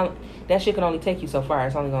 And now that shit can only take you so far.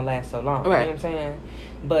 It's only gonna last so long. You know what I'm saying?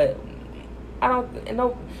 But and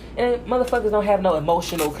motherfuckers don't have no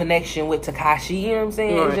emotional connection with Tekashi, you know what I'm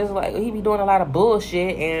saying? It's just like, he be doing a lot of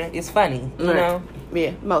bullshit and it's funny, you know?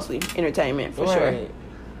 Yeah, mostly entertainment, for sure.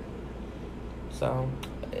 So,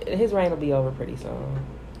 his reign will be over pretty soon.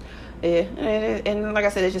 Yeah, and like I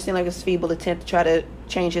said, it just seemed like a feeble attempt to try to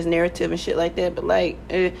change his narrative and shit like that. But like,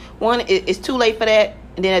 one, it's too late for that,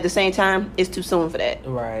 and then at the same time, it's too soon for that.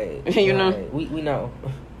 Right. You know, we know.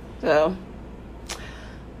 So,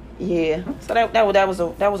 yeah. So that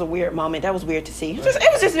was a weird moment. That was weird to see. It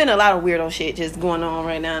was just been a lot of weirdo shit just going on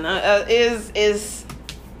right now. It's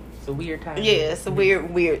a weird time. Yeah, it's a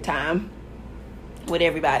weird time with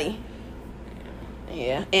everybody.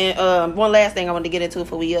 Yeah, and one last thing I wanted to get into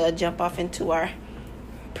before we jump off into our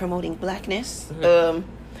promoting blackness. Mm-hmm.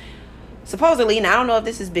 Supposedly, and I don't know if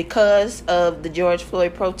this is because of the George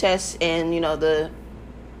Floyd protests and, the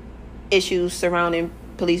issues surrounding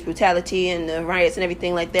police brutality and the riots and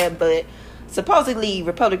everything like that, but supposedly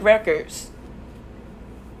Republic Records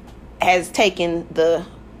has taken the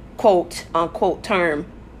quote unquote term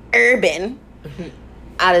urban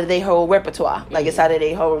out of their whole repertoire. Like, it's out of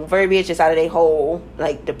their whole verbiage, it's out of their whole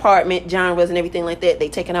like department, genres and everything like that. They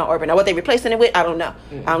taking out urban. Now what they replacing it with, I don't know.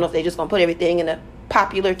 I don't know if they just gonna put everything in a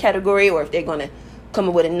popular category or if they're gonna come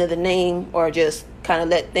up with another name or just kind of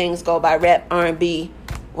let things go by rap, R&B,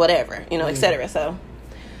 whatever, etc. So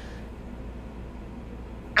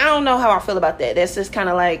I don't know how I feel about that. That's just kind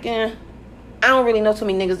of like, I don't really know too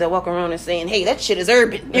many niggas that walk around and saying, hey, that shit is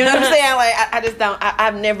urban. You know what I'm saying? Like, I just don't,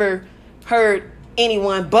 I've never heard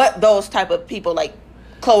anyone but those type of people, like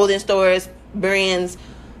clothing stores, brands,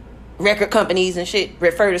 record companies and shit,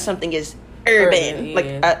 refer to something as urban. Yeah.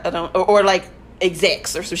 Like, I don't, or like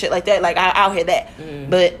execs or some shit like that. Like, I'll hear that.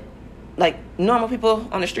 But like normal people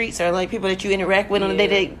on the streets or like people that you interact with on a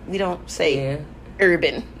day-to-day, we don't say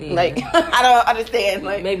urban. Like, I don't understand.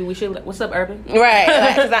 Like, maybe we should. What's up, urban?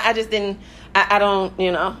 Right? Because I just didn't. I don't.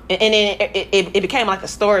 And then it became like a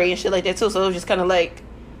story and shit like that too. So it was just kind of like,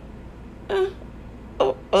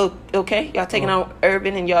 okay, y'all taking out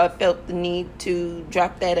urban and y'all felt the need to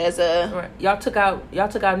drop that as a. Right. Y'all took out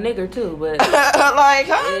nigger too, but like,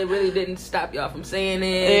 huh? It really didn't stop y'all from saying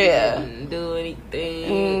it. Yeah. Didn't do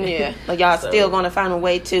anything. Yeah. Like, y'all still gonna find a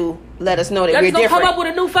way to let us know that we're different. Come up with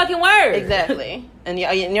a new fucking word. Exactly. And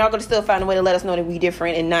y'all gonna still find a way to let us know that we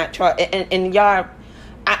different and not try. And y'all,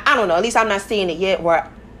 I don't know. At least I'm not seeing it yet.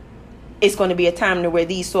 Where it's going to be a time to where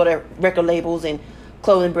these sort of record labels and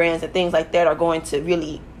clothing brands and things like that are going to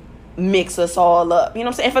really mix us all up. You know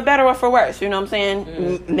what I'm saying? For better or for worse. You know what I'm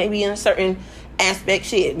saying? Maybe in a certain aspect,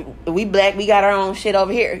 shit. We black. We got our own shit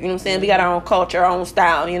over here. You know what I'm saying? We got our own culture, our own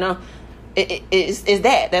style. It's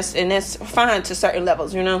that. That's fine to certain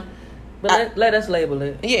levels. But let us label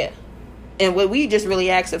it. Yeah. And what we just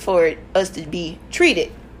really asking for us to be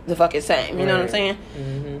treated the fucking same. You know what I'm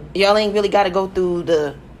saying? Y'all ain't really got to go through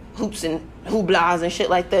the hoops and hooplas and shit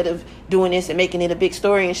like that of doing this and making it a big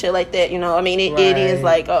story and shit like that. I mean, it is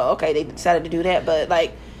like, oh, okay, they decided to do that, but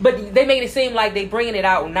like. But they made it seem like they bringing it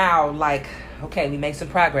out now. Like, okay, we made some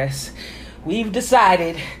progress. We've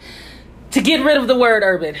decided to get rid of the word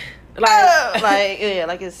urban.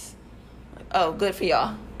 Like, it's. Oh, good for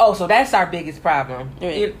y'all. Oh, so that's our biggest problem.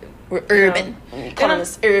 We're urban. Calling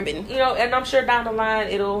us urban. And I'm sure down the line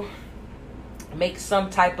it'll make some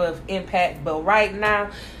type of impact. But right now,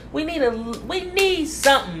 we need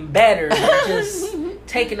something better than just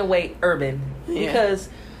taking away urban. Because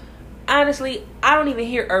honestly, I don't even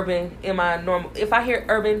hear urban in my normal. If I hear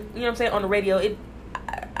urban, on the radio,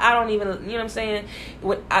 I don't even, you know what I'm saying?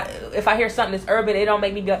 If I hear something that's urban, it don't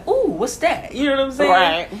make me be like, ooh, what's that? You know what I'm saying?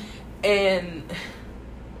 Right. And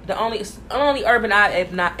the only urban I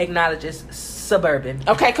acknowledge is suburban.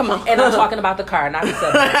 Okay, come on. And I'm talking about the car, not the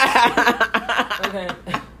suburbs. Okay.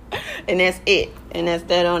 And that's it. And that's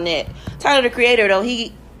that on that. Tyler, the Creator, though,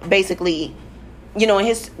 he basically, in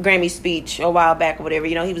his Grammy speech a while back or whatever,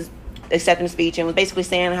 he was accepting the speech and was basically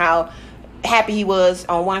saying how happy he was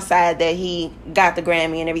on one side that he got the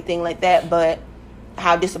Grammy and everything like that, but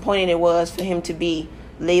how disappointing it was for him to be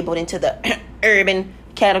labeled into the urban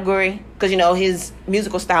category, because his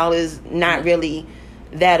musical style is not really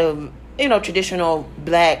that of traditional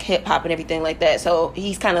black hip hop and everything like that, so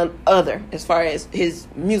he's kind of other as far as his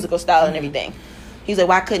musical style and everything. He's like,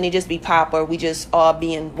 why couldn't it just be pop, or we just all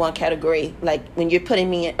be in one category? Like, when you're putting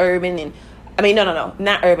me in urban, and I mean, no,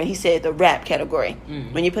 not urban, he said the rap category.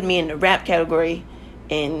 When you put me in the rap category,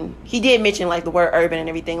 and he did mention like the word urban and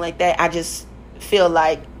everything like that, I just feel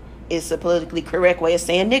like it's a politically correct way of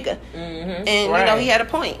saying nigga. And he had a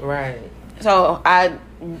point. Right. So I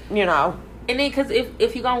and then because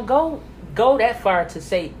if you're gonna go that far to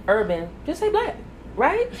say urban, just say black,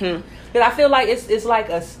 right? Because I feel like it's like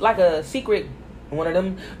a secret, one of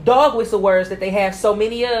them dog whistle words that they have so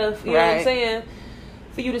many of. You know what I'm saying?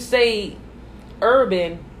 For you to say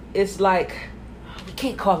urban, it's like we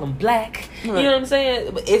can't call them black. You know what I'm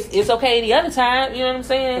saying? But it's okay any other time. You know what I'm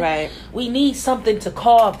saying? Right. We need something to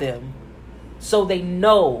call them so they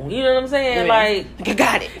know. You know what I'm saying? Like, I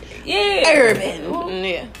got it. Yeah.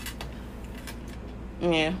 Urban.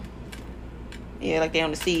 Yeah, like they on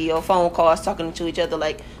the CEO phone calls talking to each other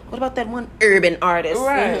like, what about that one urban artist?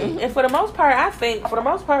 Right. And for the most part, I think,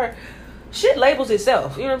 shit labels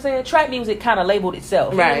itself. You know what I'm saying? Trap music kind of labeled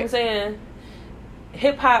itself. You know what I'm saying?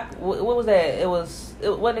 Hip hop, what was that? It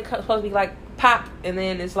wasn't supposed to be like pop, and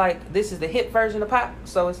then it's like, this is the hip version of pop,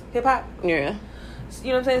 so it's hip hop. Yeah. You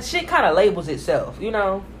know what I'm saying? Shit kind of labels itself, you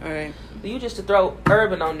know? All right. You just to throw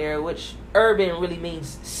urban on there, which urban really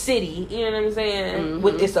means city, you know what I'm saying? Mm-hmm.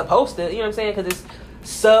 Which it's supposed to, you know what I'm saying? Because it's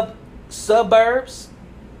suburbs,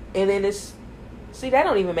 and then it's, see, that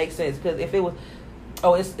don't even make sense, because if it was,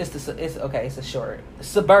 oh, it's a short.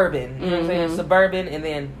 Suburban, you know what I'm saying? Suburban and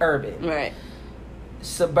then urban. Right.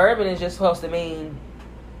 Suburban is just supposed to mean,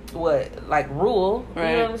 what, like rural,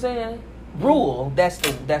 right. You know what I'm saying? Rural, that's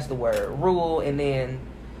the word. Rural, and then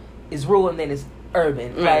it's rural, and then it's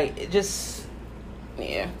urban. Right. Like, it just...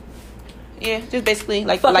 Yeah, just basically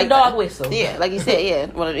like fucking dog whistle. Yeah, like you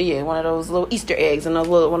said, one of those little Easter eggs and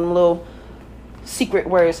one of them little secret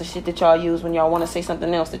words and shit that y'all use when y'all want to say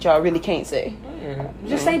something else that y'all really can't say. Yeah.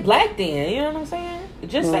 Just say black then, you know what I'm saying?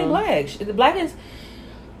 Just say black.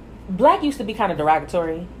 Black used to be kind of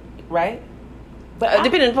derogatory, right? But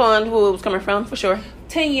depending upon who it was coming from, for sure.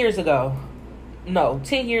 10 years ago,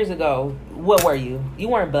 what were you? You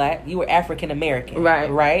weren't black. You were African American.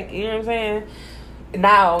 Right? You know what I'm saying?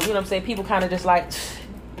 Now, you know what I'm saying, people kind of just like,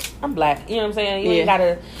 I'm black. You know what I'm saying? You ain't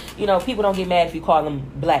gotta, you know, people don't get mad if you call them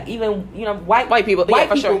black. Even, you know, white people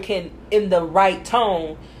can, in the right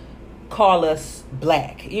tone, call us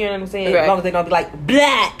black. You know what I'm saying? Right. As long as they don't be like,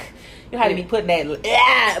 black. You know how to be putting that,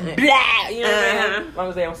 black. You know what I'm saying? As long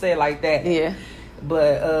as they don't say it like that. Yeah.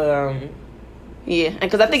 But, yeah,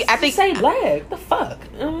 because I think say black. The fuck.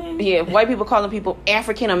 Yeah, white people calling people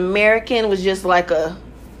African American was just like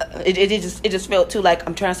it just felt too like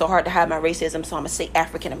I'm trying so hard to hide my racism, so I'm gonna say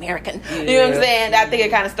African American. Yeah. You know what I'm saying? I think it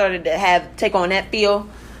kind of started to take on that feel.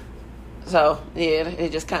 So yeah,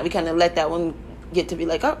 it just we kind of let that one get to be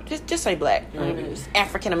like, oh, just say black,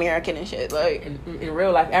 African American and shit. Like in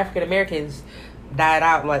real life, African Americans died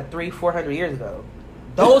out like 300-400 years ago.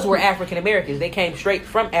 Those were African Americans. They came straight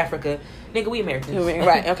from Africa. Nigga, we Americans.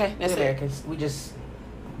 Right, okay. That's Americans. We just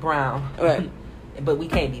brown. Right. But we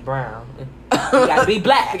can't be brown. We gotta be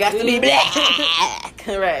black. We got to be black.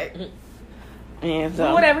 Right. Yeah, so.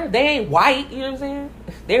 Well, whatever. They ain't white, you know what I'm saying?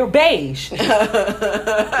 They're beige. When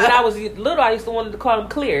I was little, I used to want to call them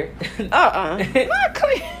clear. Not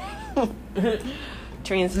clear.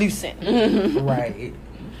 Translucent. Right.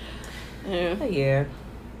 Yeah.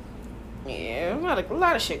 Yeah, a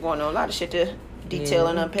lot of shit going on. A lot of shit to detail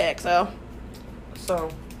and unpack. So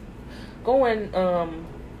going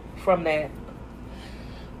from that,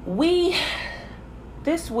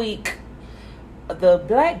 this week, the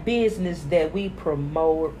black business that we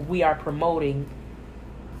are promoting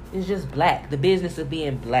is just black. The business of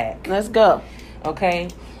being black. Let's go. Okay.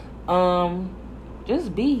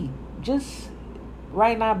 Just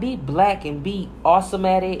right now, be black and be awesome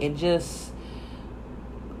at it, and just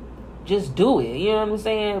do it. You know what I'm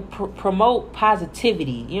saying? Promote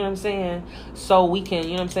positivity. You know what I'm saying? So we can, you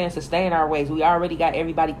know what I'm saying, sustain our ways. We already got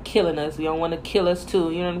everybody killing us. We don't want to kill us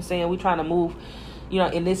too. You know what I'm saying? We trying to move, you know,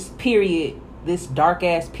 in this period, this dark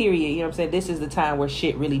ass period, you know what I'm saying? This is the time where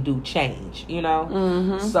shit really do change, you know?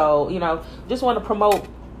 Mm-hmm. So, you know, just want to promote,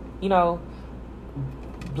 you know,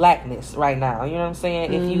 blackness right now. You know what I'm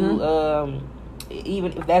saying? Mm-hmm. If you,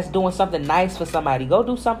 even if that's doing something nice for somebody, go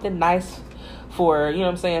do something nice for, you know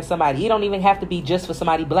what I'm saying, somebody. You don't even have to be just for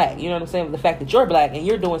somebody black. You know what I'm saying? The fact that you're black and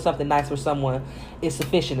you're doing something nice for someone is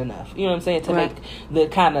sufficient enough. You know what I'm saying? To make the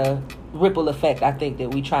kind of ripple effect I think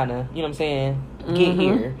that we trying to, you know what I'm saying, get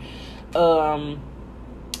here.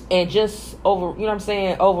 And just you know what I'm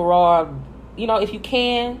saying, overall, you know, if you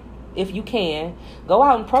can, go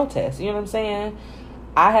out and protest. You know what I'm saying?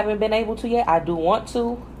 I haven't been able to yet. I do want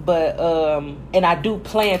to, but and I do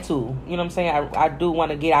plan to. You know what I'm saying? I do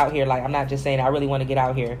want to get out here. Like, I'm not just saying I really want to get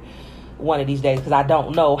out here one of these days, because I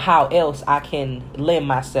don't know how else I can lend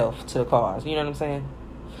myself to the cause. You know what I'm saying?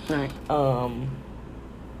 Right.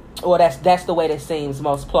 Well, that's the way that seems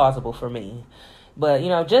most plausible for me. But, you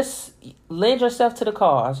know, just lend yourself to the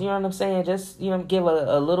cause. You know what I'm saying? Just, you know, give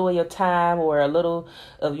a little of your time, or a little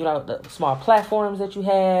of, you know, the small platforms that you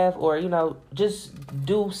have, or, you know, just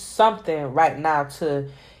do something right now to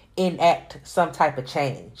enact some type of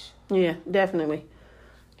change. Yeah, definitely.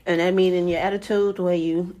 And that means in your attitude, the way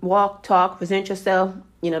you walk, talk, present yourself,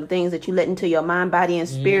 you know, the things that you let into your mind, body, and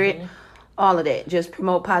spirit, all of that. Just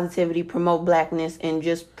promote positivity, promote blackness, and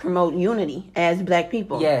just promote unity as black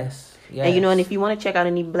people. Yes. Yes. And, you know, and if you want to check out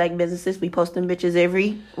any black businesses, we post them bitches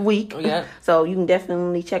every week. Yeah. So you can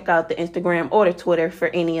definitely check out the Instagram or the Twitter for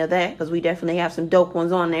any of that, because we definitely have some dope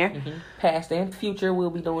ones on there. Mm-hmm. Past and future, we'll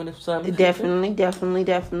be doing some.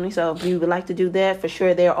 Definitely. So if you would like to do that, for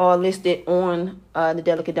sure, they're all listed on the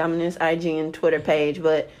Delicate Dominance IG and Twitter page.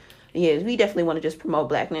 But yeah, we definitely want to just promote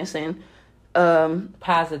blackness and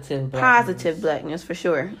Positive blackness for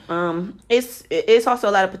sure. It's also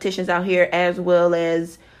a lot of petitions out here, as well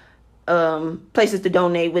as places to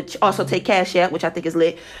donate, which also take Cash App, which I think is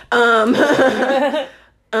lit. A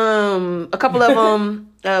couple of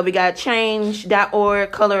them, we got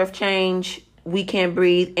change.org, Color of Change, We Can't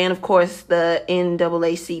Breathe, and of course the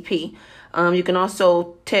NAACP. You can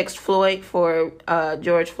also text Floyd for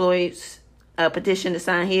George Floyd's petition to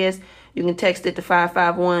sign his. You can text it to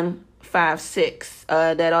 55156.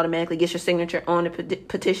 That automatically gets your signature on the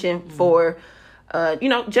petition for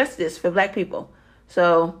justice for black people.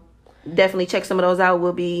 So definitely check some of those out.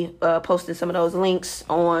 We'll be posting some of those links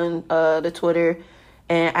on the Twitter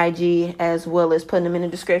and IG, as well as putting them in the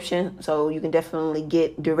description, so you can definitely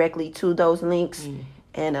get directly to those links.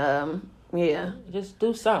 And just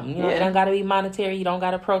do something. It don't gotta be monetary. You don't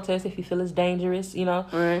gotta protest if you feel it's dangerous.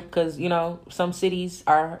 Because some cities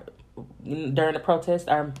are during the protest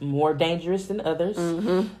are more dangerous than others.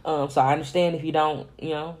 So I understand if you don't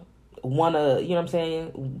want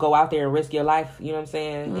to go out there and risk your life, and you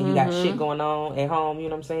got shit going on at home, you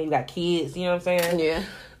got kids,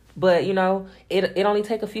 but it only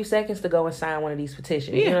take a few seconds to go and sign one of these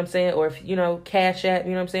petitions, or if Cash App,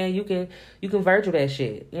 you can Virgil that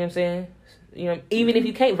shit, even if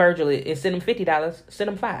you can't Virgil it and send them $50, send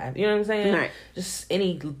them $5, right. Just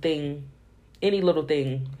any little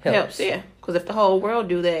thing helps. Because if the whole world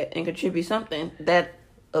do that and contribute something, that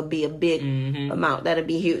would be a big amount. That'd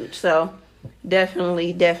be huge. So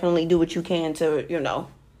definitely do what you can to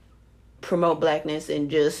promote blackness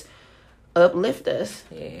and just uplift us.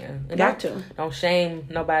 And don't shame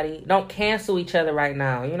nobody. Don't cancel each other right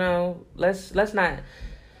now. Let's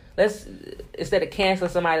instead of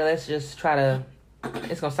canceling somebody, let's just try to,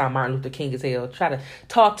 it's gonna sound Martin Luther King as hell, try to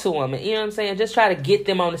talk to them, and just try to get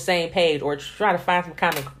them on the same page, or try to find some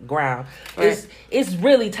common ground. Right. It's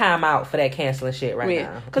really time out for that canceling shit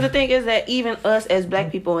now. Because the thing is that even us as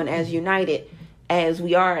black people, and as united as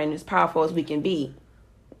we are and as powerful as we can be,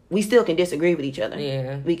 we still can disagree with each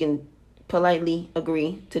other. We can politely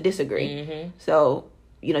agree to disagree. So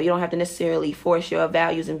you don't have to necessarily force your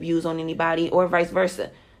values and views on anybody, or vice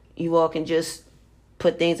versa. You all can just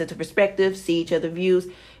put things into perspective, see each other's views,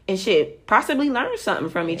 and shit, possibly learn something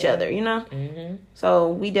from each other, So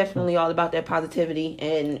we definitely all about that positivity,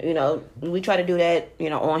 and we try to do that,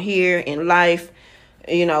 on here, in life,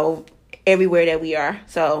 everywhere that we are.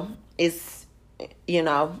 So it's a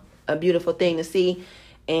beautiful thing to see,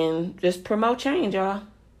 and just promote change, y'all,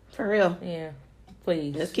 for real.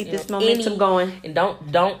 Please, let's keep this momentum going, and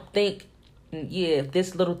don't think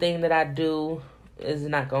this little thing that I do is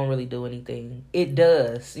not gonna really do anything. It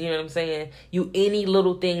does. You know what I'm saying? Any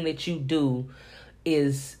little thing that you do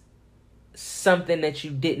is something that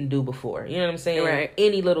you didn't do before. You know what I'm saying? Right.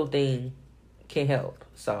 Any little thing can help.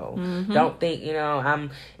 So don't think,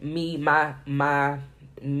 I'm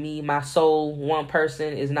my soul, one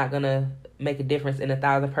person is not gonna make a difference in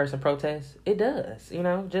 1,000-person protest. It does.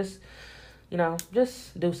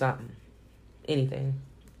 Just do something. Anything.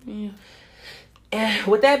 And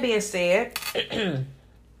with that being said,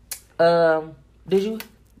 did you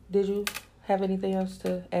have anything else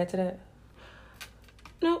to add to that?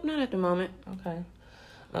 Nope, not at the moment. Okay.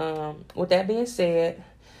 With that being said,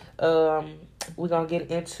 we're gonna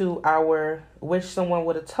get into our wish someone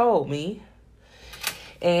would have told me.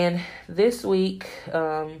 And this week,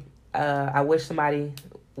 I wish somebody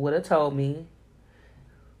would have told me,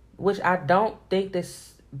 which I don't think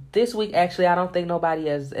this week, actually, I don't think nobody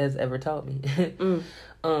has ever told me.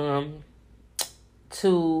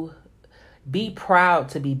 To be proud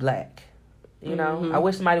to be black. I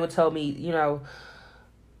wish somebody would tell me,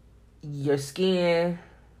 your skin,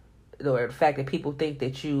 or the fact that people think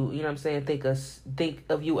that you, think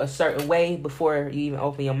of you a certain way before you even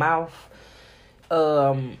open your mouth.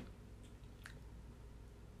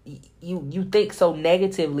 You think so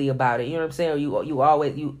negatively about it, you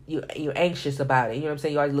always you're anxious about it, you're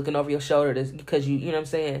always looking over your shoulder because you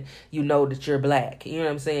that you're black,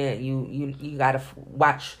 you gotta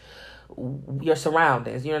watch your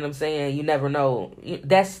surroundings, you never know,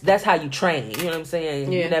 that's how you train,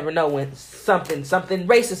 you never know when something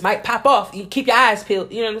racist might pop off, you keep your eyes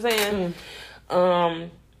peeled,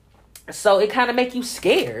 so it kind of make you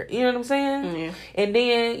scared, and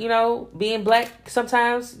then being black,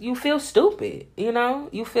 sometimes you feel stupid,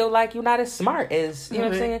 you feel like you're not as smart as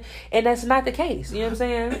and that's not the case,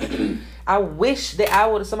 I I wish that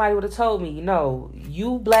somebody would have told me, no,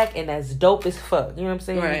 you black and that's dope as fuck. You know what I'm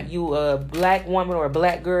saying? Right. You a black woman or a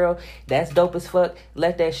black girl, that's dope as fuck.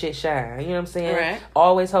 Let that shit shine. You know what I'm saying? Right.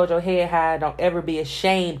 Always hold your head high. Don't ever be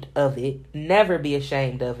ashamed of it. Never be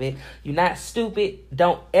ashamed of it. You're not stupid.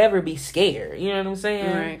 Don't ever be scared. You know what I'm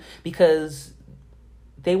saying? Right. Because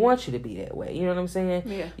they want you to be that way. You know what I'm saying?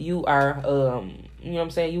 Yeah. You are, you know what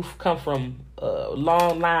I'm saying? You've come from a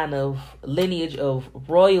long line of lineage of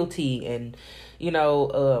royalty and, you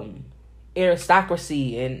know,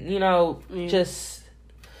 aristocracy and, you know, just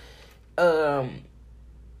dope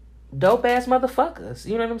ass motherfuckers.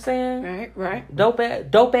 You know what I'm saying? Right. Dope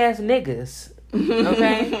ass niggas.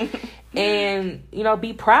 Okay? And, you know,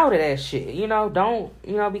 be proud of that shit. You know, don't,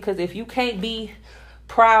 you know, because if you can't be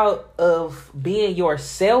proud of being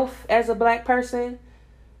yourself as a black person,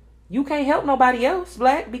 you can't help nobody else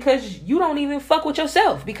black, because you don't even fuck with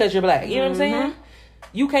yourself because you're black. You know what I'm saying?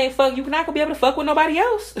 You're not gonna be able to fuck with nobody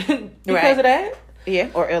else because of that. Yeah,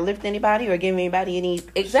 or lift anybody or give anybody any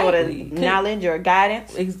sort of knowledge or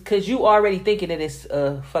guidance. Because you already thinking that it's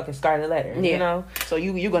a fucking scarlet letter. Yeah. You know? So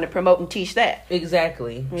you're going to promote and teach that.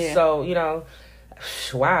 Exactly. Yeah. So, you know,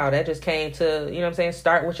 wow, that just came to, you know what I'm saying,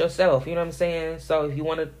 start with yourself. You know what I'm saying? So if you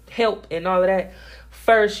want to help and all of that,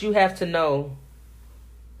 first you have to know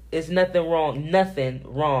it's nothing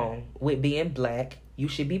wrong with being black. You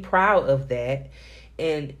should be proud of that.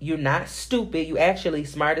 And you're not stupid. You actually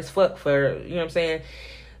smart as fuck for, you know what I'm saying,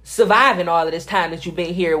 surviving all of this time that you've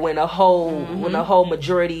been here when the whole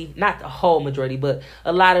majority, not the whole majority, but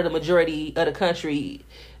a lot of the majority of the country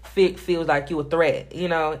feels like you a threat, you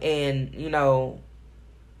know, and, you know,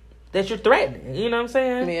 that you're threatening, you know what I'm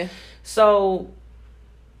saying? Yeah. So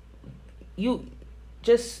you're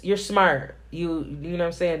smart. You know what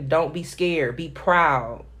I'm saying? Don't be scared. Be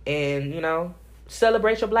proud. And, you know,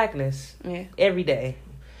 celebrate your blackness every day.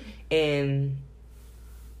 And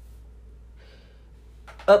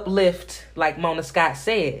uplift, like Mona Scott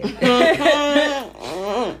said.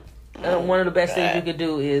 One of the best things you could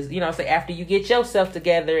do is, you know, say after you get yourself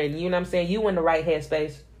together and, you know what I'm saying, you in the right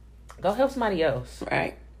headspace, go help somebody else.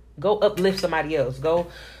 Right. Go uplift somebody else. Go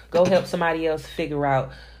help somebody else figure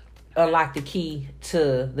out, unlock the key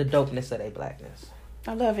to the dopeness of their blackness.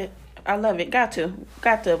 I love it. Got to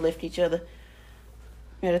uplift each other.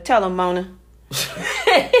 You know, tell them, Mona.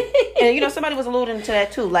 And, you know, somebody was alluding to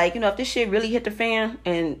that too. Like, you know, if this shit really hit the fan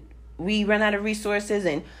and we run out of resources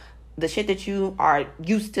and the shit that you are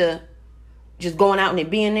used to just going out and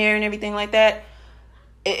being there and everything like that,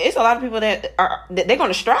 it's a lot of people that they're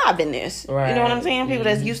going to strive in this. Right. You know what I'm saying? People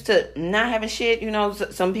that's used to not having shit. You know,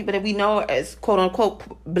 some people that we know as quote unquote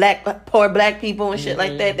poor black people and shit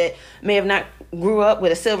like that may have not grew up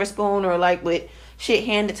with a silver spoon or like with shit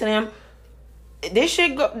handed to them. This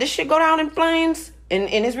shit go down in flames and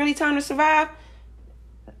it's really time to survive.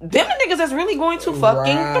 Them niggas that's really going to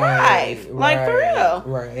fucking thrive. Like, for real.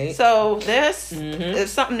 Right. So this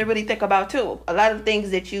is something to really think about too. A lot of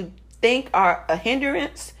things that you think are a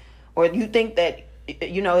hindrance, or you think that,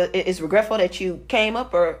 you know, it's regretful that you came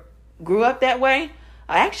up or grew up that way,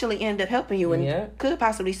 actually end up helping you and could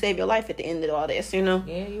possibly save your life at the end of all this, you know?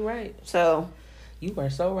 Yeah, you're right. So you are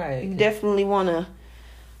so right. You definitely want to,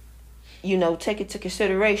 you know, take into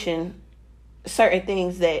consideration certain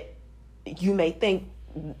things that you may think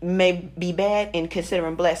may be bad and consider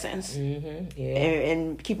them blessings.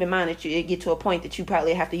 And keep in mind that you get to a point that you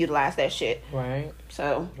probably have to utilize that shit. Right.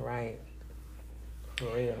 So. Right.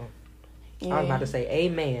 For real. Yeah. I was about to say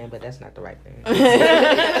amen, but that's not the right thing.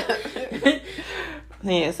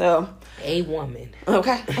 Yeah, so. A woman.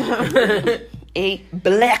 Okay. A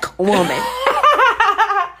black woman.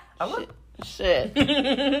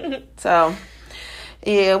 Shit. So,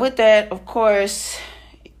 yeah, with that, of course,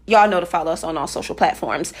 y'all know to follow us on all social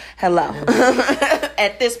platforms. Hello.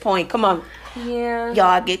 At this point, come on. Yeah.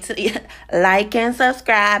 Y'all get to like and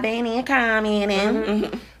subscribing and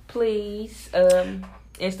commenting. Please.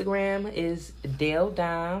 Instagram is Del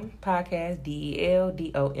Dom Podcast.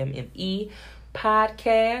 DELDOMME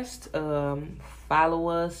Podcast. Follow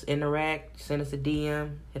us, interact, send us a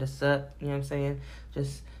DM, hit us up. You know what I'm saying?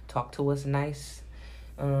 Just talk to us nice.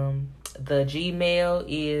 The Gmail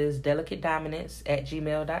is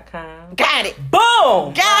delicatedominance@gmail.com. Got it.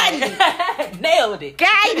 Boom! Got it. Nailed it.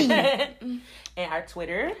 Got it. And our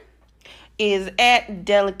Twitter is at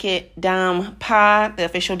Delicate Dom Pod, the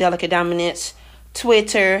official Delicate Dominance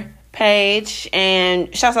Twitter page.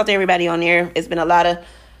 And shouts out to everybody on there. It's been a lot of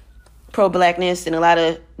pro-blackness and a lot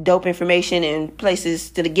of dope information and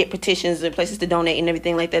places to get petitions and places to donate and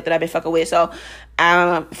everything like that I've been fucking with. So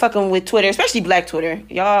I'm fucking with Twitter, especially Black Twitter.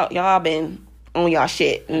 Y'all been on y'all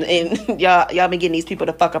shit, and y'all been getting these people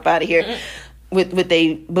to fuck up out of here with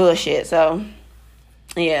they bullshit. So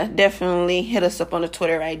yeah, definitely hit us up on the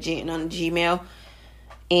Twitter, IG, and on the Gmail.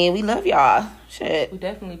 And we love y'all. Shit. We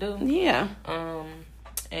definitely do. Yeah.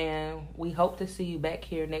 And we hope to see you back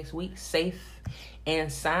here next week, safe and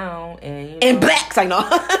sound, and you know, and black. Like no.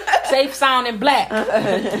 Safe, sound, and black,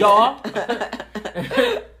 y'all.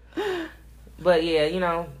 But yeah, you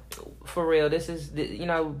know, for real, this is, you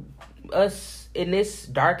know, us in this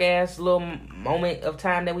dark ass little moment of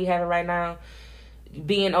time that we have right now.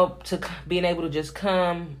 Being able to just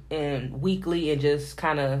come and weekly and just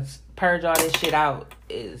kind of purge all this shit out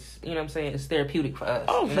is, you know what I'm saying, it's therapeutic for us.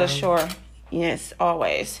 Oh, for sure. Yes,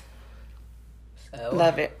 always. So,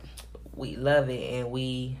 love it. We love it, and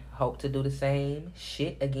we hope to do the same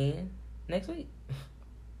shit again next week.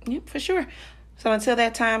 Yep, for sure. So until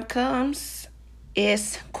that time comes,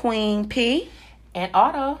 it's Queen P. And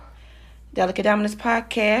Otto. Delicate Dominance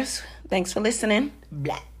Podcast. Thanks for listening.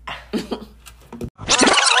 Blah.